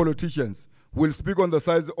we are politicians. We'll speak on the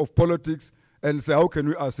side of politics and say, how can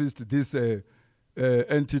we assist this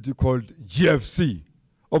entity called GFC?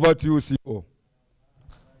 Over to you, CEO.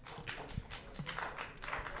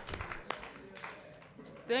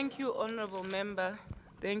 Thank you, Honorable Member.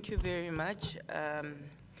 Thank you very much.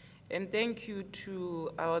 And thank you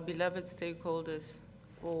to our beloved stakeholders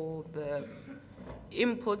for the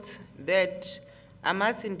inputs that I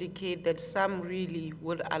must indicate that some really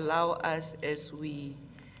would allow us, as we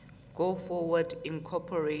go forward,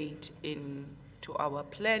 incorporate into our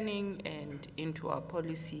planning and into our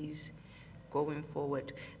policies going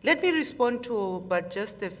forward. Let me respond to but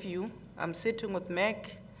just a few. I'm sitting with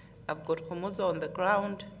Mac. I've got Homoza on the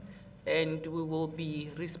ground, and we will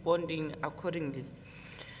be responding accordingly.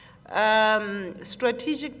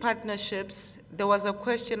 Strategic partnerships, there was a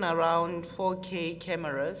question around 4K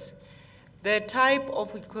cameras. The type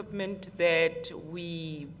of equipment that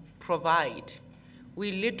we provide,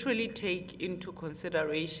 we literally take into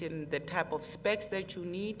consideration the type of specs that you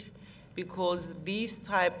need, because these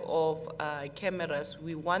type of cameras,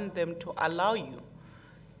 we want them to allow you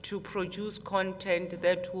to produce content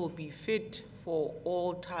that will be fit for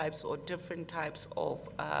all types or different types of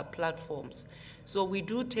platforms. So we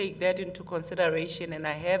do take that into consideration, and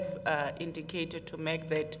I have indicated to Meg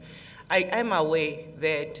that I am aware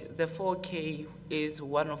that the 4K is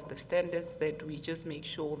one of the standards that we just make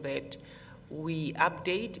sure that we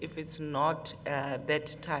update if it's not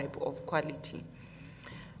that type of quality.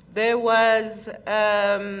 There was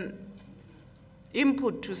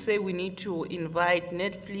input to say we need to invite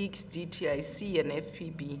Netflix, DTIC, and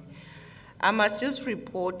FPB. I must just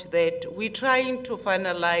report that we're trying to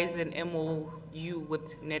finalize an MOU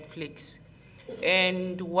with Netflix.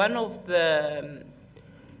 And one of the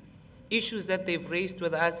issues that they've raised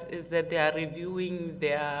with us is that they are reviewing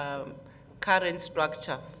their current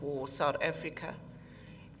structure for South Africa.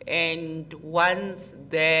 And once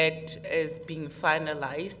that is being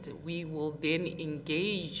finalized, we will then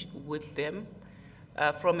engage with them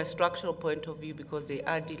from a structural point of view, because they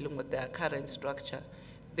are dealing with their current structure.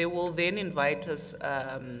 They will then invite us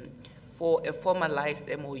for a formalized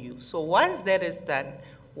MOU. So once that is done,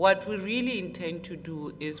 what we really intend to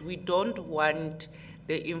do is we don't want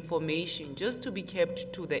the information just to be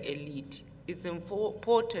kept to the elite. It's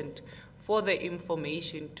important for the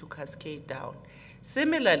information to cascade down.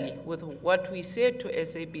 Similarly, with what we said to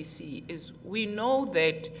SABC is we know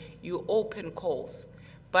that you open calls,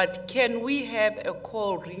 but can we have a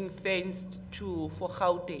call ring-fenced for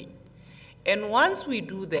Gauteng? And once we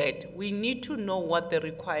do that, we need to know what the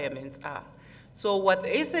requirements are. So what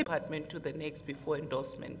SA department to the next before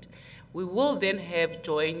endorsement, we will then have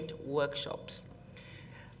joint workshops.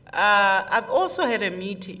 I've also had a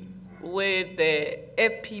meeting with the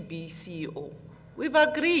FPB CEO. We've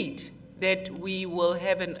agreed that we will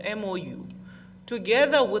have an MOU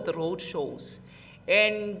together with road shows.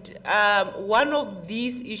 And one of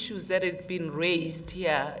these issues that has been raised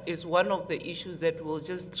here is one of the issues that we'll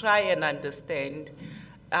just try and understand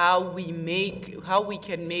how we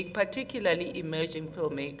can make particularly emerging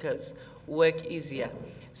filmmakers work easier.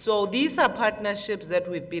 So these are partnerships that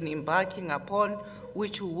we've been embarking upon,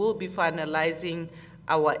 which we will be finalizing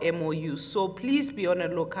our MOU. So please be on a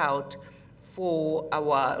lookout for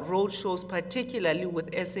our road shows, particularly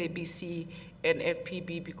with SABC and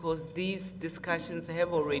FPB, because these discussions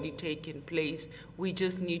have already taken place. We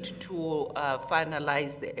just need to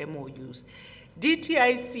finalize the MOUs.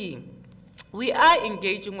 DTIC, we are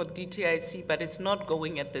engaging with DTIC, but it's not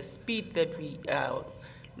going at the speed that we are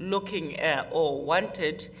looking at or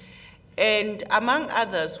wanted. And among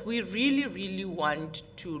others, we really, really want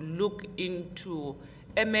to look into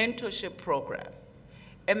a mentorship program.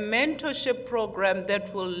 A mentorship program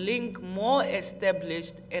that will link more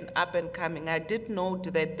established and up and coming. I did note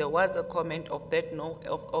that there was a comment of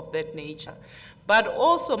that nature. But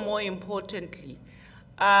also more importantly,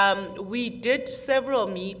 we did several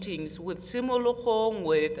meetings with Simulukong,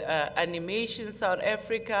 with Animation South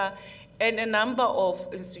Africa, and a number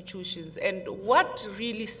of institutions. And what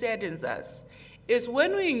really saddens us is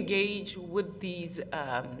when we engage with these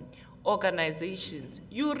organizations,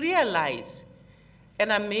 you realize,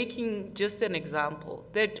 and I'm making just an example,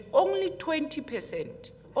 that only 20%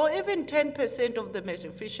 or even 10% of the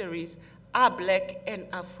beneficiaries are Black and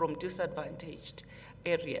are from disadvantaged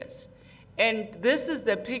areas. And this is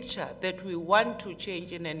the picture that we want to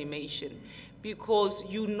change in animation, because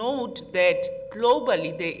you note that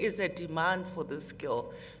globally there is a demand for this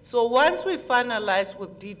skill. So once we finalize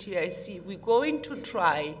with DTIC, we're going to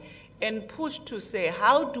try and push to say,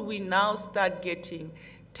 how do we now start getting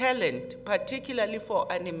talent, particularly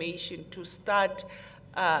for animation, to start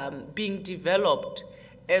being developed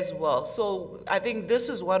as well. So I think this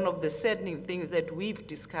is one of the saddening things that we've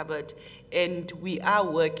discovered, and we are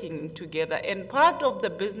working together. And part of the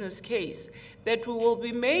business case that we will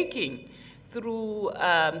be making through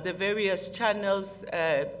the various channels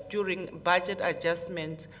during budget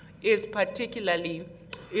adjustment is particularly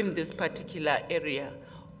in this particular area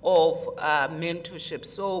of mentorship.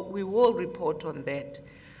 So we will report on that.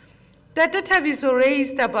 Tata Tabiso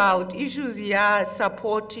raised about issues here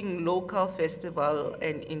supporting local festival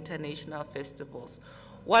and international festivals.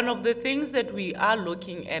 One of the things that we are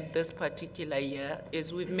looking at this particular year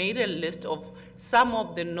is we've made a list of some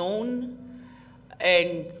of the known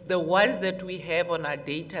and the ones that we have on our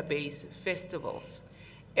database festivals.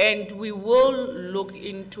 And we will look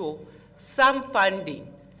into some funding,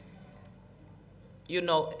 you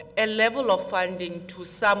know, a level of funding to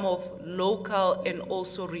some of local and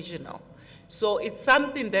also regional. So it's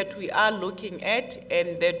something that we are looking at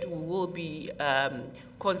and that we will be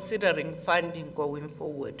considering funding going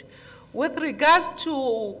forward. With regards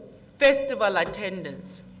to festival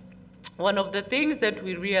attendance, one of the things that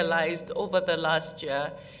we realized over the last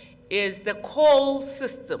year is the call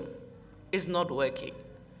system is not working.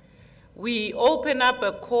 We open up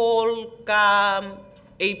a call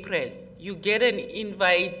April. You get an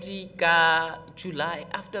invite July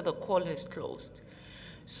after the call has closed.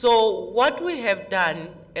 So what we have done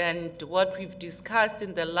and what we've discussed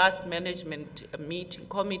in the last management meeting,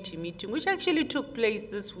 committee meeting, which actually took place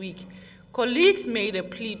this week, colleagues made a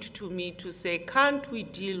plea to me to say, can't we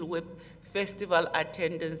deal with festival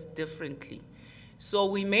attendance differently? So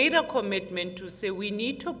we made a commitment to say we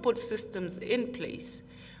need to put systems in place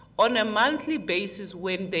on a monthly basis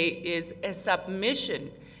when there is a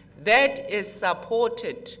submission that is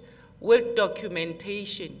supported with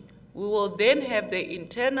documentation. We will then have the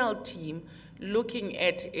internal team looking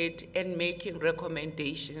at it and making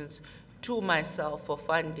recommendations to myself for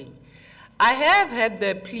funding. I have had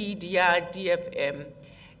the plea, DFM,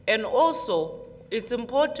 and also it's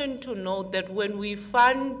important to note that when we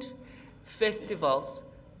fund festivals,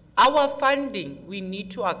 our funding, we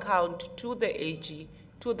need to account to the AG,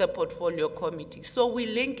 to the portfolio committee. So we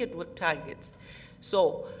link it with targets.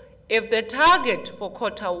 So if the target for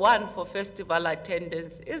Q1 for festival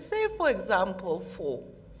attendance is, say, for example, 4,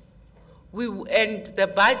 and the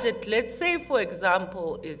budget, let's say, for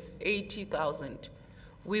example, is 80,000,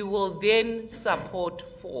 we will then support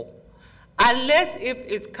 4. Unless if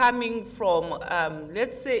it's coming from,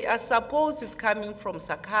 let's say, I suppose it's coming from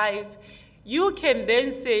Sakaiv, you can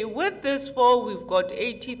then say, with this 4, we've got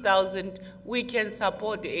 80,000, we can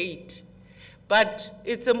support 8. But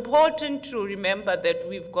it's important to remember that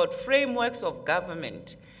we've got frameworks of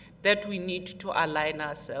government that we need to align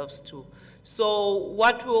ourselves to. So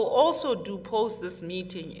what we'll also do post this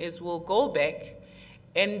meeting is we'll go back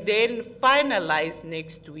and then finalize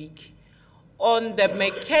next week on the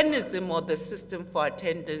mechanism or the system for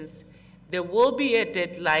attendance. There will be a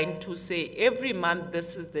deadline to say every month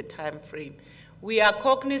this is the time frame. We are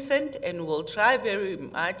cognizant and will try very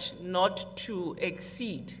much not to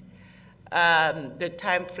exceed the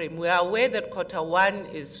time frame. We are aware that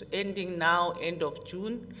Q1 is ending now, end of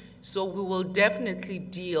June, so we will definitely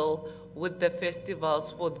deal with the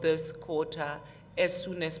festivals for this quarter as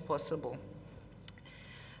soon as possible.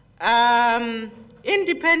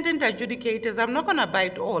 Independent adjudicators, I'm not going to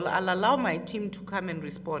bite all. I'll allow my team to come and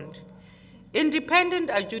respond. Independent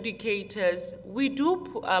adjudicators, we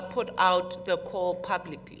do put out the call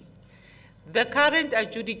publicly. The current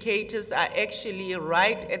adjudicators are actually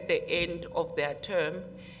right at the end of their term,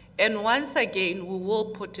 and once again, we will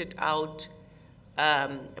put it out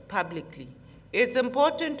publicly. It's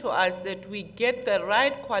important to us that we get the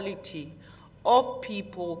right quality of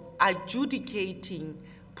people adjudicating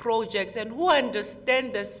projects and who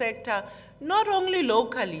understand the sector, not only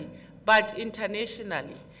locally, but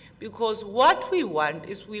internationally. Because what we want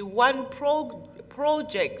is we want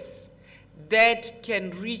projects that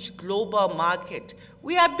can reach global market.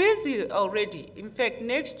 We are busy already. In fact,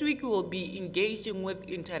 next week we will be engaging with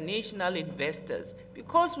international investors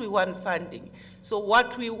because we want funding. So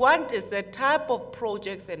what we want is the type of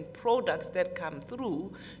projects and products that come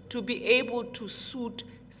through to be able to suit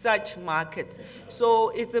such markets. So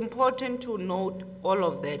it's important to note all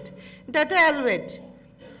of that. Data Albert,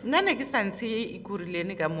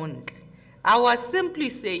 I was simply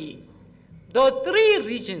saying, the 3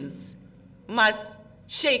 regions must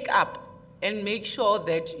shake up and make sure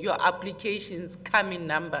that your applications come in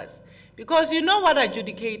numbers. Because you know what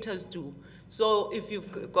adjudicators do. So if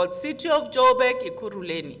you've got City of Joburg,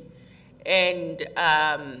 Ekurhuleni, and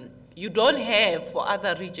you don't have for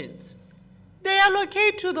other regions, they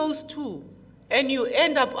allocate to those 2. and you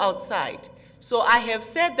end up outside. So I have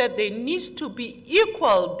said that there needs to be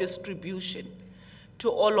equal distribution to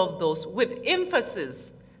all of those, with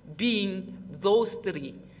emphasis being those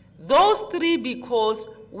three. Those three because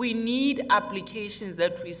we need applications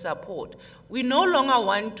that we support. We no longer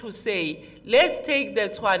want to say, let's take the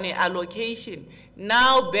Tshwane allocation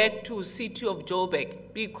now back to City of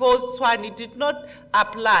Joburg because Tshwane did not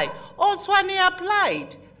apply. Or Tshwane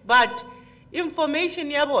applied, but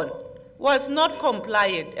information yabon was not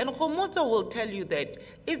compliant. And Khomotso will tell you that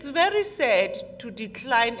it's very sad to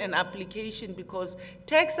decline an application because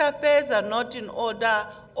tax affairs are not in order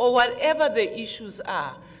or whatever the issues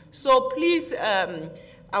are. So please,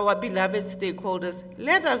 our beloved stakeholders,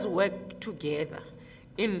 let us work together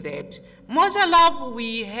in that. Moja Love,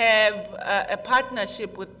 we have a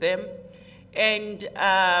partnership with them, and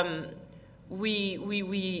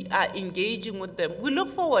we are engaging with them. We look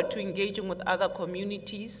forward to engaging with other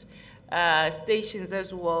communities, stations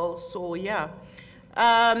as well, so yeah.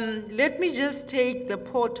 Let me just take the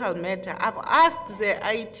portal matter. I've asked the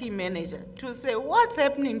IT manager to say what's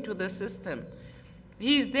happening to the system.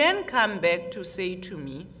 He's then come back to say to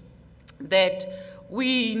me that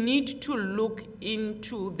we need to look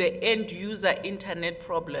into the end user internet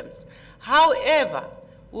problems. However,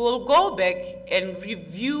 we'll go back and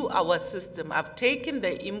review our system. I've taken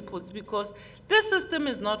the inputs because this system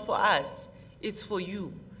is not for us, it's for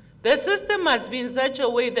you. The system must be in such a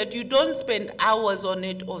way that you don't spend hours on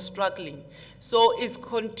it or struggling. So it's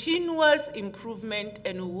continuous improvement,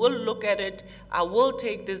 and we will look at it. I will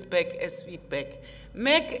take this back as feedback.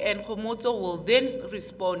 Meg and Khomotso will then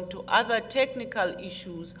respond to other technical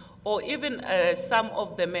issues or even some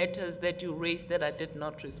of the matters that you raised that I did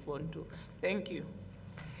not respond to. Thank you.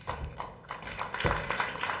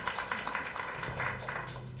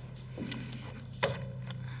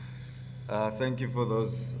 Thank you for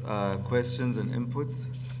those questions and inputs.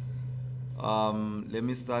 Let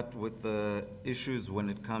me start with the issues when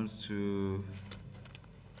it comes to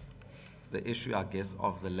the issue, I guess,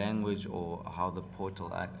 of the language or how the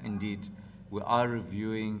portal, indeed, we are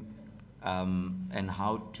reviewing and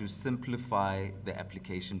how to simplify the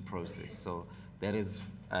application process. So that is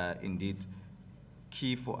indeed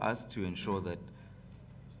key for us to ensure that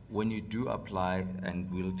when you do apply, and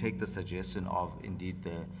we'll take the suggestion of indeed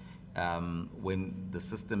when the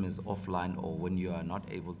system is offline or when you are not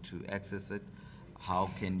able to access it, how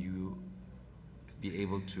can you be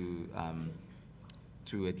able to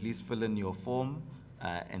at least fill in your form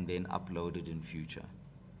and then upload it in future.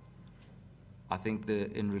 I think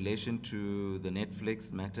in relation to the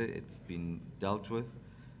Netflix matter, it's been dealt with.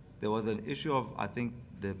 There was an issue of, I think,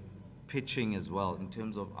 the pitching as well in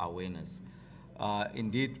terms of awareness.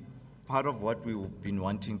 Indeed, part of what we've been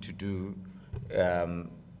wanting to do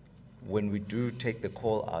when we do take the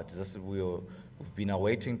call out is we've been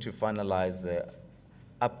awaiting to finalize the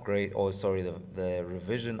upgrade, or sorry, the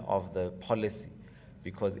revision of the policy,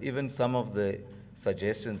 because even some of the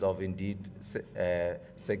suggestions of indeed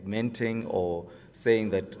segmenting or saying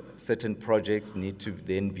that certain projects need to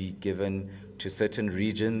then be given to certain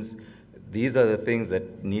regions, these are the things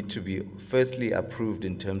that need to be firstly approved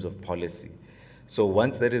in terms of policy. So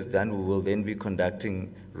once that is done, we will then be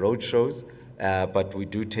conducting roadshows, but we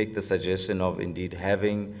do take the suggestion of indeed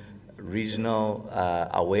having regional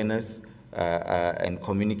awareness and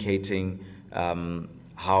communicating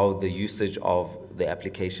how the usage of the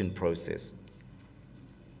application process.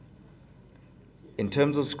 In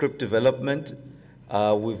terms of script development,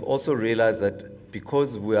 we've also realized that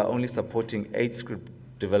because we are only supporting 8 script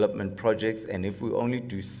development projects, and if we only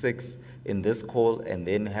do 6 in this call and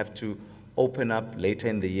then have to open up later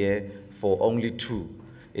in the year for only 2,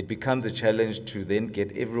 it becomes a challenge to then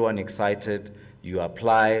get everyone excited. You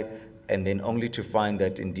apply, and then only to find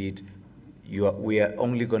that indeed we are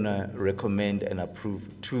only going to recommend and approve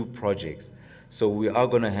 2 projects. So we are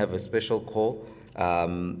going to have a special call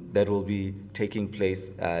that will be taking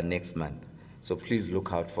place next month. So please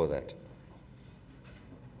look out for that.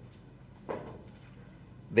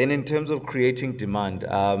 Then in terms of creating demand,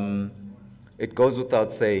 it goes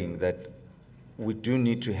without saying that we do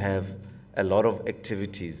need to have a lot of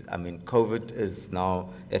activities. I mean, COVID is now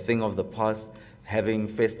a thing of the past. Having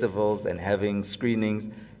festivals and having screenings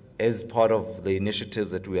is part of the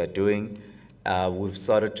initiatives that we are doing. We've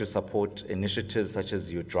started to support initiatives such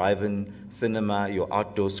as your drive-in cinema, your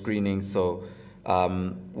outdoor screenings. So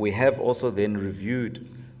we have also then reviewed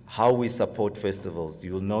how we support festivals.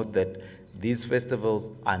 You'll note that these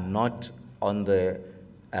festivals are not on the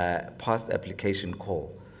past application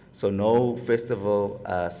call. So no festival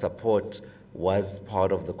support was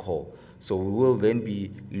part of the call. So we will then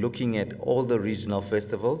be looking at all the regional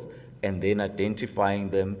festivals and then identifying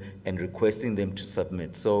them and requesting them to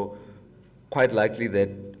submit. So quite likely that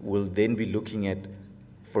we'll then be looking at,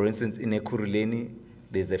 for instance, in Ekurhuleni,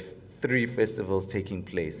 there's 3 festivals taking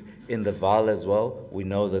place. In the Vaal as well, we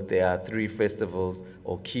know that there are 3 festivals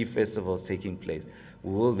or key festivals taking place.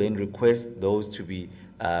 We will then request those to be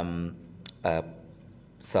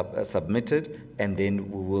submitted, and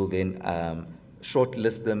then we will then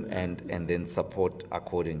shortlist them and then support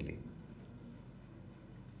accordingly.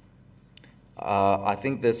 I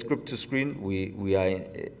think the script to screen, we are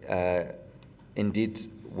indeed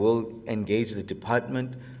will engage the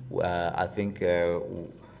department. I think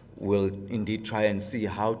we'll indeed try and see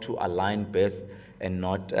how to align best and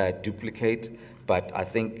not duplicate. But I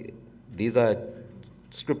think these are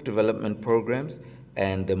script development programs,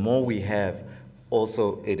 and the more we have,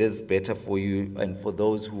 also it is better for you and for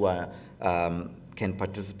those who are can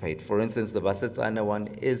participate. For instance, the Basetsana one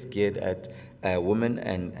is geared at women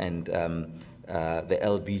and the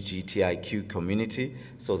LGBTIQ community.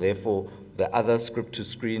 So therefore, the other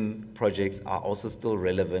script-to-screen projects are also still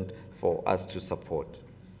relevant for us to support.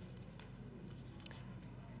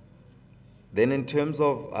 Then in terms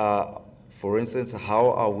of, for instance,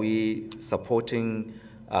 how are we supporting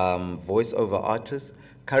voiceover artists?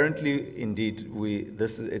 Currently, indeed,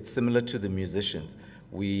 it's similar to the musicians.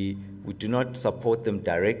 We do not support them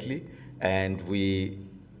directly, and we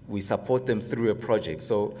support them through a project.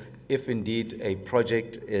 So if indeed a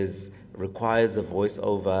project requires a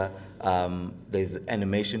voiceover, there's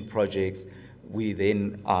animation projects, we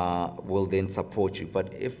then will then support you.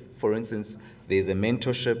 But if, for instance, there's a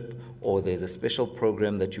mentorship or there's a special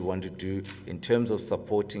program that you want to do in terms of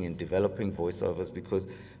supporting and developing voiceovers, because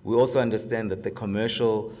we also understand that the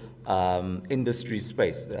commercial industry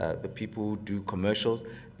space, the people who do commercials,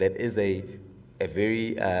 that is a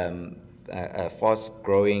very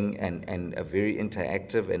fast-growing and a very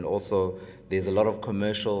interactive, and also there's a lot of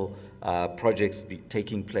commercial projects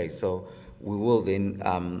taking place. So we will then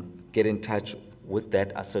get in touch with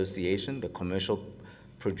that association, the Commercial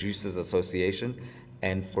Producers Association,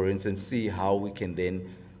 and for instance, see how we can then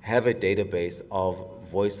have a database of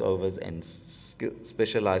voiceovers and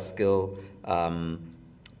specialized skill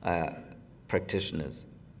practitioners.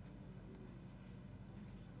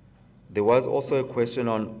 There was also a question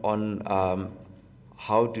on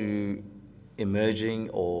how do emerging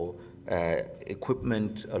or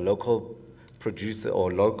equipment or local producer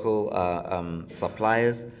or local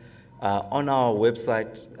suppliers. On our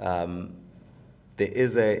website, there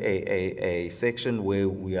is a section where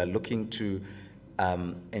we are looking to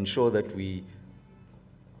ensure that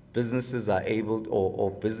businesses are able,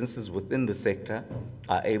 or businesses within the sector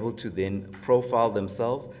are able to then profile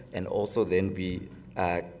themselves and also then be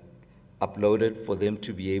uploaded for them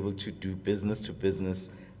to be able to do business to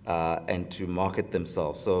business and to market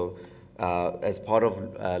themselves. So as part of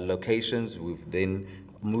locations, we've then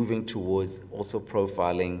moving towards also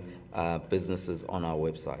profiling businesses on our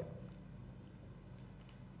website.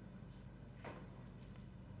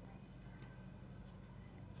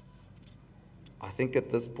 I think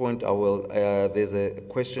at this point I will, there's a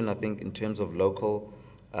question I think in terms of local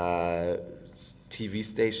TV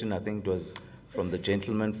station. I think it was from the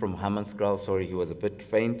gentleman from Hammanskraal. Sorry, he was a bit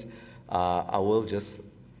faint. I will just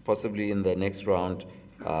possibly in the next round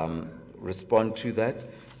respond to that.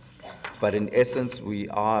 But in essence, we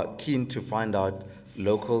are keen to find out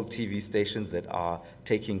local TV stations that are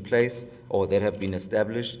taking place or that have been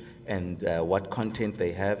established and what content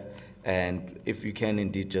they have. And if you can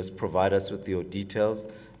indeed just provide us with your details,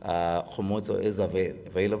 Khomozo is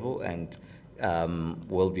available and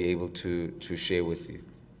we'll be able to share with you.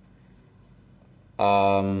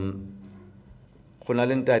 Khonale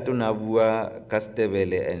ntate na bua ka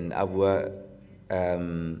Setebele and abua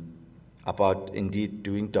about indeed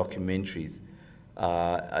doing documentaries.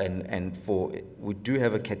 And we do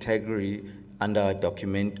have a category under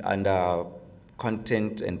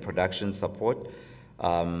content and production support,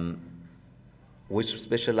 which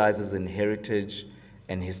specializes in heritage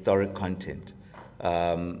and historic content.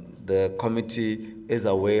 The committee is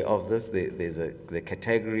aware of this. The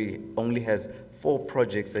category only has 4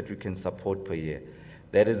 projects that we can support per year.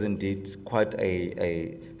 That is indeed quite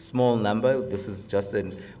a small number. This is just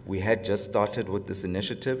we had just started with this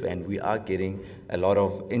initiative and we are getting a lot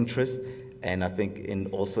of interest. And I think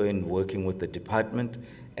also in working with the department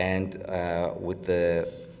and with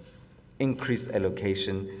the increased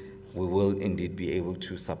allocation, we will indeed be able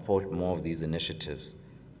to support more of these initiatives.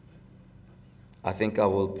 I think I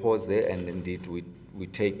will pause there, and indeed we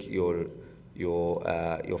take your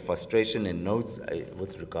frustration and notes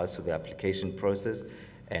with regards to the application process,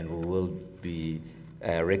 and we will be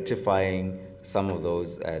rectifying some of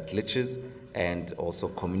those glitches and also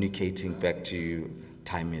communicating back to you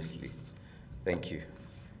timelessly. Thank you.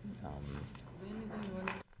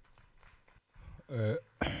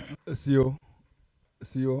 CEO,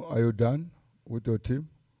 are you done with your team?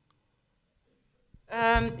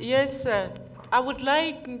 Yes, sir. I would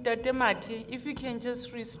like Ntate Mati, if you can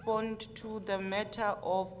just respond to the matter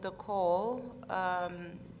of the call,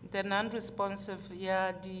 the non-responsive,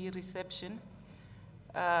 yeah, the reception,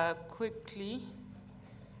 quickly.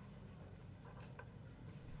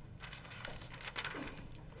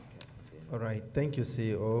 All right, thank you,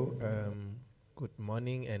 CEO. Good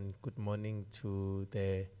morning, and good morning to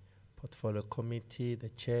the Portfolio Committee, the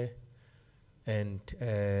Chair, and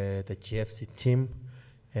the GFC team,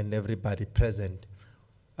 and everybody present.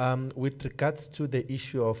 With regards to the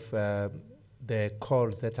issue of the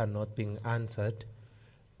calls that are not being answered,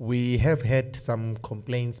 we have had some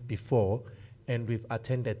complaints before, and we've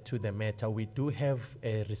attended to the matter. We do have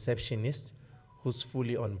a receptionist who's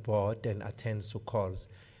fully on board and attends to calls.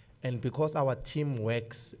 And because our team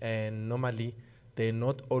works, and normally they're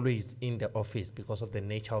not always in the office because of the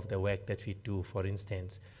nature of the work that we do, for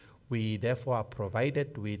instance, we therefore are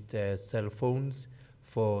provided with cell phones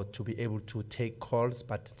to be able to take calls,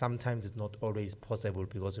 but sometimes it's not always possible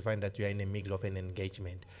because we find that we are in the middle of an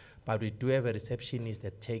engagement. But we do have a receptionist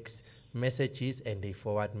that takes messages and they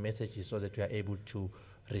forward messages so that we are able to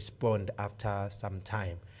respond after some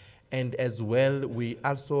time. And as well, we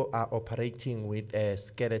also are operating with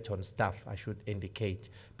skeleton staff, I should indicate,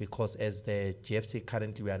 because as the GFC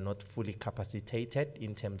currently, we are not fully capacitated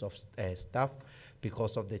in terms of staff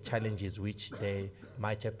because of the challenges which they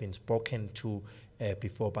might have been spoken to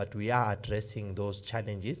before, but we are addressing those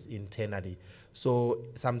challenges internally. So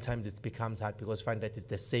sometimes it becomes hard because you find that it's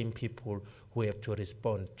the same people who have to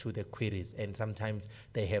respond to the queries, and sometimes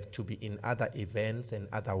they have to be in other events and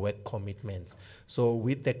other work commitments. So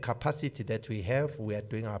with the capacity that we have, we are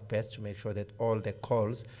doing our best to make sure that all the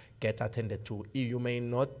calls get attended to. You may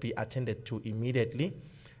not be attended to immediately,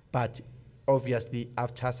 but obviously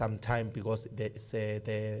after some time, because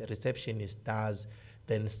the receptionist does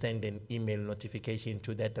then send an email notification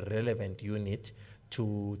to that relevant unit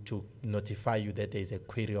to notify you that there is a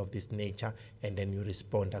query of this nature, and then you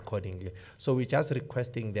respond accordingly. So we're just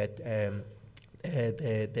requesting that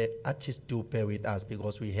the artists do bear with us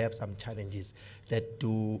because we have some challenges that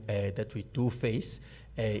we do face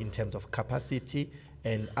in terms of capacity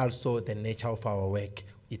and also the nature of our work.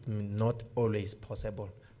 It's not always possible,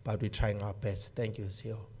 but we're trying our best. Thank you,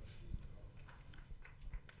 CEO.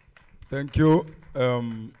 Thank you.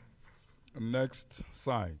 Next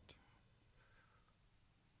slide.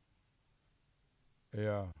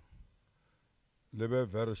 Yeah, live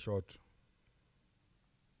very short.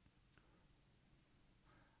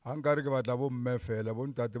 Angari ke batla bo mme fela bo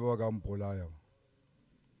ntate ba ka mpolaya.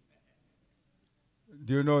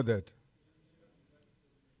 Do you know that?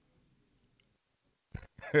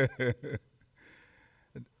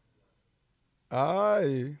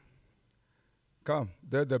 Aye. Come,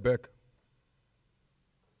 there at the back.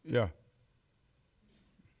 Yeah.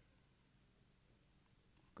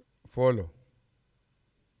 Follow.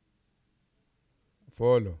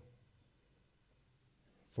 Follow.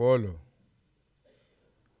 Follow.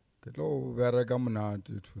 Ke tlo bereka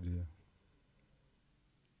monate today.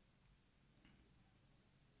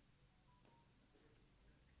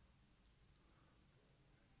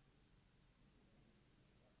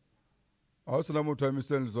 How sala motho a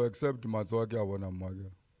miseng so accept matsoa ke a bona mmake.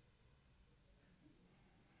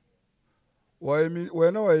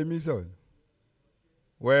 Wena wa emisa wena?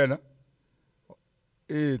 Wena?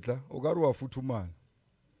 Etla, o ka re wa futhumana.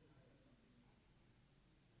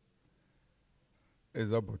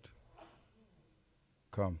 Ezabot.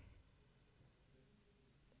 Come.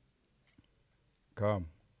 Come.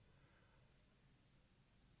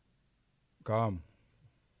 Come.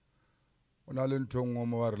 Una le ntho ngwe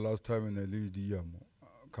mo last time in a lead yamo.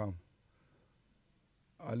 Come.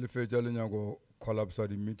 Ali fetja le nyago collapse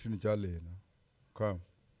di meeting tja lena. Come.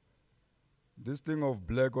 This thing of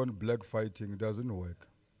black on black fighting doesn't work.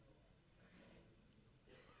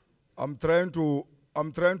 I'm trying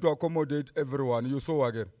to accommodate everyone. You saw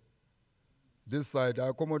again. This side, I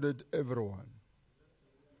accommodate everyone.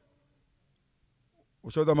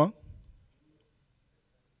 Ushodama?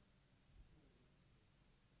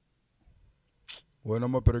 Wena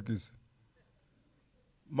maperekisi.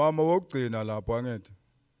 Mama wokugcina lapho angithi.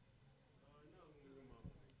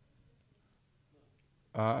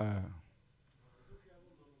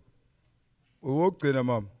 Wokugcina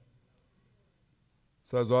mama.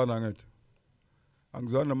 Sazwana angithi.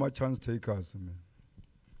 Angizwana nama chance takers man.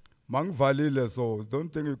 Mangivalile, so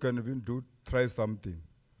don't think you can even do try something.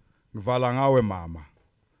 Ngivala ngawe mama.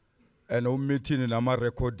 And meeting in our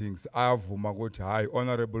recordings, I have Magot High,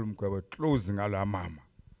 Honorable Mkwewe, closing ala mama.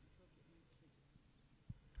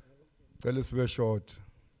 Tell us very short.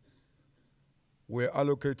 We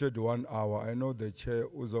allocated 1 hour. I know the chair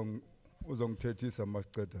was on 30 some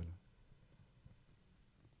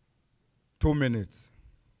 2 minutes.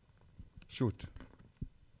 Shoot.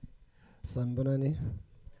 Sanbonani.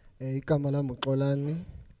 Igama lami uXolani.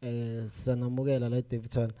 Sanamukela la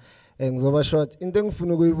Davidson. Ngizoba short. Into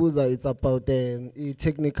engifuna ukuyibuza it's about the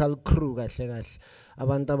technical crew kahle kahle.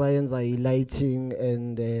 Abantu abayenza lighting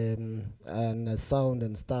and sound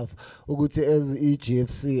and stuff. Ukuthi as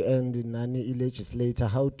GFC and nani legislator,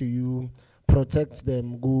 how do you protect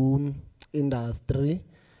them go industry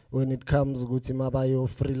when it comes ukuthi mabayo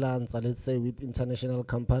freelancer, let's say with international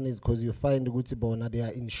companies, because you find ukuthi bona they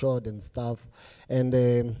are insured and stuff. And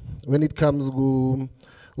when it comes go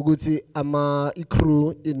ukuthi ama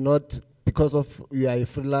crew is not, because of you are a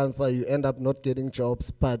freelancer, you end up not getting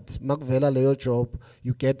jobs, but makvela leyo job,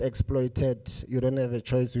 you get exploited. You don't have a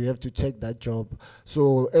choice, you have to take that job.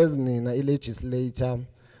 So as nina a legislator,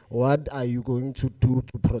 what are you going to do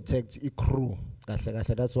to protect a crew?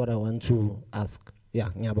 That's what I want to ask. Yeah,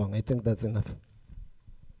 ngiyabonga. I think that's enough.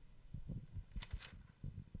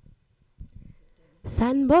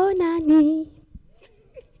 Sanbonani.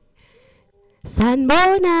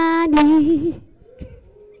 Sanbonani.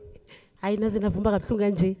 Hayi naze navumba kabuhlungu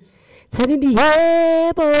kanje. Thanini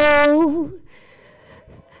yebo.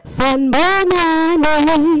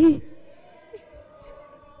 Sanbonani.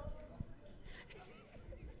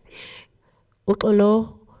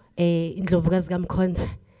 Uxolo indlovukazi kaMkhonza.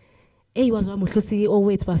 Wazwa muhlusi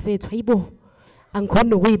owethu bafethu hayibo. Angikhona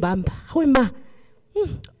nokuyibamba. Hawe ma.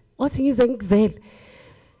 Othi ngize ngikuzele.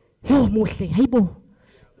 Yo muhle hayibo.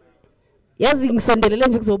 Yazi ngisondelele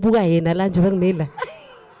nje kuzobuka yena la nje benginela.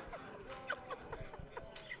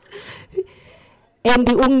 And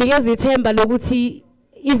unginikeza ithemba lokuthi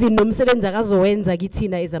even nomsebenzi akazowenza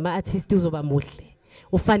kithina as ama artists uzoba muhle.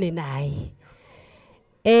 Ufane naye.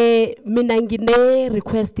 Mina ngine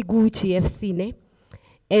request ku GFC ne.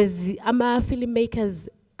 As ama filmmakers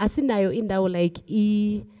asinayo indawo like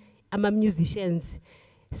ama musicians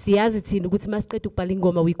siyazi thina ukuthi masiqeda ukubhala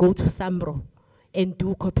ingoma we go to Sambro and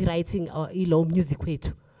do copywriting or ilo music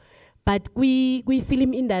wethu, but kwi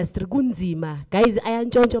film industry kunzima guys.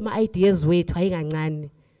 Ayantshontsha ama ideas wethu ayingancane,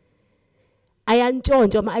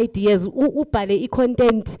 ayantshontsha ama ideas. Ubhale I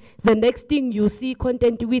content, the next thing you see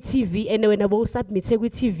content kwi TV and when abo submit kwi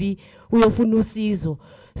TV uyofuna usizo.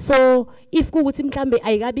 So if kukuthi mhlambe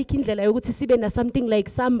ayikabikho indlela yokuthi sibe na something like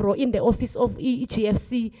Samro in the office of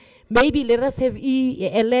GFC, maybe let us have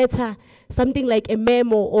a letter, something like a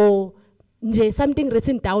memo or nje something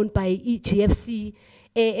written down by GFC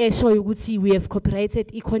show ukuthi we have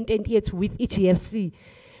copyrighted content yet with GFC.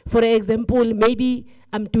 For example, maybe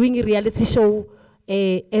I'm doing a reality show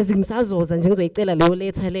as ngisazoza nje ngizoyicela leyo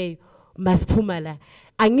letter leyo masiphuma la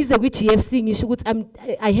angize kwi GFC ngisho ukuthi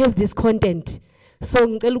I have this content. So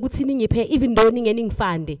ngicela ukuthi ningiphe even though ningeni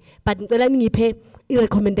ngifande, but ngicela ningiphe I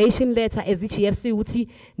recommendation letter as GFC ukuthi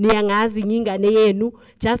niyangazi ngingane yenu,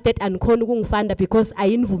 just that angikhona ukungifanda because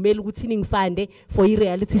ayinivumeli ukuthi ningifande for I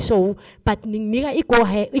reality show, but ninginika I go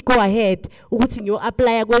ahead ukuthi ngiyo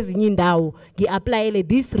apply kwezinye indawo, ngiapplyele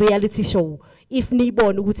this reality show if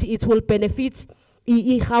niyibona ukuthi it will benefit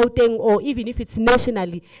Gauteng, or even if it's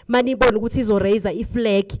nationally, manibona ukuthi izo raise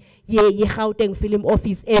flag ye Gauteng Film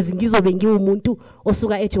Office as ngizobe ngiwumuntu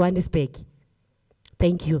osuka eJohannesburg.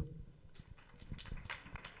 Thank you.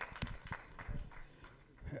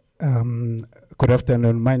 Good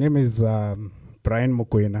afternoon. My name is Brian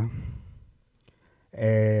Mokoena.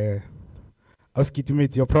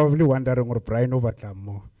 You're probably wondering what Brian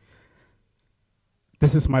Ovatlamo.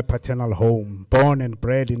 This is my paternal home, born and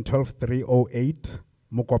bred in 12308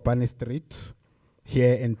 Mukwapani Street,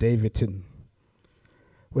 here in Davidson.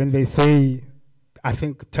 When they say, I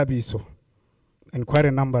think Tabiso, and quite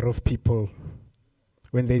a number of people,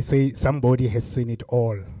 when they say somebody has seen it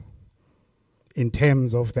all, in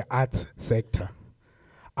terms of the arts sector,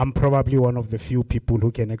 I'm probably one of the few people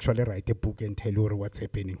who can actually write a book and tell you what's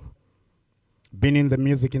happening. Been in the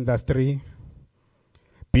music industry,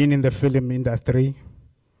 been in the film industry,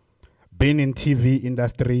 been in TV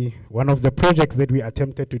industry. One of the projects that we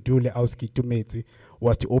attempted to do, Leauski Tumeti,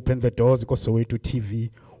 was to open the doors to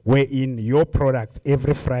TV, wherein your products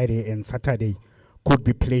every Friday and Saturday could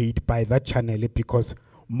be played by that channel, because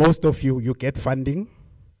most of you get funding,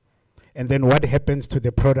 and then what happens to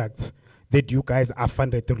the products that you guys are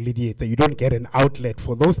funded to release? You don't get an outlet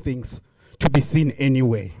for those things to be seen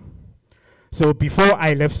anywhere. So before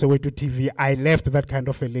I left Soweto TV, I left that kind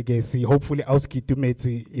of a legacy. Hopefully, Auski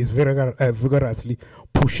Tumeti is very vigorously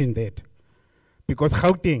pushing that. Because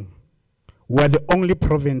Gauteng, we're the only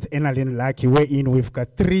province in Alin Laki wherein we've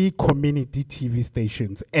got 3 community TV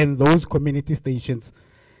stations. And those community stations,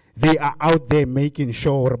 they are out there making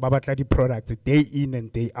sure Babatladi products day in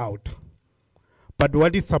and day out. But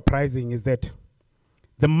what is surprising is that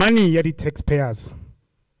the money that the taxpayers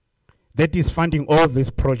that is funding all these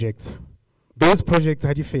projects, those projects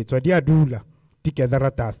are the adula,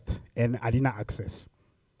 together dust, and Alina access.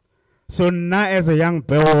 So now as a young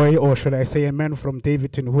boy, or should I say a man from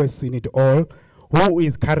Davidton who has seen it all, who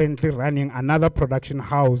is currently running another production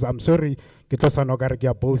house, I'm sorry,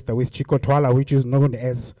 Kitosanogargia Poster with Chico Twala, which is known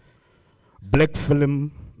as Black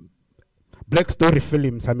Story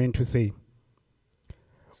Films, I mean to say.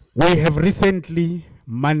 We have recently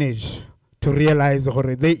managed to realize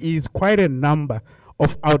that there is quite a number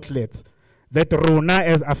of outlets that Rona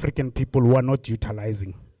as African people were not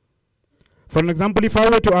utilizing. For an example, if I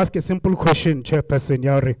were to ask a simple question, Chairperson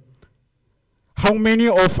Yauri, how many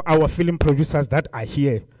of our film producers that are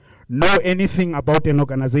here know anything about an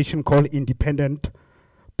organization called Independent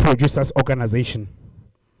Producers Organization?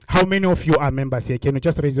 How many of you are members here? Can you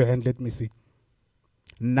just raise your hand? Let me see.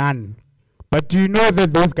 None. But do you know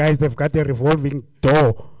that those guys, they've got a revolving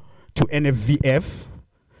door to NFVF?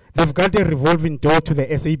 They've got a revolving door to the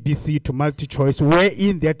SABC, to multi-choice,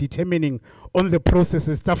 wherein they're determining on the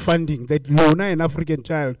processes of funding that Lona, an African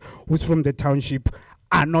child who's from the township,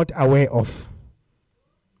 are not aware of.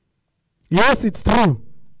 Yes, it's true.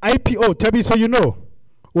 IPO, Tabi, so you know,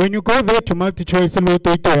 when you go there to multi-choice,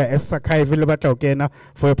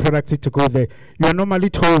 for a product to go there, you are normally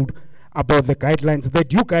told about the guidelines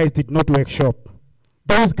that you guys did not workshop.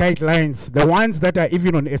 Those guidelines, the ones that are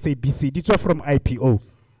even on SABC, these are from IPO.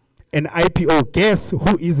 And IPO, guess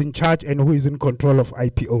who is in charge and who is in control of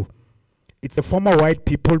IPO? It's the former white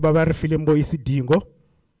people, Babari Filimbo Isidingo.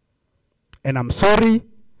 And I'm sorry,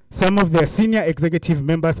 some of their senior executive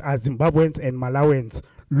members are Zimbabweans and Malawans.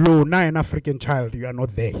 Lona, an African child, you are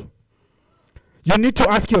not there. You need to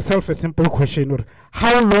ask yourself a simple question.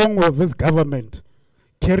 How long will this government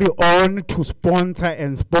carry on to sponsor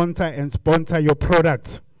and sponsor and sponsor your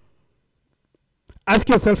products? Ask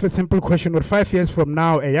yourself a simple question. 5 years from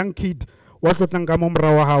now, a young kid, will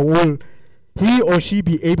he or she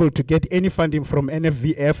be able to get any funding from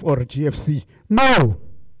NFVF or GFC? No.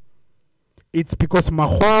 It's because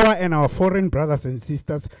Mahoa and our foreign brothers and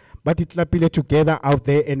sisters, but it lapile together out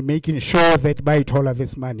there and making sure that by all of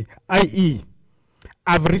this money. I.e.,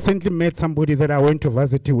 I've recently met somebody that I went to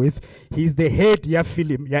varsity with. He's the head ya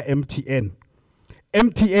film ya MTN.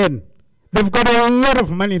 MTN, they've got a lot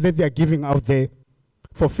of money that they're giving out there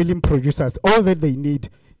for film producers. All that they need,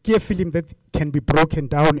 a film that can be broken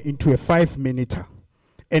down into a 5-minute,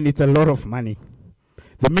 and it's a lot of money.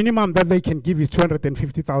 The minimum that they can give is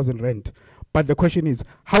 250,000 rand. But the question is,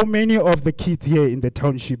 how many of the kids here in the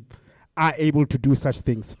township are able to do such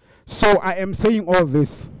things? So I am saying all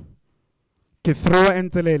this to throw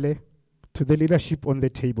Ntelele to the leadership on the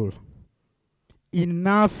table.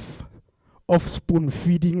 Enough of spoon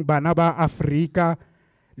feeding Banaba Africa,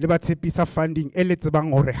 Lebatepisa funding,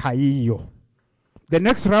 the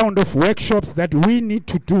next round of workshops that we need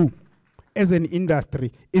to do as an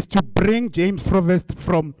industry is to bring James Provost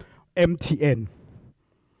from MTN,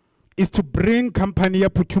 is to bring Compania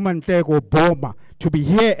Putumantego Boma to be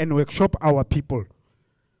here and workshop our people,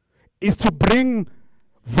 is to bring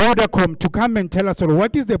Vodacom to come and tell us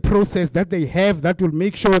what is the process that they have that will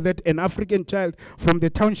make sure that an African child from the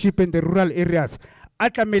township and the rural areas, I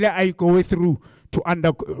go through to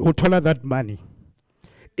tola that money.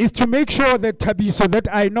 Is to make sure that Tabi, so that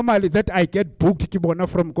I get booked Kibona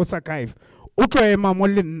from Kosakaiv,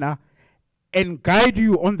 and guide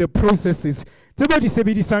you on the processes. Access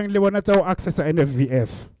NFVF.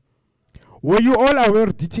 Were you all aware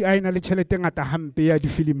DTI na the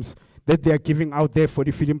films that they are giving out there for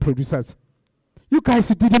the film producers? You guys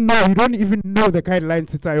didn't know, you don't even know the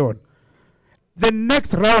guidelines it's on. The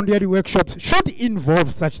next round yearly workshops should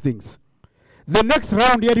involve such things. The next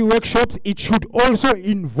round yearly workshops, it should also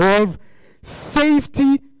involve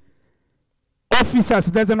safety officers.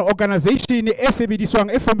 There's an organization in SABD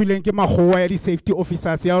safety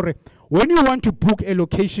officers. When you want to book a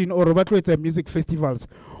location or music festivals,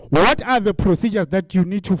 what are the procedures that you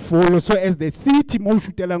need to follow so as the city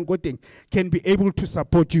can be able to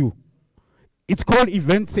support you? It's called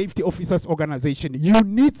Event Safety Officers Organization. You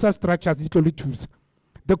need such structures, literally tools.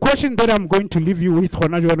 The question that I'm going to leave you with,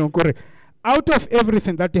 out of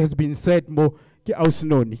everything that has been said,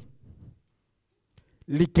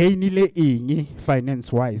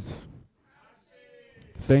 finance-wise.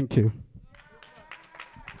 Thank you.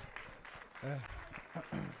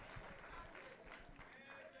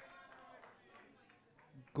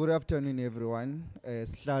 Good afternoon, everyone.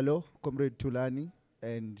 Slalo, Comrade Tulani,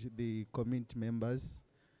 and the committee members.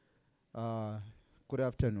 Good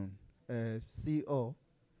afternoon. CEO,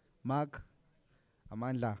 Mark,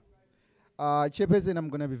 Amanda. Chairperson, I'm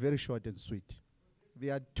going to be very short and sweet.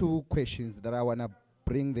 There are two questions that I want to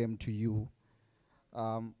bring them to you.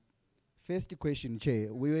 First question,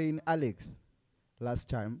 Chair. We were in Alex last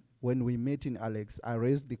time. When we met in Alex, I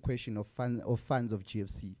raised the question of funds of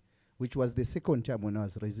GFC, which was the second time when I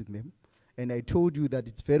was raising them. And I told you that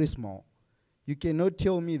it's very small. You cannot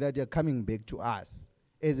tell me that you're coming back to us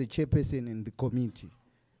as a chairperson in the committee.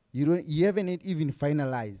 You haven't even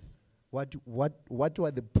finalized what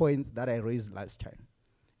were the points that I raised last time.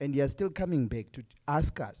 And you're still coming back to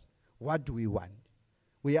ask us, what do we want?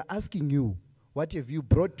 We are asking you, what have you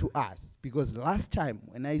brought to us? Because last time,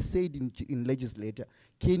 when I said in legislature,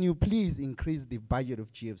 can you please increase the budget of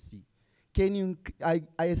GFC? Can you,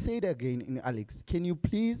 I said again in Alex, can you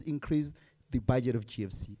please increase the budget of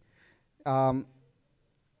GFC?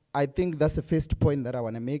 I think that's the first point that I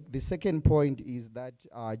want to make. The second point is that,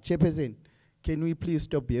 Chairperson, can we please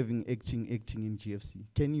stop having acting in GFC?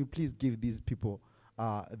 Can you please give these people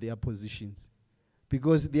their positions?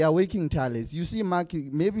 Because they are working tireless. You see, Mark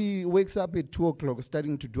maybe wakes up at 2 o'clock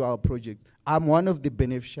starting to do our projects. I'm one of the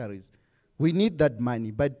beneficiaries. We need that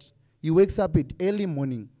money, but he wakes up at early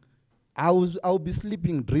morning. I'll be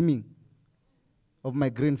sleeping, dreaming of my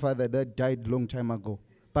grandfather that died long time ago.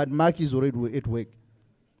 But Mark is already at work.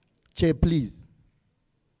 Chair, please,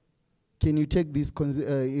 can you take this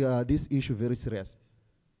issue very serious?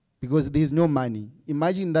 Because there's no money.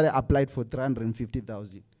 Imagine that I applied for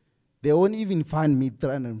 350,000. They won't even fund me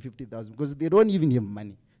 350,000 because they don't even have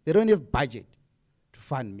money. They don't have budget to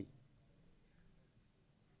fund me.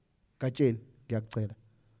 Kachel, ngiyacela.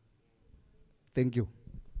 Thank you.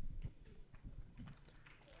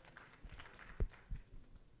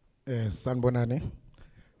 Sanbonani.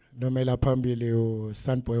 Nomela phambili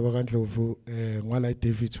uSanboy wakandlovu ngwala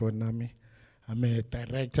David Nami. I'm a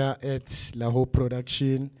director at Laho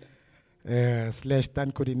Production /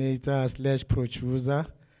 stand coordinator / producer.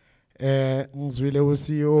 Ngizwile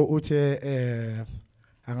uCEO uthe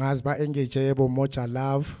angazi ba engage yebo Moja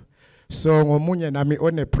Love. So ngomunye nami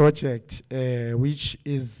on a project which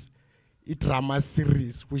is a drama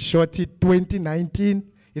series. We shot it 2019.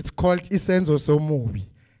 It's called Isenzo Somubi.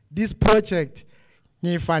 This project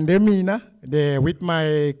ngifande mina with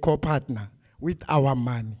my co-partner with our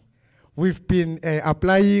money. We've been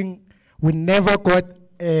applying. We never got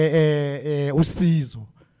usizo.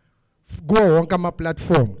 Go on kama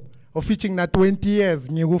platform. Of which na 20 years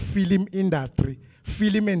ngiku film industry,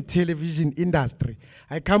 film and television industry.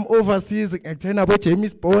 I come overseas, I turn about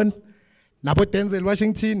James Bond, nabo Denzel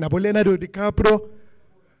Washington, nabo Leonardo DiCaprio.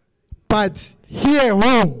 But here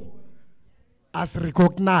home, as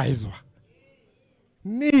recognized,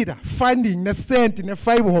 need funding, ne cent, ne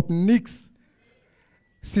fiber hop nix.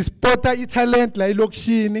 Sispota talent la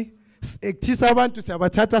ilokshini, ektisa abantu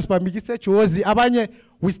siyabathatha sibamikise Jozi, abanye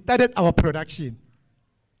we started our production.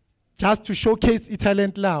 Just to showcase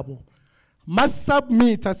talent labo. Must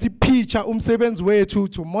submit as a picture umsebenzi wethu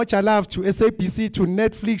to Moja Love, to SABC, to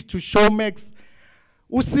Netflix, to Showmax.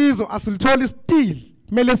 Usizo asilitholi still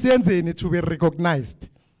mele siyenzeni to be recognized.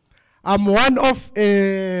 I'm one of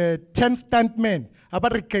 10 stuntmen.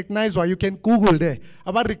 About recognize what you can Google there.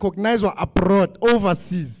 About recognize what abroad,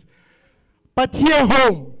 overseas. But here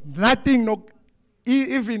home, nothing, no,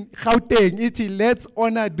 even Gauteng, let's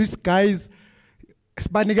honor these guys.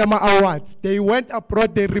 Spanigama Awards. They went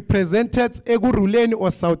abroad, they represented Eguruleni or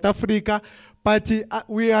South Africa, but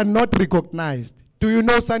we are not recognized. Do you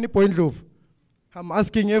know Sunny Point Love? I'm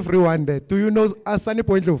asking everyone there. Do you know Sunny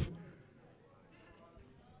Point Love?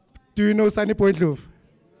 Do you know Sunny Point Love?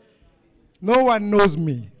 No one knows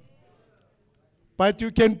me. But you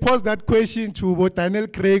can pose that question to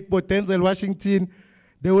Botanel Craig, Denzel Washington.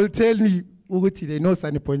 They will tell me, Uguti, they know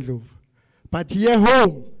Sunny Point Love. But here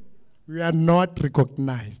home, we are not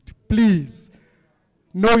recognized. Please,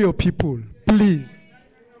 know your people. Please,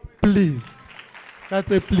 please.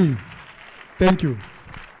 That's a plea. Thank you.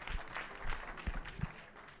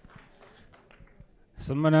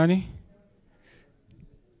 Sanmanani?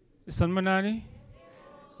 Sanmanani?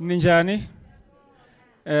 Ninjani?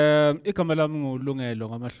 Igama lami nguLungelo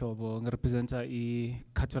ngamahlobo ngirepresenta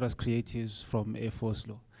iCatharas Creatives from Air Force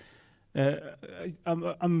Law. I'm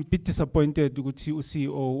a bit disappointed ukuthi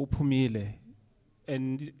uCEO uphumile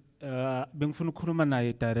and bengifuna ukukhuluma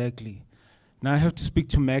naye directly. Now I have to speak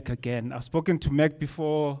to Mac again. I've spoken to Mac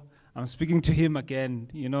before. I'm speaking to him again,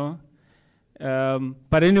 you know.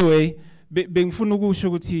 But anyway, bengifuna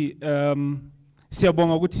ukusho ukuthi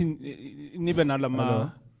siyabonga ukuthi nibe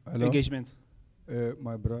nalama engagements.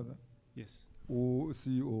 My brother. Yes.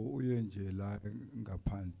 CEO uyenje la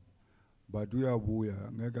ngaphandle. But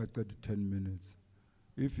uyabuya ngeke aqede 10 minutes.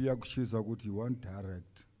 If yakushisa ukuthi you want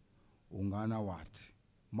direct ungana wathi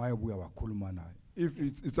mayebuya wakhuluma naye. If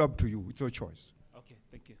it's up to you, it's your choice. Okay,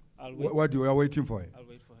 thank you. I'll wait. What you are waiting for her? I'll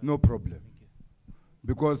wait for her. No problem.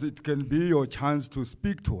 Because it can be your chance to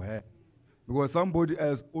speak to her. Because somebody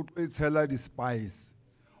else would tell her the spice.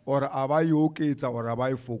 Or abai okay or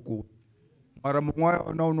abai foko. Or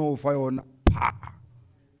no fire on pa.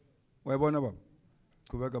 Wa bona ba?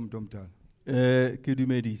 Ko ba ka mtomtala. Ke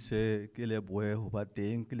dumedise ke lebohe ho ba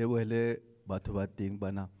teng ke lebohele batho ba teng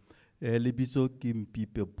bana lebitso ke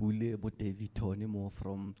Mpipe Pule mo David Tony mo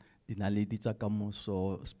from dinaledi tsa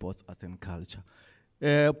kamoso sports arts and culture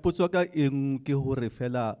potso ka eng ke hore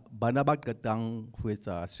fela bana ba qetang ho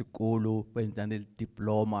etsa sekolo ba ntse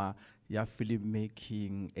diploma ya film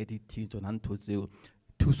making editing tsona ntho tseo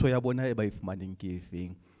thuso ya bona e ba ifumaneng ke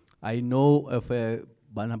efeng. I know of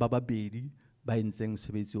bana ba babedi ba entseng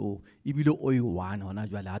sebetsi o ibile o i1 hona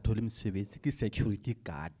jwale ha thole mosebetsi ke security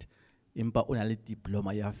guard empa o na le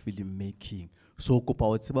diploma ya film making so kopa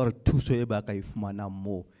o tseba re thuso e ba ka ifumana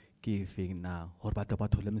mo ke efeng na hore batho ba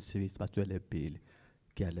thole mosebetsi ba tswele pele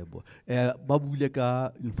ke a lebo ba bule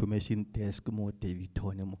ka information desk mo David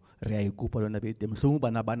Tone mo re a ikopa lona be teng so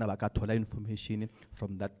bana ba ka thola information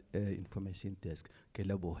from that information desk ke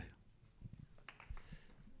lebo.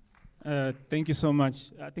 Thank you so much.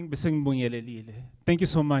 I think thank you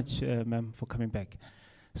so much, ma'am, for coming back.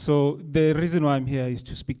 So the reason why I'm here is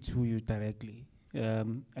to speak to you directly,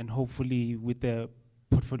 and hopefully with the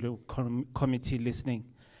portfolio committee listening.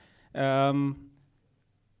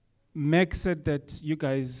 Meg said that you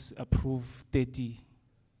guys approve 30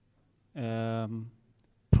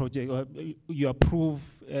 projects, or you approve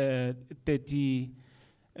 30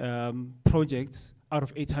 projects out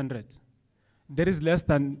of 800. There is less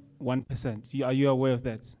than 1%. Are you aware of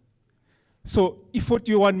that? So if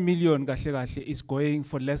 41 million is going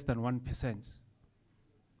for less than 1%,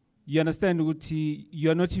 you understand, Uti, you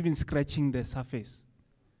are not even scratching the surface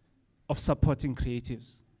of supporting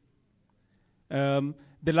creatives.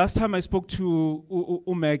 The last time I spoke to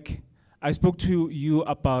Umek, I spoke to you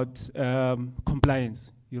about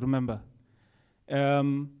compliance, you remember? I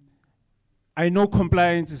know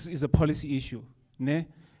compliance is a policy issue, ne?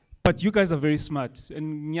 But you guys are very smart.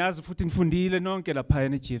 And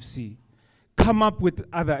GFC. Come up with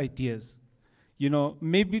other ideas. You know,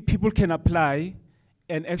 maybe people can apply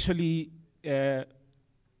and actually, because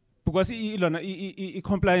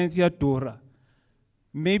compliance is Dora,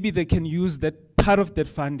 maybe they can use that part of that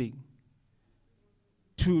funding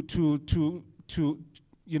to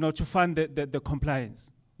fund the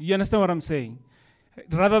compliance. You understand what I'm saying?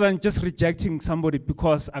 Rather than just rejecting somebody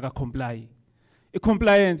because I got comply. A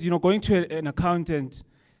compliance, going to an accountant,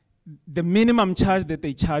 the minimum charge that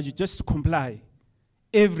they charge you just to comply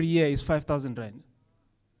every year is 5,000 rand.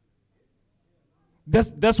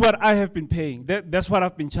 That's what I have been paying. That's what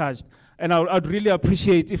I've been charged. And I'd really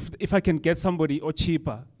appreciate if I can get somebody or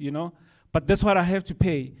cheaper, But that's what I have to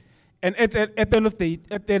pay. And at the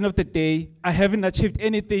end of the day, I haven't achieved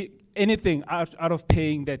anything out of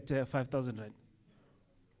paying that 5,000 rand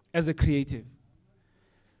as a creative.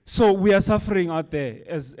 So we are suffering out there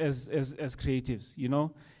as creatives,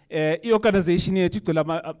 organization here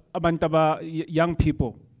young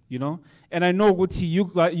people, And I know what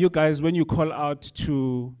you guys, when you call out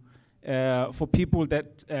to for people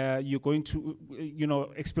that you're going to,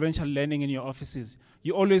 experiential learning in your offices,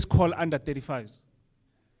 you always call under 35s.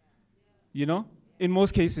 In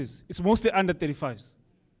most cases, it's mostly under 35s.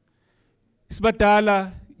 It's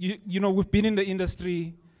badala, we've been in the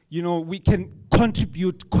industry. We can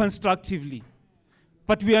contribute constructively,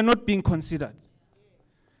 but we are not being considered,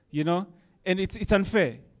 and it's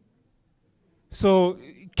unfair. So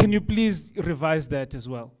can you please revise that as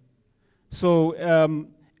well? So,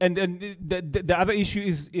 and the other issue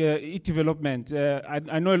is e-development.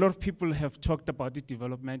 I know a lot of people have talked about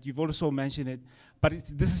e-development. You've also mentioned it, but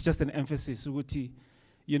this is just an emphasis.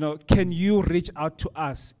 Can you reach out to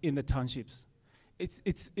us in the townships?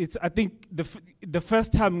 It's I think the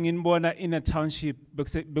first time in a township,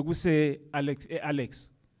 say Alex.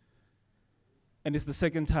 And it's the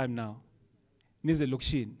second time now. Nize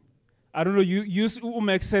Lukshin. I don't know,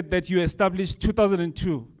 Umek said that you established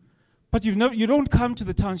 2002, but you don't come to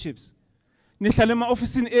the townships. Nishalema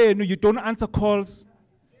office in A, no, you don't answer calls.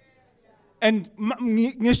 And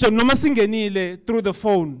through the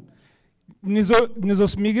phone,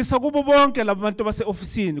 Nizosimikisa kubo bonke labantu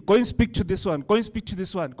base-ofisini. Go and speak to this one, go and speak to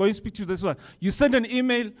this one, go and speak to this one. You send an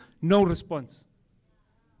email, no response.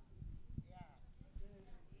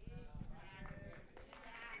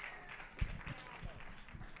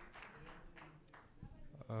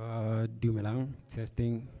 Dumelang,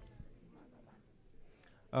 testing.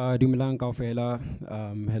 Dumelang Kaufela.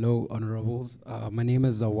 Hello, honorables. My name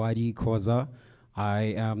is Zawadi Koza.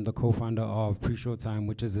 I am the co-founder of Pre-Showtime,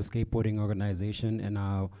 which is a skateboarding organization, and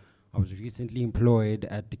I was recently employed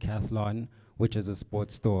at Decathlon, which is a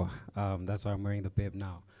sports store. That's why I'm wearing the bib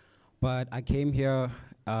now. But I came here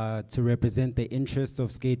to represent the interests of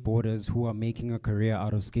skateboarders who are making a career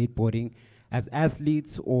out of skateboarding as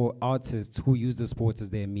athletes or artists who use the sports as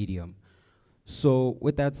their medium. So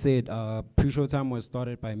with that said, Pre-Showtime was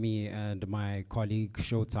started by me and my colleague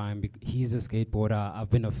Showtime. He's a skateboarder, I've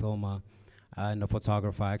been a filmer and a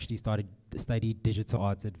photographer. I actually studied digital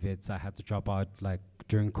arts at Wits. I had to drop out like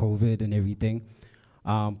during COVID and everything.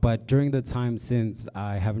 But during the time since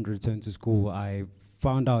I haven't returned to school, I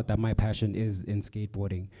found out that my passion is in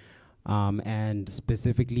skateboarding, and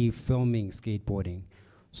specifically filming skateboarding.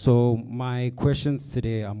 So my questions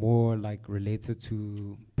today are more like related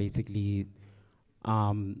to basically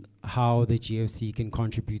how the GFC can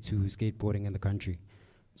contribute to skateboarding in the country.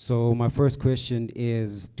 So my first question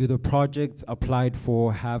is, do the projects applied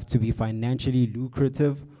for have to be financially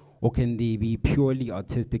lucrative, or can they be purely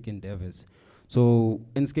artistic endeavors? So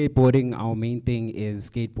in skateboarding, our main thing is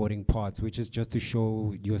skateboarding parts, which is just to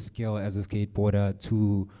show your skill as a skateboarder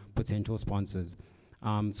to potential sponsors.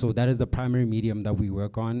 So that is the primary medium that we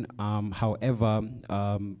work on. However,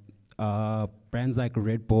 brands like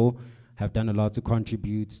Red Bull have done a lot to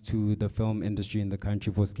contribute to the film industry in the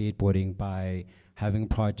country for skateboarding by having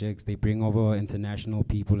projects. They bring over international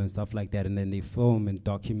people and stuff like that, and then they film and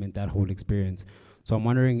document that whole experience. So I'm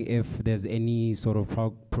wondering if there's any sort of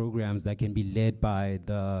programs that can be led by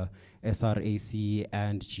the SRAC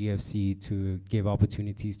and GFC to give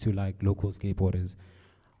opportunities to like local skateboarders.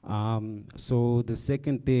 So the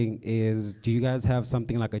second thing is, do you guys have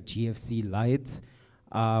something like a GFC Lite,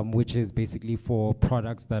 which is basically for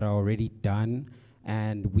products that are already done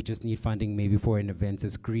and we just need funding maybe for an event, a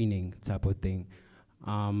screening type of thing?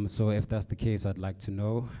 So if that's the case, I'd like to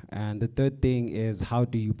know. And the third thing is, how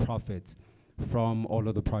do you profit from all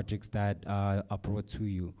of the projects that are brought to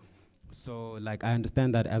you? So like, I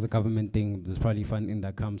understand that as a government thing, there's probably funding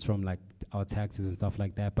that comes from like our taxes and stuff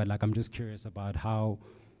like that, but like, I'm just curious about how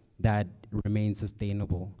that remains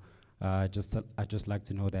sustainable. I'd just like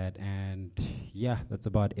to know that. And yeah, that's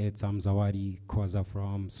about it. I'm Zawadi Koza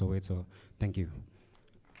from Soweto. Thank you.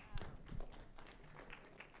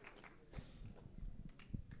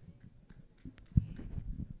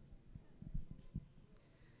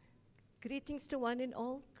 Greetings to one and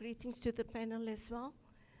all. Greetings to the panel as well.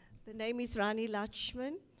 The name is Rani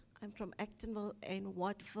Lachman. I'm from Actonville and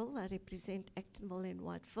Wattville. I represent Actonville and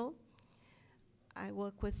Wattville. I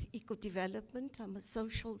work with eco-development. I'm a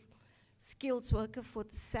social skills worker for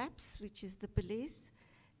the SAPS, which is the police,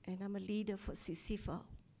 and I'm a leader for CCFO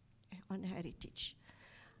on heritage.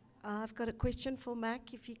 I've got a question for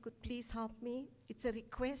Mac, if he could please help me. It's a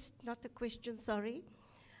request, not a question, sorry.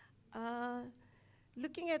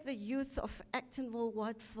 Looking at the youth of Actonville,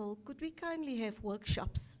 Wattville, could we kindly have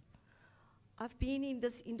workshops? I've been in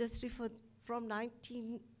this industry from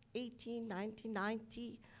 1980,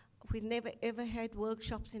 1990. We never ever had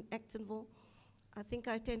workshops in Actonville. I think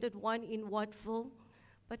I attended one in Wattville.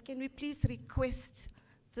 But can we please request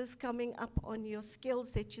this coming up on your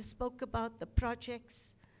skills that you spoke about, the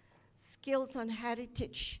projects, skills on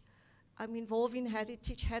heritage. I'm involved in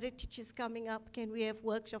heritage. Heritage is coming up. Can we have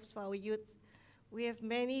workshops for our youth? We have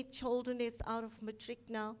many children that's out of matric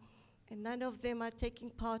now, and none of them are taking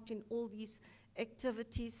part in all these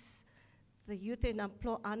activities. The youth and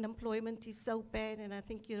unemployment is so bad, and I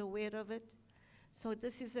think you're aware of it. So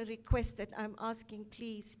this is a request that I'm asking,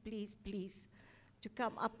 please, please, please, to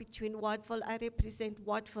come up between Wattville. I represent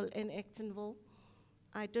Wattville and Actonville.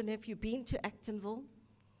 I don't know if you've been to Actonville.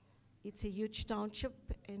 It's a huge township,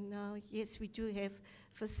 and yes, we do have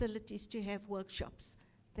facilities to have workshops.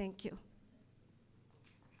 Thank you.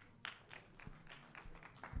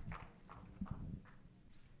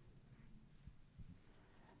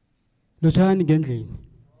 Lotshani ngendlini.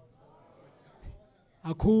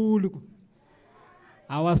 Akhulu.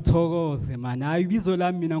 Awasithokoze man. Hayi ibizo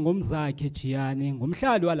lami mina ngomzakhe Jiyane,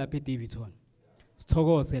 ngomhlali walapha eDavidson.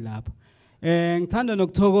 Sithokoze lapha. Ngithanda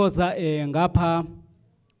nokuthokoza ngapha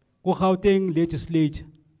ku Gauteng legislature.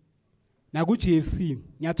 Na ku GFC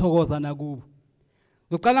ngiyathokoza nakubo.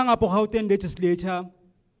 Ngiqala ngapha Gauteng legislature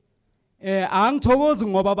Angithokozi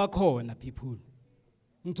ngoba bakhona people.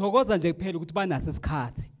 Ngithokoza nje kuphela ukuthi banaso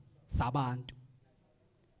isikhathi sabantu.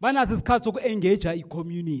 Banaso isikhathi soku-engage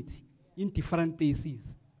i-community in different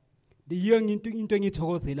places. The young into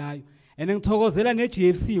engithokozelayo. And ngithokozela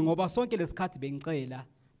ne-GFC ngoba sonke lesikhathi bengicela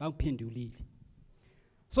bangiphendulile.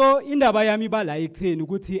 So indaba yami bala ekutheni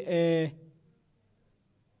ukuthi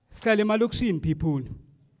sihlale emalokishini people.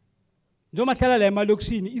 Njengoba hlala la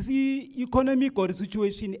emalokishini isi-economic or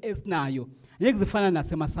situation esinayo ngeke zifana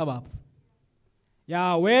nasema-suburbs.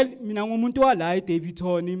 Yeah, well, mina ngumuntu wala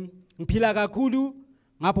eDaveyton ngiphila kakhulu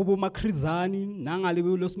ngapho boMakhrizani nangale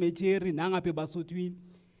beLosmeteri nangaphe basothwini.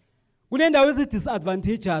 Kunendawo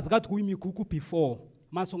ezi-disadvantages kade kuyimikhukhu before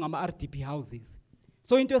maso ngama-RDP houses.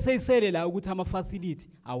 So into eseyisele la ukuthi ama-facility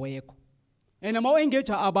awekho. And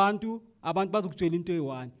ama-engage abantu bazokutshela into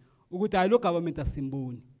eyi-1 ukuthi hayi lo government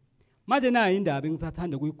asimboni. Manje nayo indaba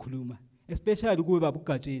engisathanda ukuyikhuluma especially kube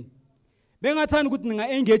babugatsheni. Bengathanda ukuthi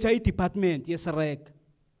ninga-engage i-department ye-SRAC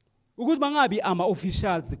ukuthi bangabi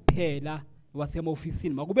ama-officials kuphela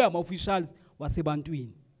wasema-ofisini makube ama-officials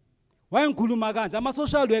wasebantwini. Wayengikhuluma kanje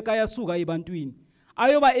ama-social worker ayasuka ebantwini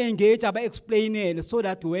ayoba-engage aba-explainele so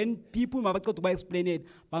that when people mabaceda ukuba-explainele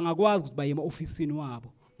bangakwazi ukuthi baye ema-ofisini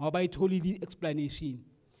wabo ngoba bayitholile i-explanation.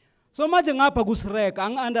 So manje ngapha ku-SRAC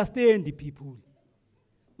angi-understand people.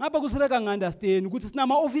 Ngapha ku-SRAC angi-understand ukuthi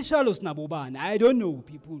sinama-officials sinabo bani. I don't know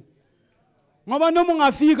people. Ngoba noma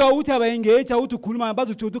ungafika uthi aba-engage uthi ukhuluma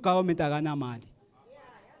bazotshela ukuthi ugovernment akanamali.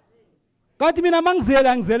 Kanti mina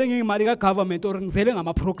mangizela ngizele ngimali ka-government or ngizele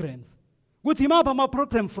ngama-programs. Ukuthi imaphi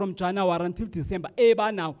ama-program from January until December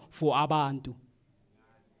now for abantu.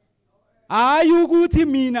 Hayi ukuthi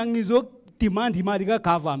mina ngizodemand imali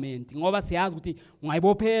ka-government ngoba siyazi ukuthi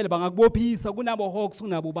ungayibophela bangakubophisa kunabo hawks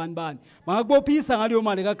kunabo bani bangakubophisa ngaleyo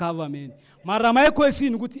mali ka-government. Mara my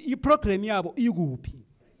question ukuthi i-program yabo ikuphi?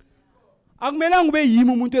 Akumelanga ube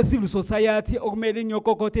yimi umuntu we-civil society okumele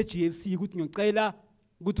ngiyokokotha e-GFC ukuthi ngiyocela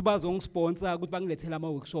ukuthi bazongisponsor ukuthi bangilethele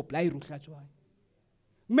ama-workshop la iruhlatshwayo.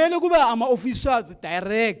 Kumele kuba ama-officials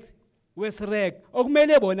direct we-SRAC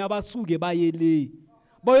okumele bona basuke baye le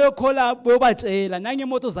bayokhola bayobatshela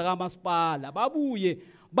nangemoto zakamasipala babuye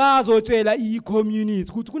bazotshela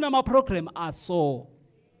i-community ukuthi kunama-program aso.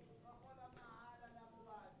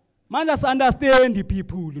 Manje si-understand the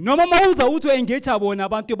people. Noma mawuza uthi u-engage bona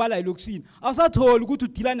abantu bala elokishini awusatholi ukuthi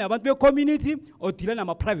udila nabantu be-community or udila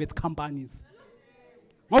nama-private companies.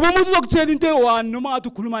 Ngoba umuntu uzokutshela into eyi-1 noma ngathi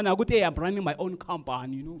ukhuluma nayo ukuthi I'm running my own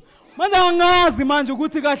company, you know. Manje angazi manje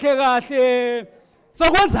ukuthi kahle kahle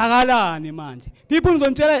sokwenzakalani manje. People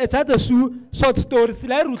ngizonitshela just a short story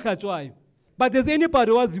sila iruhlatshwayo. But there's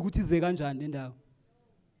anybody wazi ukuthi ize kanjani le ndawo.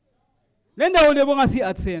 Le ndawo lebo ngasi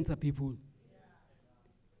i-art center people.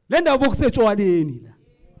 Le ndawo bokusetshwaleni la.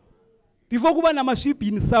 Before kuba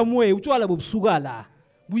namashibhini somewhere utshwala bobusuka la.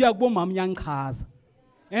 Buya kubomama yangichaza.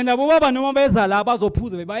 And abo baba noma beza la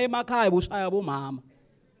bazophuza bebaye emakhaya boshaya bomama.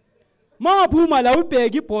 Maphuma la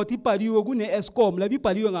ubheka ibhodi ibhaliwe kune-Eskom la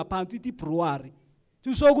ibhaliwe ngaphansi ithi brewery.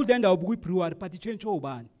 Tusho ukuthi le ndawo buku-brewery but i-change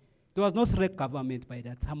obani. There was no SRAC government by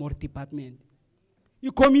that time or department.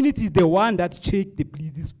 The community is the one that checked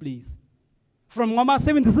this place. From ngama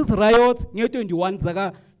 76 riots nge 21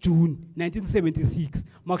 zaka June 1976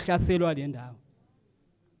 makuhlaselwa le ndawo.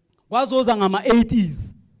 Kwazoza ngama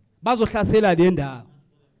 80s bazohlasela le ndawo.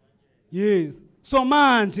 Yes. So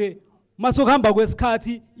manje masokuhamba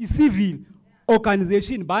kwesikhathi i-civil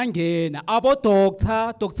organization bangena abo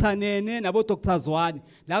Dr. Nene nabo Dr. Zwane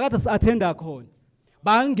la kade si-attenda khona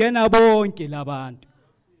bangena bonke labantu.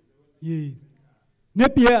 Yes.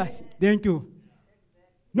 Thank you.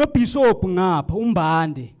 No bishop ngapha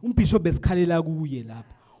umbande umbishop besikhalela kuye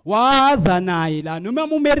lapha waza naye la noma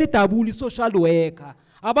umeridabuli social worker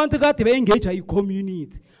abantu kade be-engage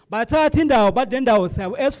i-community bathatha indawo but le ndawo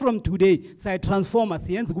as from today siyayitransforma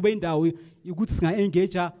siyenze kube indawo ukuthi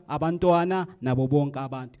singa-engage abantwana nabo bonke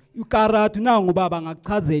abantu. Ikarati nawo ngubaba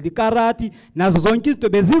ngakuchazela ikarati nazo zonke izinto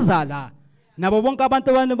beziza la nabo bonke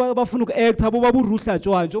abantu bafuna uku-act abo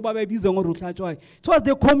baburuhlatshwayo njengoba bebizwe ngoruhlatshwayo. It was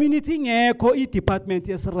the community ngekho i-department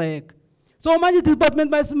ye-SRAC. So manje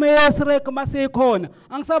i-department ye-SRAC masekhona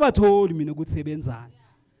angisabatholi mina ukuthi sebenzani.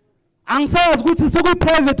 Angisazi ukuthi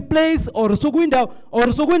sokuyi-private place or sokuyindawo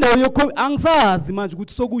angisazi manje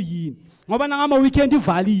ukuthi sokuyini ngoba nangama-weekend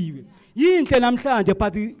ivaliwe. Yinhle namhlanje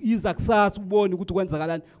but iza kusasa ubone ukuthi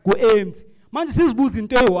kwenzakalani ku-empty. Manje sizibuza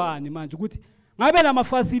into eyi-1 manje ukuthi ngabe la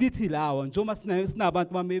ma-facility lawa njengoba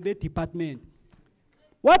sinabantu be-department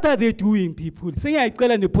what are they doing people?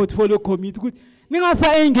 Sengiyayicela ne-portfolio committee ukuthi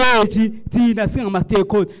ningasa-engage thina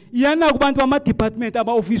singama-stakeholder iyana kubantu bama-department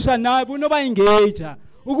aba-official nabo noba-engage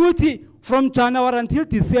ukuthi from January until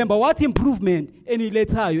December what improvement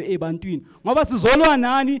enilethayo ebantwini ngoba sizolwa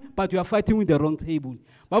nani but we are fighting with the wrong table.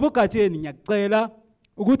 Babukatsheni ngiyacela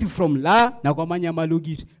ukuthi from la nakwamanye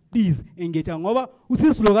amalokishi please engage ngoba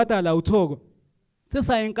usisilokata la uthoko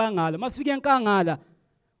sesa enkangala masifike enkangala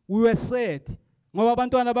we were sad ngoba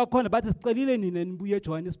abantwana bakhona bathi sicelile nina nibuye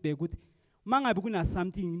eJohannesburg ukuthi mangabe kuna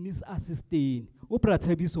something nis assistant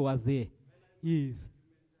uBrathabiso was there. Yes.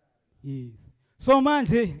 So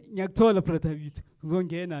manje ngiyakuthola Brathabiso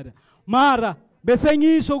uzongena la mara bese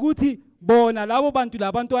ngisho ukuthi bona labo bantu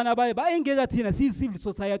labantwana baye baengeza thina si civil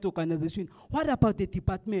society organization. What about the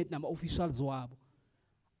department nama officials wabo?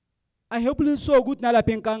 I hope you show ukuthi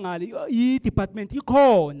nalapha enkangala I department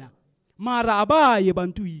ikhona mara abaye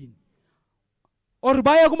bantwini or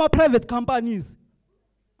baya kuma private companies.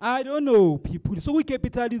 I don't know people. So we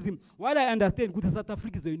capitalism. What I understand ukuthi South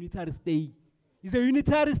Africa is a unitary state. It's a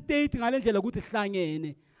unitary state ngalendlela ukuthi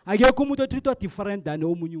hlangene. Akekho umuntu otreatwa different than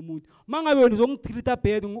omunye umuntu. Mangabe wena uzongitreata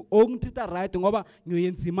bad ongitreata right ngoba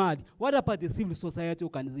ngiyoyenza imali. What about the civil society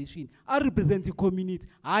organization? I represent the community.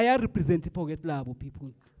 I represent the pocket labo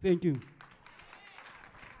people. Thank you.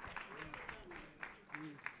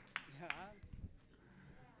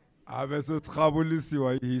 Abese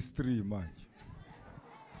thabulisiwa history manje.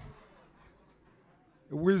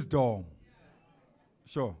 Wisdom.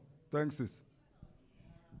 Sure. Thanks, sis.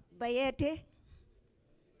 Bayete.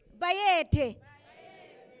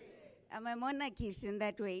 I'm a monarchist in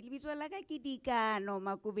that way.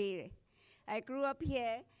 I grew up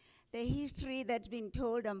here. The history that's been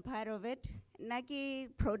told, I'm part of it. Naki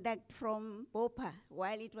product from Bopa,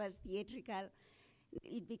 while it was theatrical.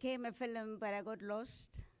 It became a film, but I got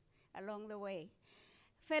lost along the way.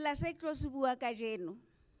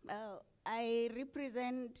 I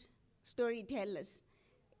represent storytellers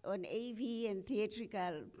on AV and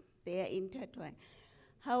theatrical. They are intertwined.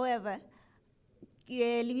 However,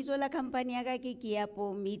 Libizola company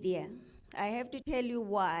Kiapo Media. I have to tell you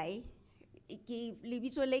why. The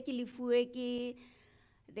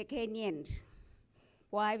Kenyans.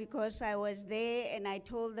 Why? Because I was there and I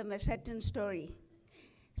told them a certain story.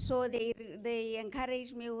 So they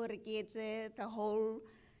encouraged me to get the whole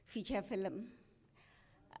feature film.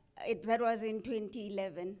 That was in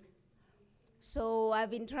 2011. So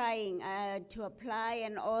I've been trying to apply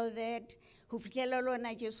and all that.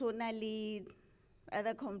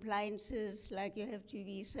 Other compliances, like you have to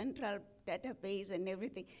be central database and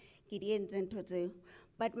everything.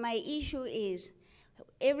 But my issue is,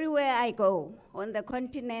 everywhere I go, on the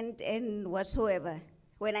continent and whatsoever,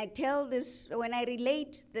 when I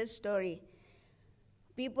relate this story,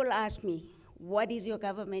 people ask me, what is your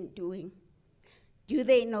government doing? Do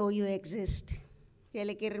they know you exist? I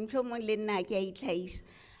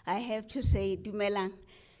have to say, dumelang,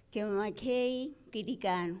 kemakei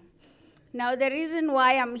kidikano. Now, the reason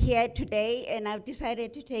why I'm here today, and I've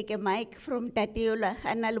decided to take a mic from Tatiola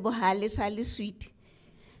Analbohali Sali Suite.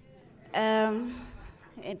 The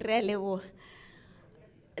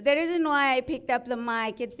reason why I picked up the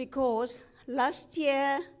mic is because last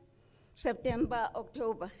year, September,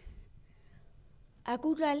 October,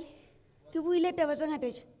 Akudal, Kibuileta was an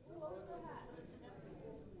attach.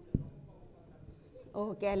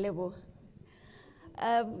 Okay, Lebo.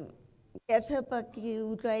 Last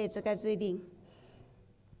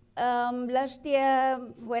year,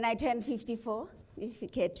 when I turned 54, if you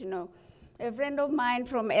care to know, a friend of mine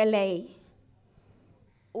from LA,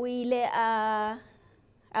 we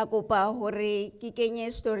akopa hore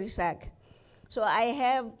kikenye story SRAC. So I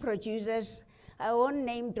have producers. I won't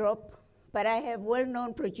name drop, but I have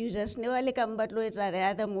well-known producers. Newale Kambatlo is the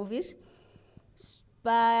other movies,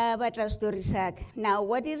 but story SRAC. Now,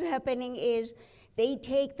 what is happening is, they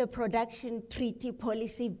take the production treaty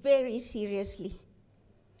policy very seriously.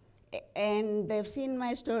 And they've seen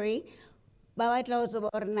my story.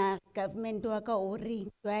 Government do I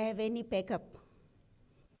have any backup?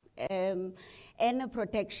 And a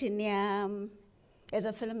protection as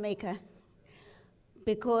a filmmaker.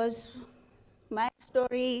 Because my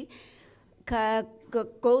story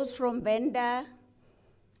goes from Benda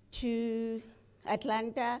to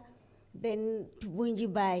Atlanta, then to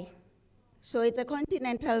Bunjibai. So it's a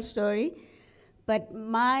continental story, but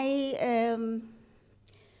my,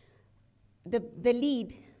 the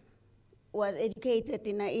lead was educated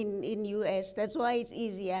in US. That's why it's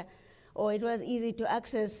easier, or it was easy to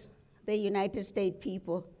access the United States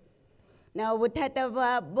people. Now, when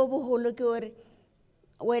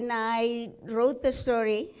I wrote the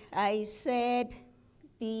story, I said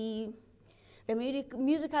the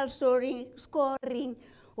musical scoring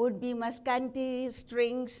would be Mascanti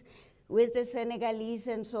strings with the Senegalese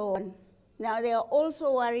and so on. Now they are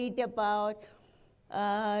also worried about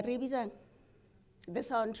the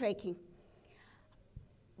sound tracking.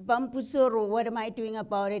 Bampusoro, what am I doing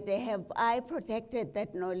about it? Have I protected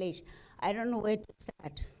that knowledge? I don't know where to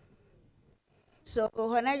start. So,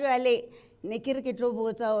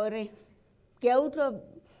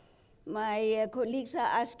 my colleagues are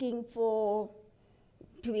asking for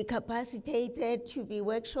to be capacitated, to be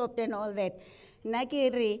workshopped and all that.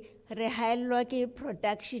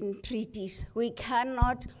 Production treaties. We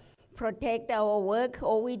cannot protect our work,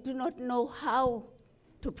 or we do not know how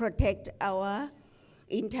to protect our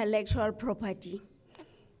intellectual property.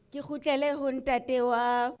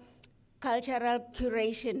 Cultural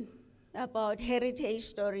curation about heritage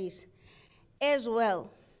stories as well.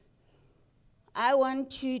 I want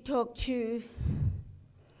to talk to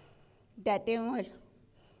Datemol.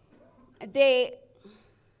 The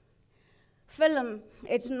film,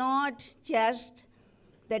 it's not just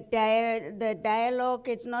the dialogue,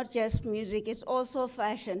 it's not just music, it's also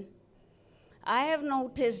fashion. I have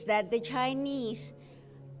noticed that the Chinese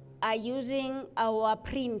are using our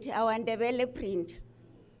print, our Ndebele print,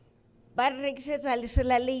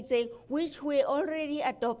 which we already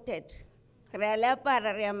adopted. And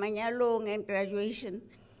graduation.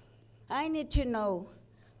 I need to know,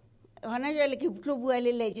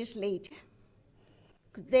 legislature,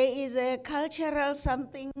 there is a cultural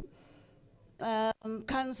something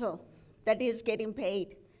council that is getting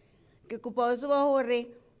paid.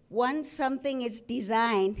 Once something is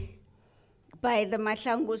designed by the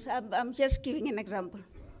Mashangus, I'm just giving an example.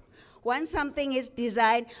 Once something is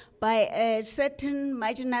designed by a certain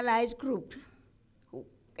marginalized group,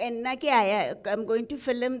 and I'm going to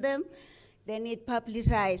film them, then it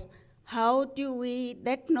publicized. How do we,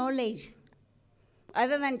 that knowledge,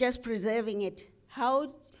 other than just preserving it,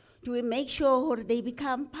 how do we make sure they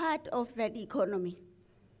become part of that economy?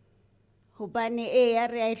 Since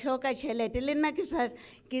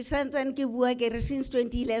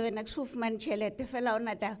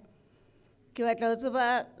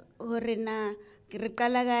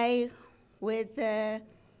 2011, with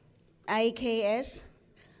IKS,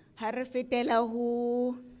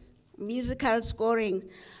 who musical scoring.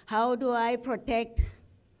 How do I protect,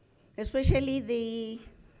 especially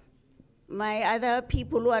my other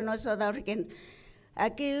people who are not South African?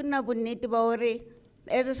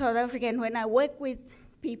 As a South African, when I work with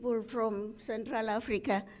people from Central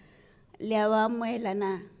Africa,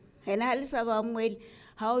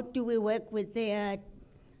 how do we work with their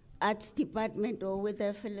arts department or with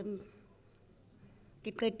their film?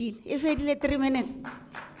 If it's 3 minutes.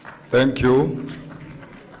 Thank you.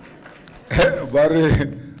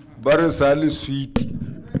 Bare sali sweet.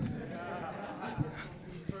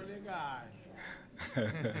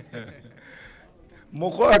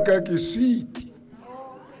 Moko akaki sweet.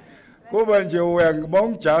 Kuba nje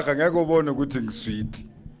mongjaga ngeke ubone ukuthi ngisweet.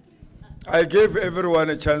 I gave everyone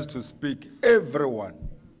a chance to speak. Everyone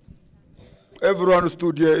who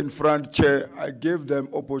stood here in front chair, I gave them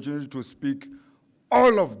opportunity to speak.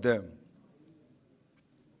 All of them.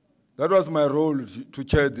 That was my role to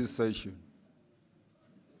chair this session.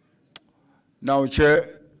 Now, Chair,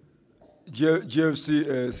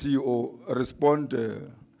 GFC CEO, respond.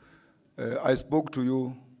 I spoke to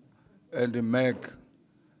you and the MEC,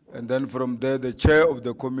 and then from there, the chair of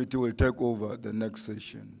the committee will take over the next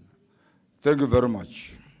session. Thank you very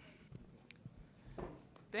much.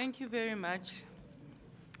 Thank you very much.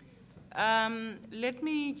 Let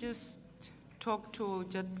me just talk to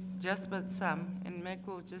Jasper Sam, and Meg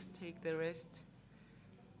will just take the rest.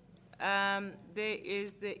 There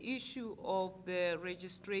is the issue of the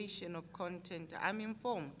registration of content. I'm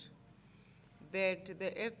informed that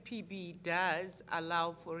the FPB does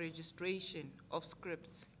allow for registration of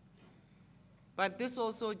scripts. But this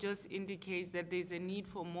also just indicates that there's a need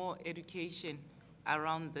for more education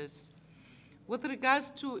around this. With regards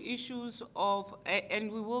to issues of,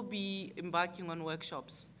 and we will be embarking on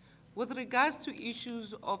workshops. With regards to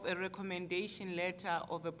issues of a recommendation letter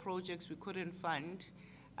of a project we couldn't fund,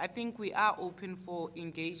 I think we are open for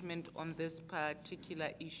engagement on this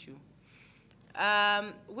particular issue.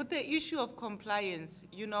 With the issue of compliance,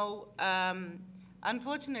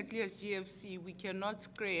 unfortunately as GFC, we cannot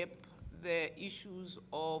scrape the issues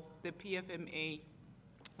of the PFMA,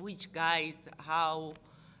 which guides how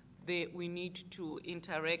we need to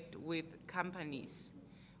interact with companies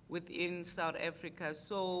within South Africa.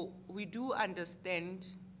 So we do understand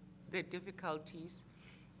the difficulties,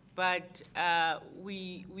 but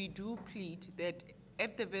we do plead that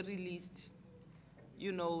at the very least,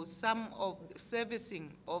 some of the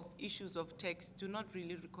servicing of issues of tax do not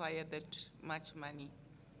really require that much money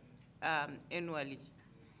annually.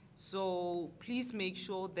 So please make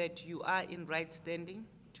sure that you are in right standing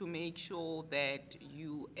to make sure that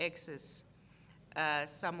you access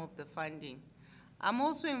some of the funding. I'm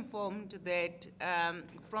also informed that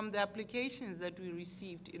from the applications that we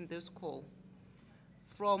received in this call,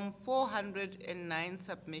 from 409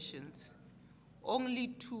 submissions, only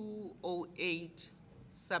 208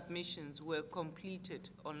 submissions were completed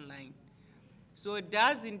online. So it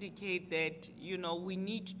does indicate that, you know, we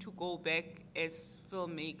need to go back as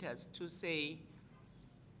filmmakers to say,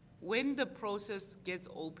 when the process gets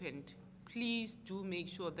opened, please do make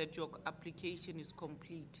sure that your application is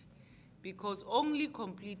complete, because only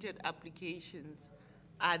completed applications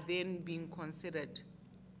are then being considered.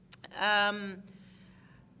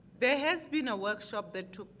 There has been a workshop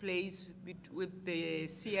that took place with the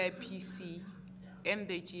CIPC and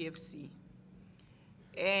the GFC,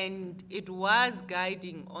 and it was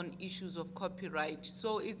guiding on issues of copyright.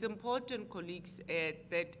 So it's important, colleagues,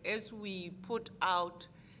 that as we put out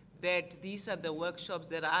that these are the workshops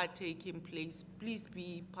that are taking place, please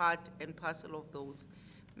be part and parcel of those.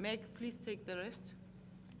 Meg, please take the rest.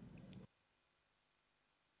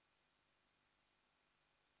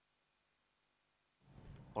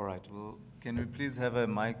 All right, well, can we please have a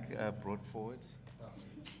mic brought forward?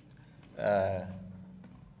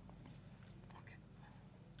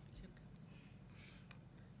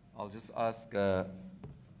 I'll just ask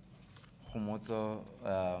Khomotso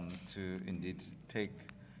to indeed take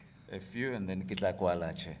a few, and then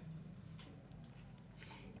Kitlakwala, Chair.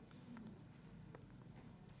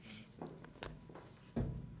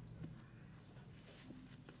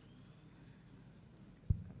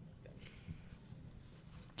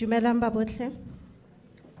 Dumelang ba botlhe?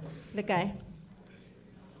 Le kae?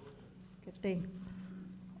 Ke teng.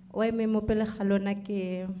 O eme mo pele ga lona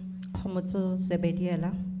ke Khomotso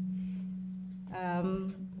Zebediela.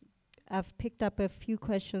 I've picked up a few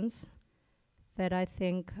questions that I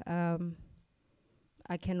think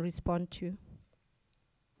I can respond to.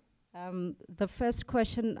 The first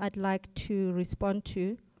question I'd like to respond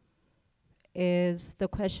to is the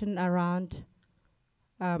question around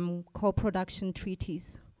co-production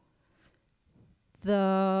treaties.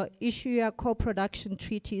 The issue of co-production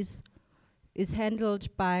treaties is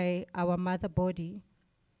handled by our mother body,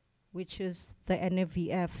 which is the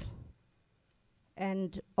NFVF.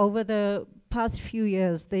 And over the past few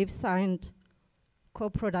years, they've signed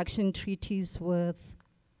co-production treaties with,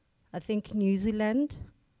 I think, New Zealand,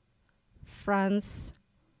 France,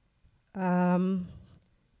 the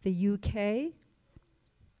UK.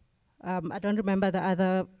 I don't remember the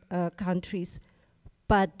other countries,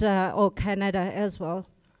 but, or Canada as well.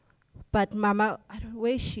 But Mama, I don't know,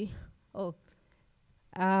 where is she? Oh.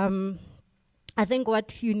 I think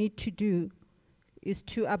what you need to do is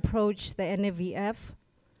to approach the NFVF,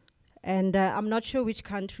 and I'm not sure which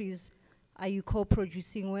countries are you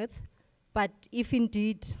co-producing with, but if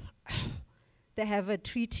indeed they have a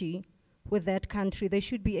treaty with that country, they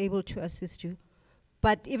should be able to assist you.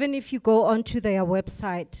 But even if you go onto their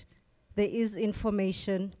website, there is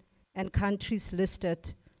information and countries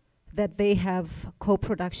listed that they have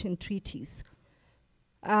co-production treaties.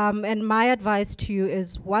 And my advice to you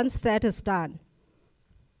is, once that is done,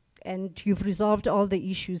 and you've resolved all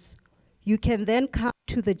the issues, you can then come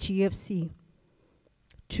to the GFC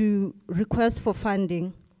to request for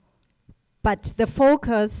funding, but the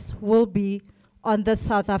focus will be on the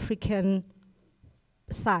South African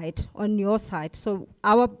side, on your side. So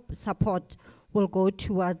our support will go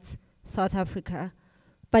towards South Africa,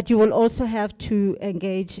 but you will also have to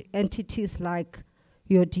engage entities like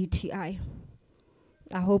your DTI.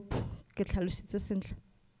 I hope ke tlhalositse sentle.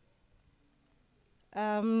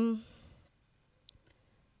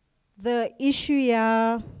 The issue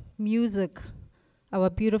ya music, our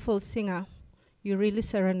beautiful singer, you really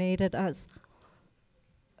serenaded us.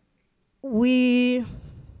 The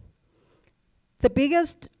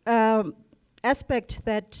biggest aspect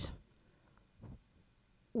that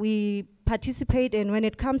we participate in when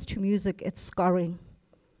it comes to music, it's scoring.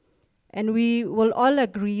 And we will all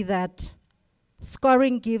agree that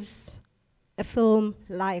scoring gives a film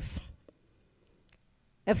life.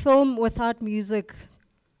 A film without music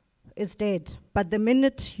is dead, but the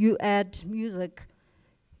minute you add music,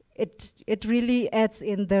 it really adds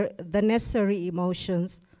in the necessary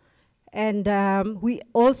emotions. And we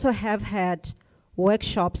also have had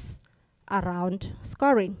workshops around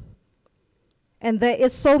scoring. And there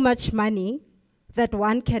is so much money that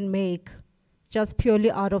one can make just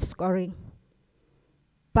purely out of scoring.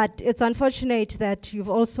 But it's unfortunate that you've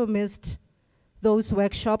also missed those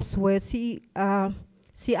workshops where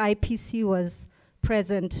CIPC was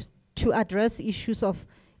present to address issues of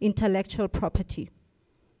intellectual property.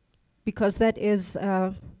 because that is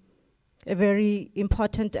a very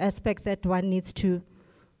important aspect that one needs to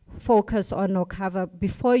focus on or cover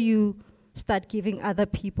before you start giving other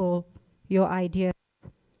people your idea.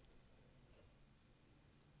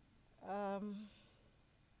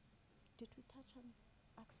 Did we touch on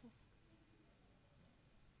access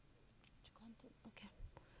to content? Okay.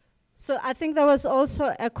 So I think there was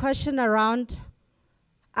also a question around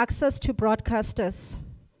access to broadcasters.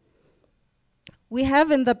 We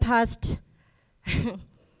have in the past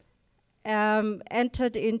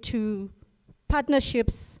entered into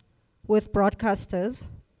partnerships with broadcasters.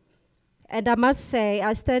 And I must say,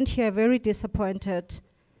 I stand here very disappointed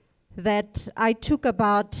that I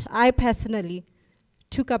personally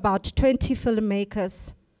took about 20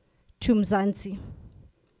 filmmakers to Mzansi.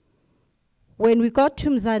 When we got to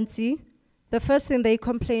Mzansi, the first thing they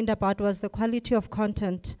complained about was the quality of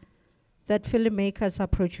content that filmmakers are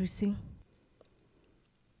producing.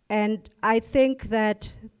 And I think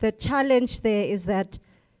that the challenge there is that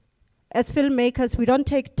as filmmakers, we don't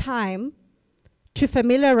take time to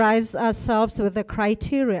familiarize ourselves with the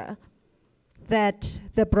criteria that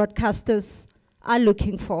the broadcasters are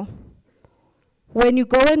looking for. When you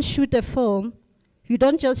go and shoot a film, you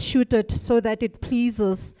don't just shoot it so that it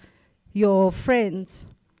pleases your friends.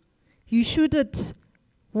 You shoot it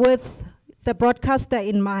with the broadcaster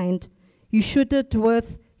in mind. You shoot it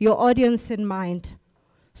with your audience in mind.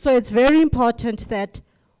 So it's very important that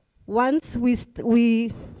once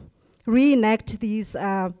we reenact these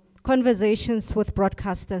conversations with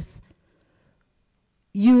broadcasters,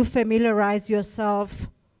 you familiarize yourself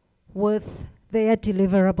with their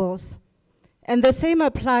deliverables. And the same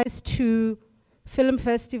applies to film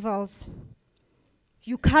festivals.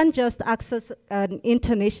 You can't just access an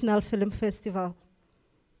international film festival.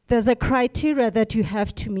 There's a criteria that you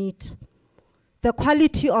have to meet. The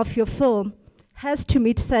quality of your film has to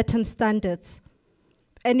meet certain standards.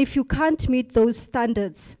 And if you can't meet those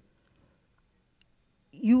standards,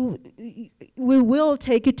 we will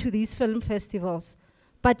take you to these film festivals,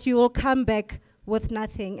 but you will come back with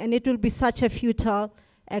nothing, and it will be such a futile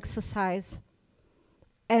exercise.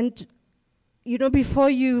 And you know, before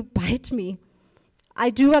you bite me, I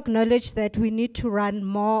do acknowledge that we need to run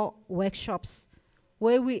more workshops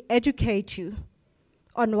where we educate you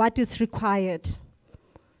on what is required.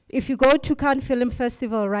 If you go to Cannes Film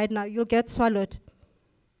Festival right now, you'll get swallowed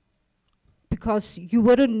because you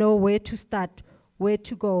wouldn't know where to start, where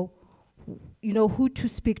to go, you know, who to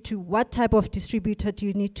speak to, what type of distributor do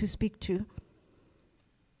you need to speak to.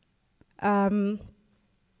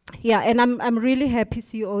 Yeah, and I'm really happy,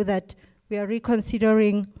 CEO, that we are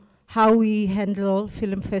reconsidering how we handle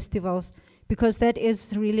film festivals, because that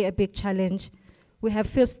is really a big challenge. We have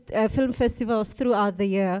film festivals throughout the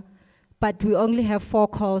year, but we only have 4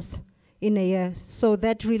 calls in a year. So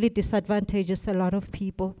that really disadvantages a lot of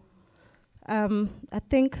people. I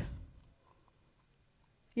think,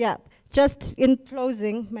 yeah, just in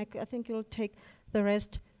closing, Mike, I think you'll take the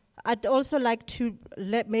rest. I'd also like to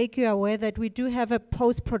make you aware that we do have a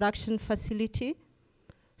post-production facility.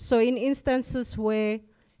 So in instances where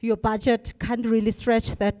your budget can't really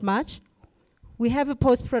stretch that much, we have a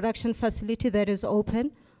post-production facility that is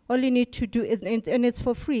open. All you need to do is, and it's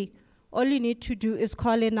for free, all you need to do is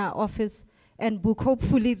call in our office and book.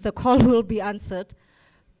 Hopefully the call will be answered,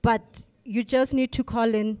 but you just need to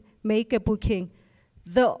call in, make a booking.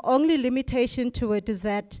 The only limitation to it is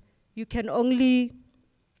that you can only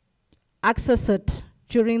access it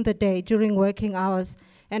during the day, during working hours.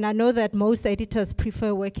 And I know that most editors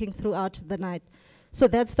prefer working throughout the night. So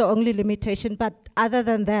that's the only limitation. But other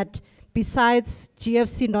than that, besides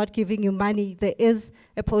GFC not giving you money, there is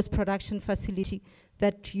a post-production facility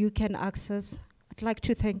that you can access. I'd like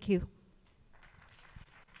to thank you.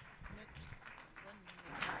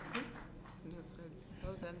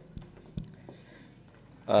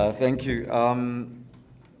 Thank you.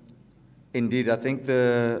 Indeed, I think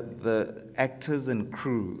the actors and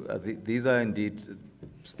crew, these are indeed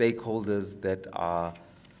stakeholders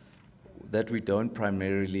that we don't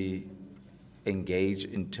primarily engage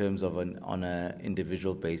in terms of on an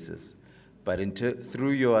individual basis. But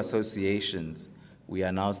through your associations, we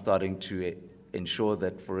are now starting to ensure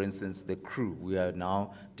that, for instance, the crew, we are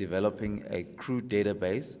now developing a crew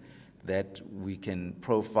database that we can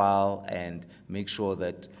profile and make sure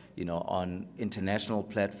that, you know, on international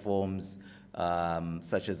platforms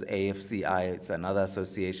such as AFCI, it's another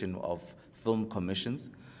association of film commissions,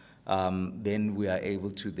 then we are able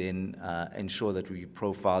to then ensure that we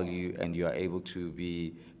profile you and you are able to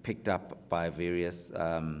be picked up by various,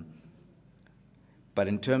 but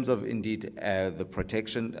in terms of indeed the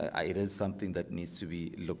protection, it is something that needs to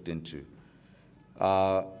be looked into.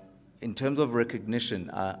 in terms of recognition,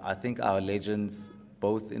 I think our legends,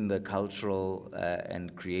 both in the cultural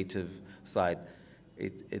and creative side,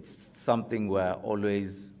 it's something we're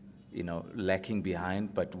always, lacking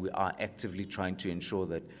behind, but we are actively trying to ensure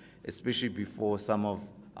that, especially before some of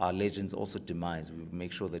our legends also demise, we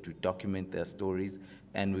make sure that we document their stories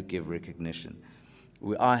and we give recognition.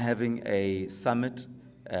 We are having a summit,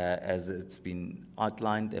 as it's been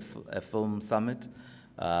outlined, a film summit,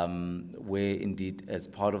 where indeed, as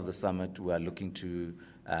part of the summit, we are looking to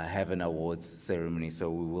have an awards ceremony. So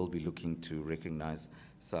we will be looking to recognize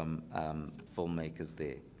some filmmakers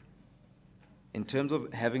there. In terms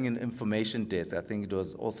of having an information desk, I think it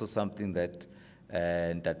was also something that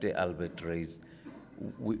Dr. Albert raised.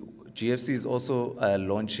 GFC is also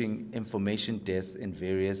launching information desks in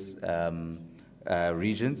various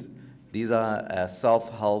regions. These are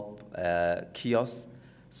self-help kiosks,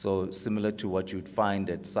 so similar to what you'd find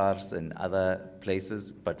at SARS and other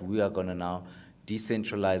places, but we are going to now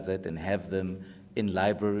decentralize it and have them in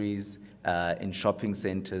libraries, in shopping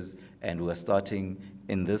centers, and we're starting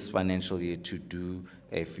in this financial year to do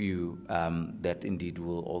a few that indeed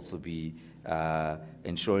will also be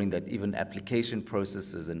ensuring that even application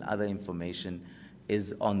processes and other information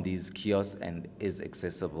is on these kiosks and is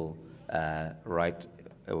accessible right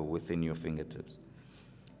within your fingertips.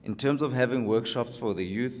 In terms of having workshops for the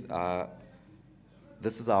youth,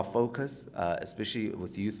 this is our focus, especially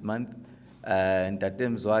with Youth Month. And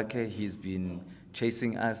Dadem Zwake, he's been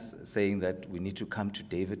chasing us, saying that we need to come to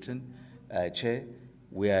Davidton. Chair,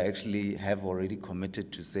 we have already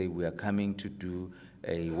committed to say we are coming to do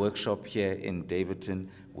a workshop here in Davidton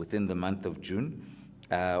within the month of June,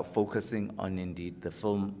 focusing on indeed the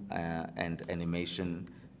film and animation.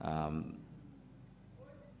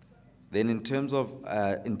 Then in terms of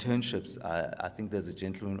internships, I think there's a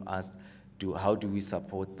gentleman who asked, how do we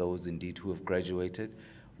support those indeed who have graduated?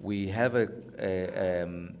 We have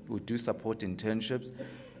we do support internships,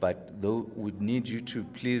 but though we'd need you to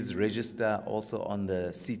please register also on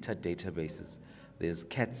the CETA databases. There's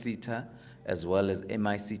CAT CETA as well as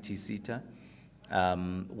MICT CETA.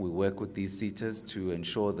 We work with these CETAs to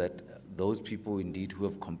ensure that those people indeed who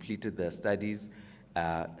have completed their studies,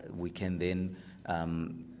 we can then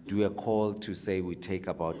do a call to say we take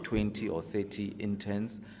about 20 or 30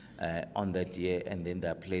 interns on that year, and then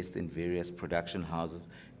they're placed in various production houses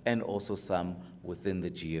and also some within the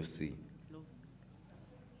GFC.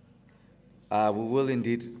 We will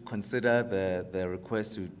indeed consider the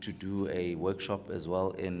request to do a workshop as well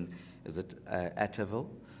in, is it Attenville?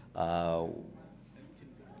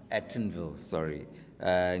 Attenville, sorry,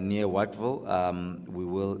 near Wattville. We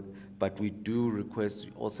will, but we do request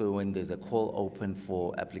also when there's a call open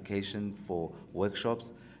for application for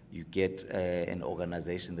workshops, you get an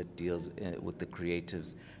organization that deals with the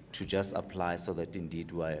creatives to just apply so that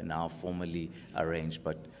indeed we are now formally arranged.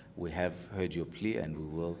 But we have heard your plea and we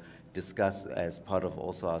will discuss as part of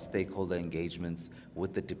also our stakeholder engagements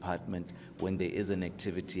with the department when there is an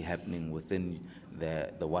activity happening within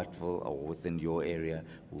the Wattville or within your area,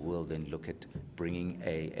 we will then look at bringing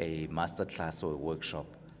a master class or a workshop.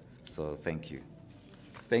 So thank you.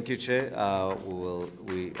 Thank you, Chair.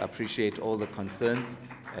 We appreciate all the concerns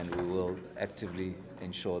and we will actively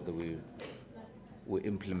ensure that we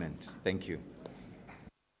implement. Thank you.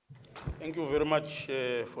 Thank you very much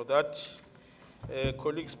for that.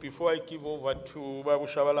 Colleagues, before I give over to Babu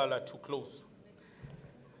Shabalala to close,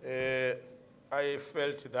 I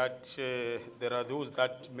felt that there are those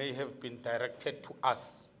that may have been directed to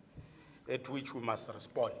us at which we must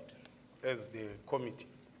respond as the committee.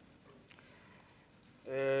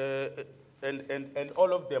 And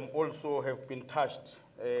all of them also have been touched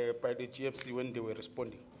by the GFC when they were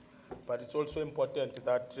responding. But it's also important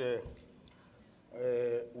that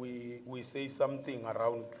we say something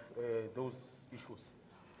around those issues.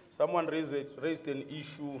 Someone raised an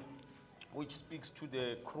issue which speaks to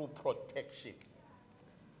the crew protection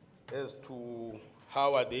as to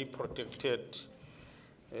how are they protected.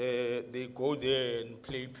 They go there and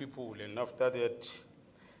play people, and after that,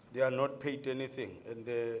 they are not paid anything, and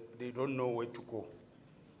they don't know where to go.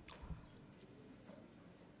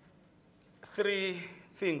 3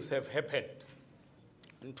 things have happened.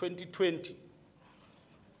 In 2020,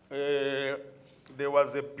 there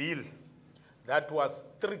was a bill that was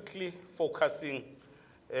strictly focusing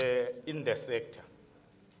in the sector.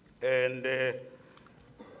 And it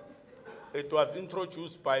was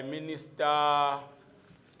introduced by Minister Thulas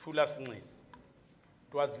Nxesi.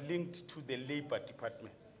 It was linked to the Labor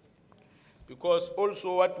Department. Because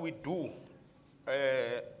also what we do,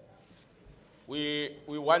 we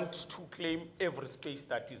want to claim every space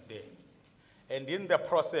that is there. And in the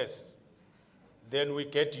process, then we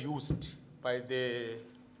get used by the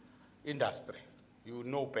industry. You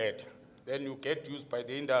know better. Then you get used by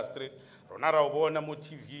the industry. Rona ra bona mo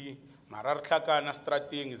TV, mara re tlhakana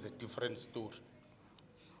strateng is a different story.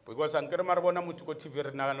 Because ankere mara bona motho ko TV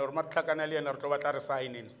re nagana gore mara tlhakana le ena re tlo batla re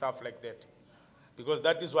sign and stuff like that. Because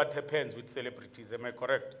that is what happens with celebrities, am I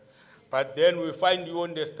correct? But then we find you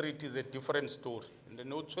on the street is a different story. And then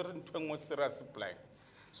no serious supply.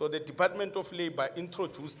 So the Department of Labor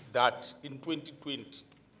introduced that in 2020,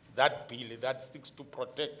 that bill that seeks to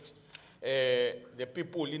protect the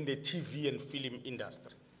people in the TV and film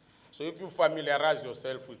industry. So if you familiarize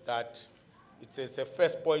yourself with that, it's a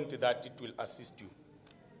first point that it will assist you.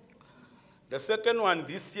 The second one,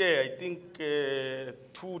 this year, I think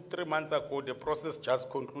 2-3 months ago, the process just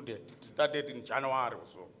concluded. It started in January or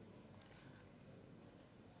so.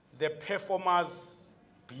 The performance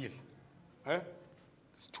bill.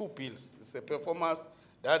 It's 2 bills. It's a performance.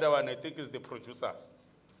 The other one, I think, is the producers.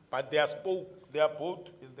 But they are both,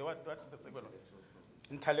 is the what's the second one?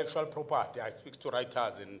 Intellectual property. I speak to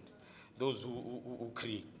writers and those who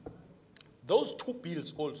create. Those 2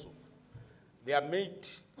 bills also, they are made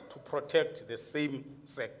to protect the same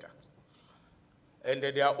sector. And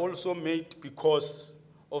they are also made because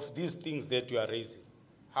of these things that you are raising.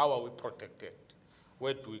 How are we protected?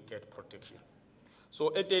 Where do we get protection?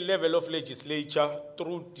 So at the level of legislature,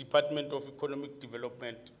 through Department of Economic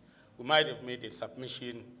Development, we might have made a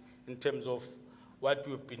submission in terms of what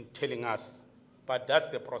you've been telling us. But that's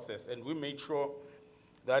the process. And we made sure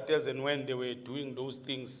that as and when they were doing those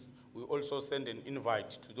things, we also send an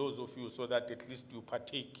invite to those of you so that at least you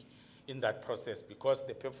partake in that process, because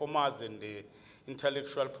the performers and the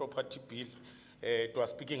intellectual property bill, it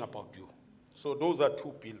was speaking about you. So those are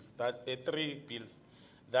 2 bills, 3 bills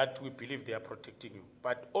that we believe they are protecting you.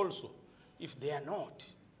 But also, if they are not,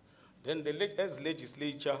 then as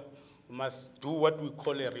legislature, we must do what we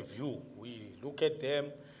call a review. We look at them,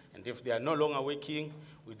 and if they are no longer working,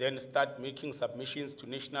 we then start making submissions to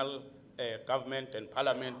national government and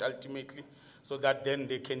parliament ultimately, so that then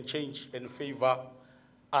they can change and favor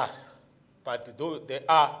us. But there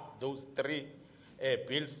are those 3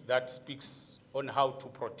 bills that speaks on how to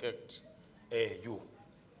protect you.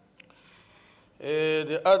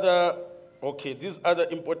 The other, okay, these other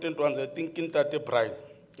important ones, I think in Tate Brian,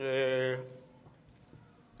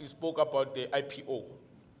 we spoke about the IPO.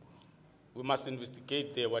 We must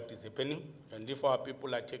investigate there what is happening, and if our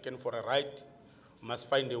people are taken for a ride, we must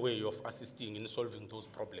find a way of assisting in solving those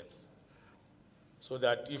problems. So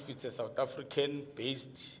that if it's a South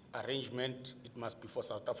African-based arrangement, it must be for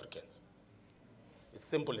South Africans. It's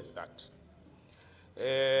simple as that.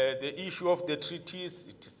 The issue of the treaties,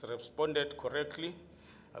 it is responded correctly.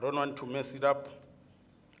 I don't want to mess it up.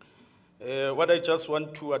 What I just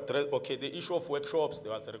want to address, okay, the issue of workshops,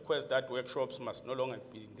 there was a request that workshops must no longer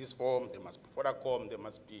be in this form, they must be Vodacom, there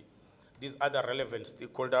must be these other relevant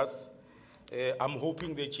stakeholders. I'm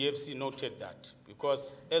hoping the GFC noted that,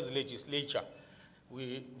 because as legislature,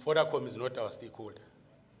 Vodacom is not our stakeholder.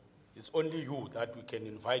 It's only you that we can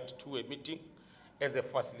invite to a meeting as a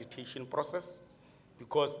facilitation process,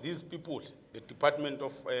 because these people, the Department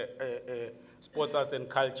of Sports, Arts and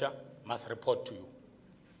Culture, must report to you.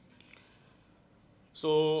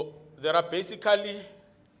 So there are basically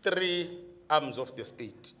 3 arms of the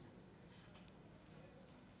state.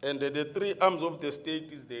 And the 3 arms of the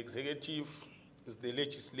state is the executive, is the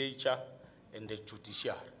legislature, and the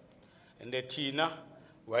judiciary. And the TINA,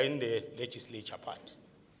 we are in the legislature part.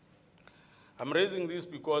 I'm raising this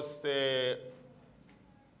because there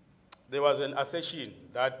was an assertion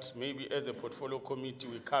that maybe as a portfolio committee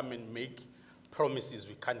we come and make promises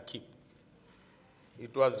we can't keep.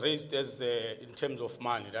 It was raised as in terms of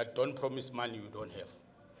money, that don't promise money you don't have.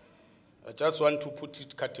 I just want to put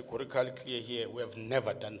it categorically clear here, we have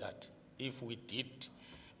never done that. If we did,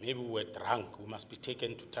 maybe we were drunk, we must be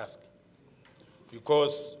taken to task.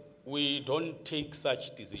 Because we don't take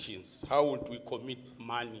such decisions. How would we commit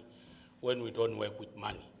money when we don't work with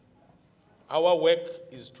money? Our work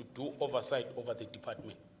is to do oversight over the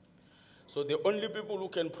department. So the only people who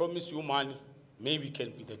can promise you money maybe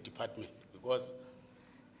can be the department, because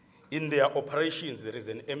in their operations there is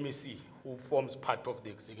an MEC who forms part of the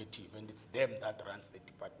executive, and it's them that runs the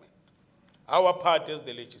department. Our part as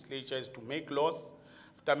the legislature is to make laws.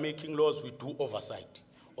 After making laws, we do oversight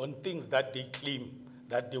on things that they claim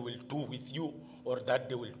that they will do with you or that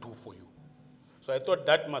they will do for you. So I thought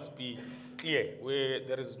that must be clear, where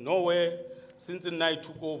there is nowhere, since I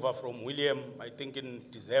took over from William, I think in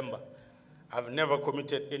December, I've never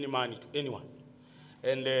committed any money to anyone.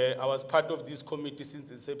 And I was part of this committee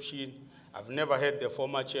since inception. I've never had the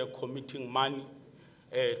former chair committing money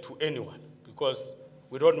to anyone, because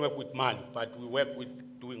we don't work with money, but we work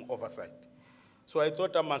with doing oversight. So I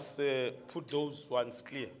thought I must put those ones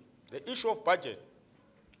clear. The issue of budget,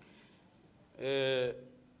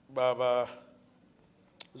 Baba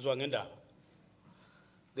Zwangenda,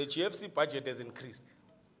 the GFC budget has increased.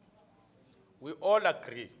 We all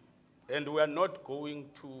agree, and we are not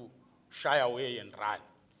going to shy away and run.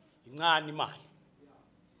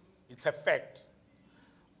 It's a fact.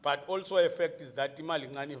 But also a fact is that imali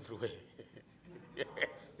ngani everywhere.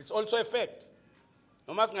 It's also a fact.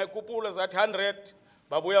 Noma singayikhuphula sathi 100,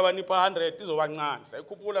 babuya banipa 100 izoba ncane.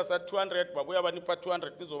 Sayikhuphula sathi 200, babuya banipa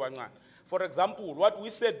 200 izoba ncane. For example, what we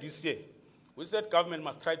said this year, we said government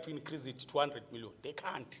must try to increase it to 200 million. They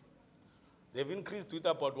can't. They've increased with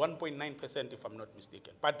about 1.9% if I'm not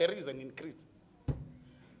mistaken. But there is an increase.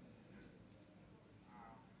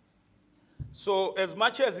 So as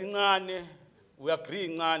much as Ingane, we agree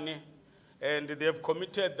Ingane, and they have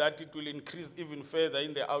committed that it will increase even further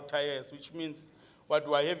in the outer years, which means what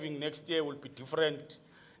we are having next year will be different.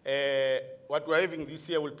 What we are having this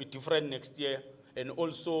year will be different next year, and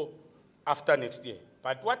also after next year.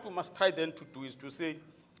 But what we must try then to do is to say,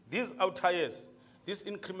 these outer years, this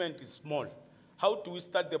increment is small. How do we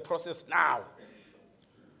start the process now?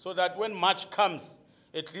 So that when March comes,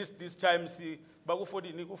 at least this time, see,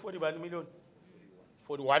 41 million.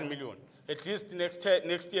 At least next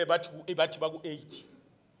year, but 8.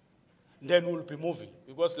 Then we'll be moving.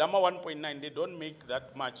 Because Lama 1.9, they don't make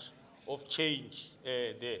that much of change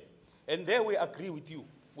there. And there we agree with you.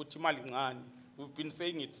 We've been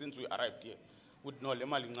saying it since we arrived here. No,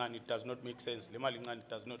 Lemalingani, it does not make sense. Lemalingani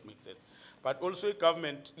does not make sense. But also a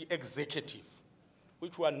government executive,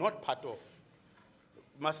 which we are not part of,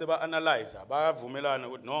 must analyze.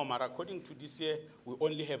 No, according to this year, we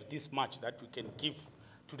only have this much that we can give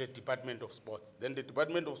to the Department of Sports. Then the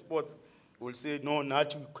Department of Sports will say, no,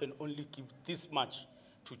 not we can only give this much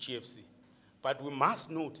to GFC. But we must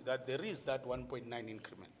note that there is that 1.9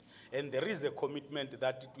 increment. And there is a commitment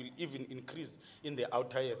that it will even increase in the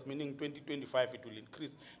outer years, meaning 2025 it will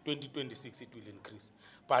increase, 2026 it will increase.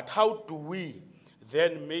 But how do we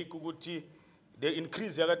then make the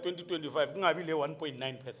increase in 2025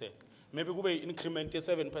 1.9%? Maybe we increment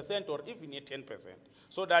 7% or even 10%,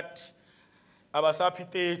 so that Abasapi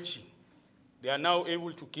 30, they are now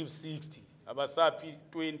able to give 60. Abasapi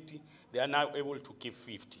 20, they are now able to give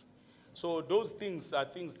 50. So those things are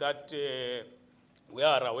things that we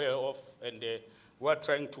are aware of, and we are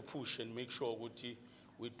trying to push and make sure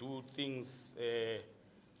we do things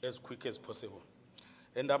as quick as possible.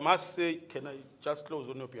 And I must say, can I just close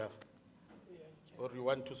on your behalf? Or you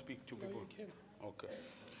want to speak to people? Okay.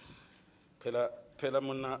 Phela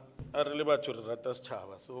mona arele batho re rata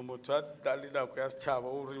setšhaba, so motho a tla le nako ya setšhaba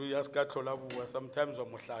o re ya ska tlhola bua, sometimes wa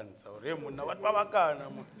mohlantsha o re monna batho ba bakana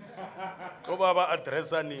mo tlo ba ba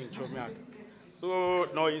addressa neng tšhomi yaka. So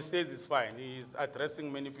no, he says it's fine. He's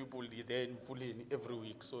addressing many people there in Fulani every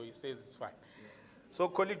week, so he says it's fine. So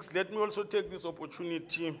colleagues, let me also take this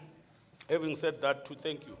opportunity, having said that, to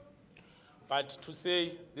thank you, but to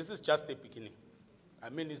say this is just the beginning. I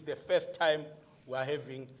mean, it's the first time we are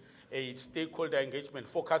having a stakeholder engagement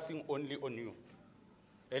focusing only on you.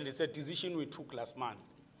 And it's a decision we took last month.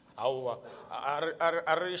 And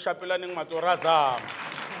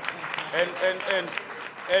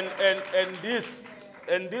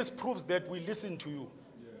this proves that we listen to you.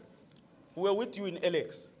 We were with you in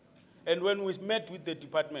Alex. And when we met with the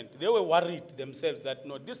department, they were worried themselves that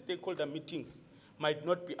no, these stakeholder meetings might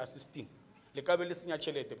not be assisting. Because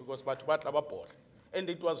and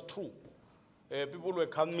it was true. People were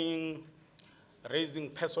coming, raising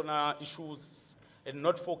personal issues, and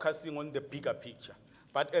not focusing on the bigger picture.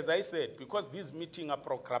 But as I said, because these meetings are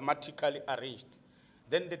programmatically arranged,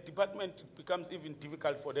 then the department becomes even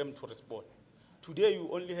difficult for them to respond. Today you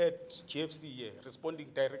only had GFC here responding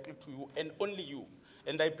directly to you and only you.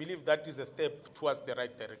 And I believe that is a step towards the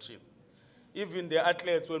right direction. Even the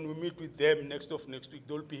athletes, when we meet with them next week,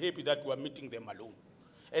 they'll be happy that we are meeting them alone.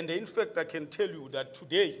 And in fact, I can tell you that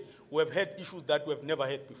today we have had issues that we have never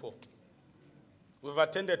had before. We've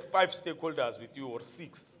attended 5 stakeholders with you, or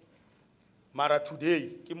 6. Mara today,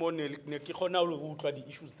 the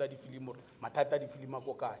issues that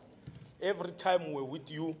every time we're with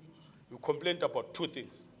you, you complain about 2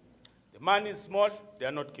 things. The money is small, they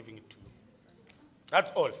are not giving it to you.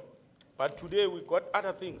 That's all. But today we got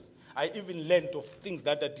other things. I even learned of things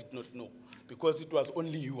that I did not know, because it was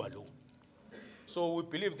only you alone. So we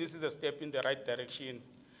believe this is a step in the right direction,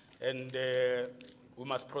 and we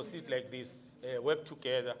must proceed like this, work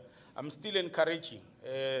together. I'm still encouraging,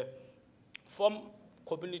 form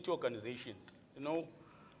community organizations. You know,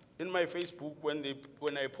 in my Facebook,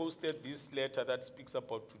 when I posted this letter that speaks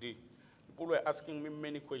about today, people were asking me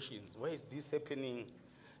many questions. Why is this happening?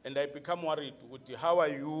 And I become worried. How are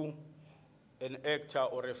you an actor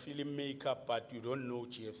or a filmmaker, but you don't know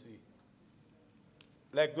GFC?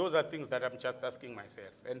 Like, those are things that I'm just asking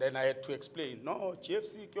myself. And then I had to explain, no,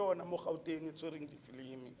 GFC, it's during the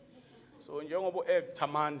film. So, njengoba actor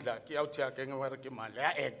mandla, ki awuthi ake ngewari ke mandla,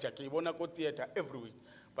 ya actor ke ibona ko theater every week,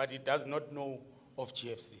 but it does not know of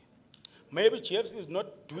GFC. Maybe GFC is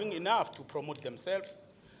not doing enough to promote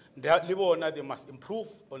themselves. They must improve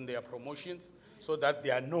on their promotions so that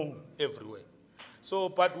they are known everywhere. So,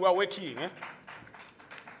 but we are working.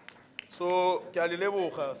 So,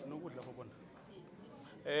 ngiyalileboga sinokudla khona.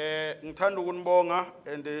 Ngithanda ukunibonga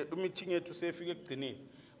and meeting yethu sefike ekugcineni.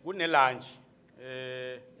 Kune lunch.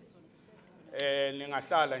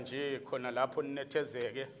 Ningahlala nje khona lapho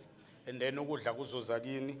ninethezeke and then ukudla kuzoza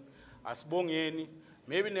kini. Asibongeni.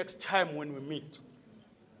 Maybe next time when we meet,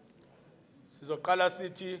 sizoqala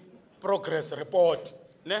sithi progress report,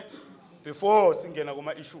 ne? Before singena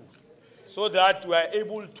kuma issues, so that we are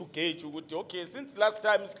able to gauge, okay, since last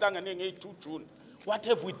time sihlangane nge-2 June, what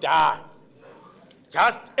have we done,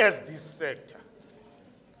 just as this sector?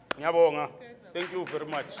 Ngiyabonga. Thank you very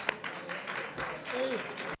much.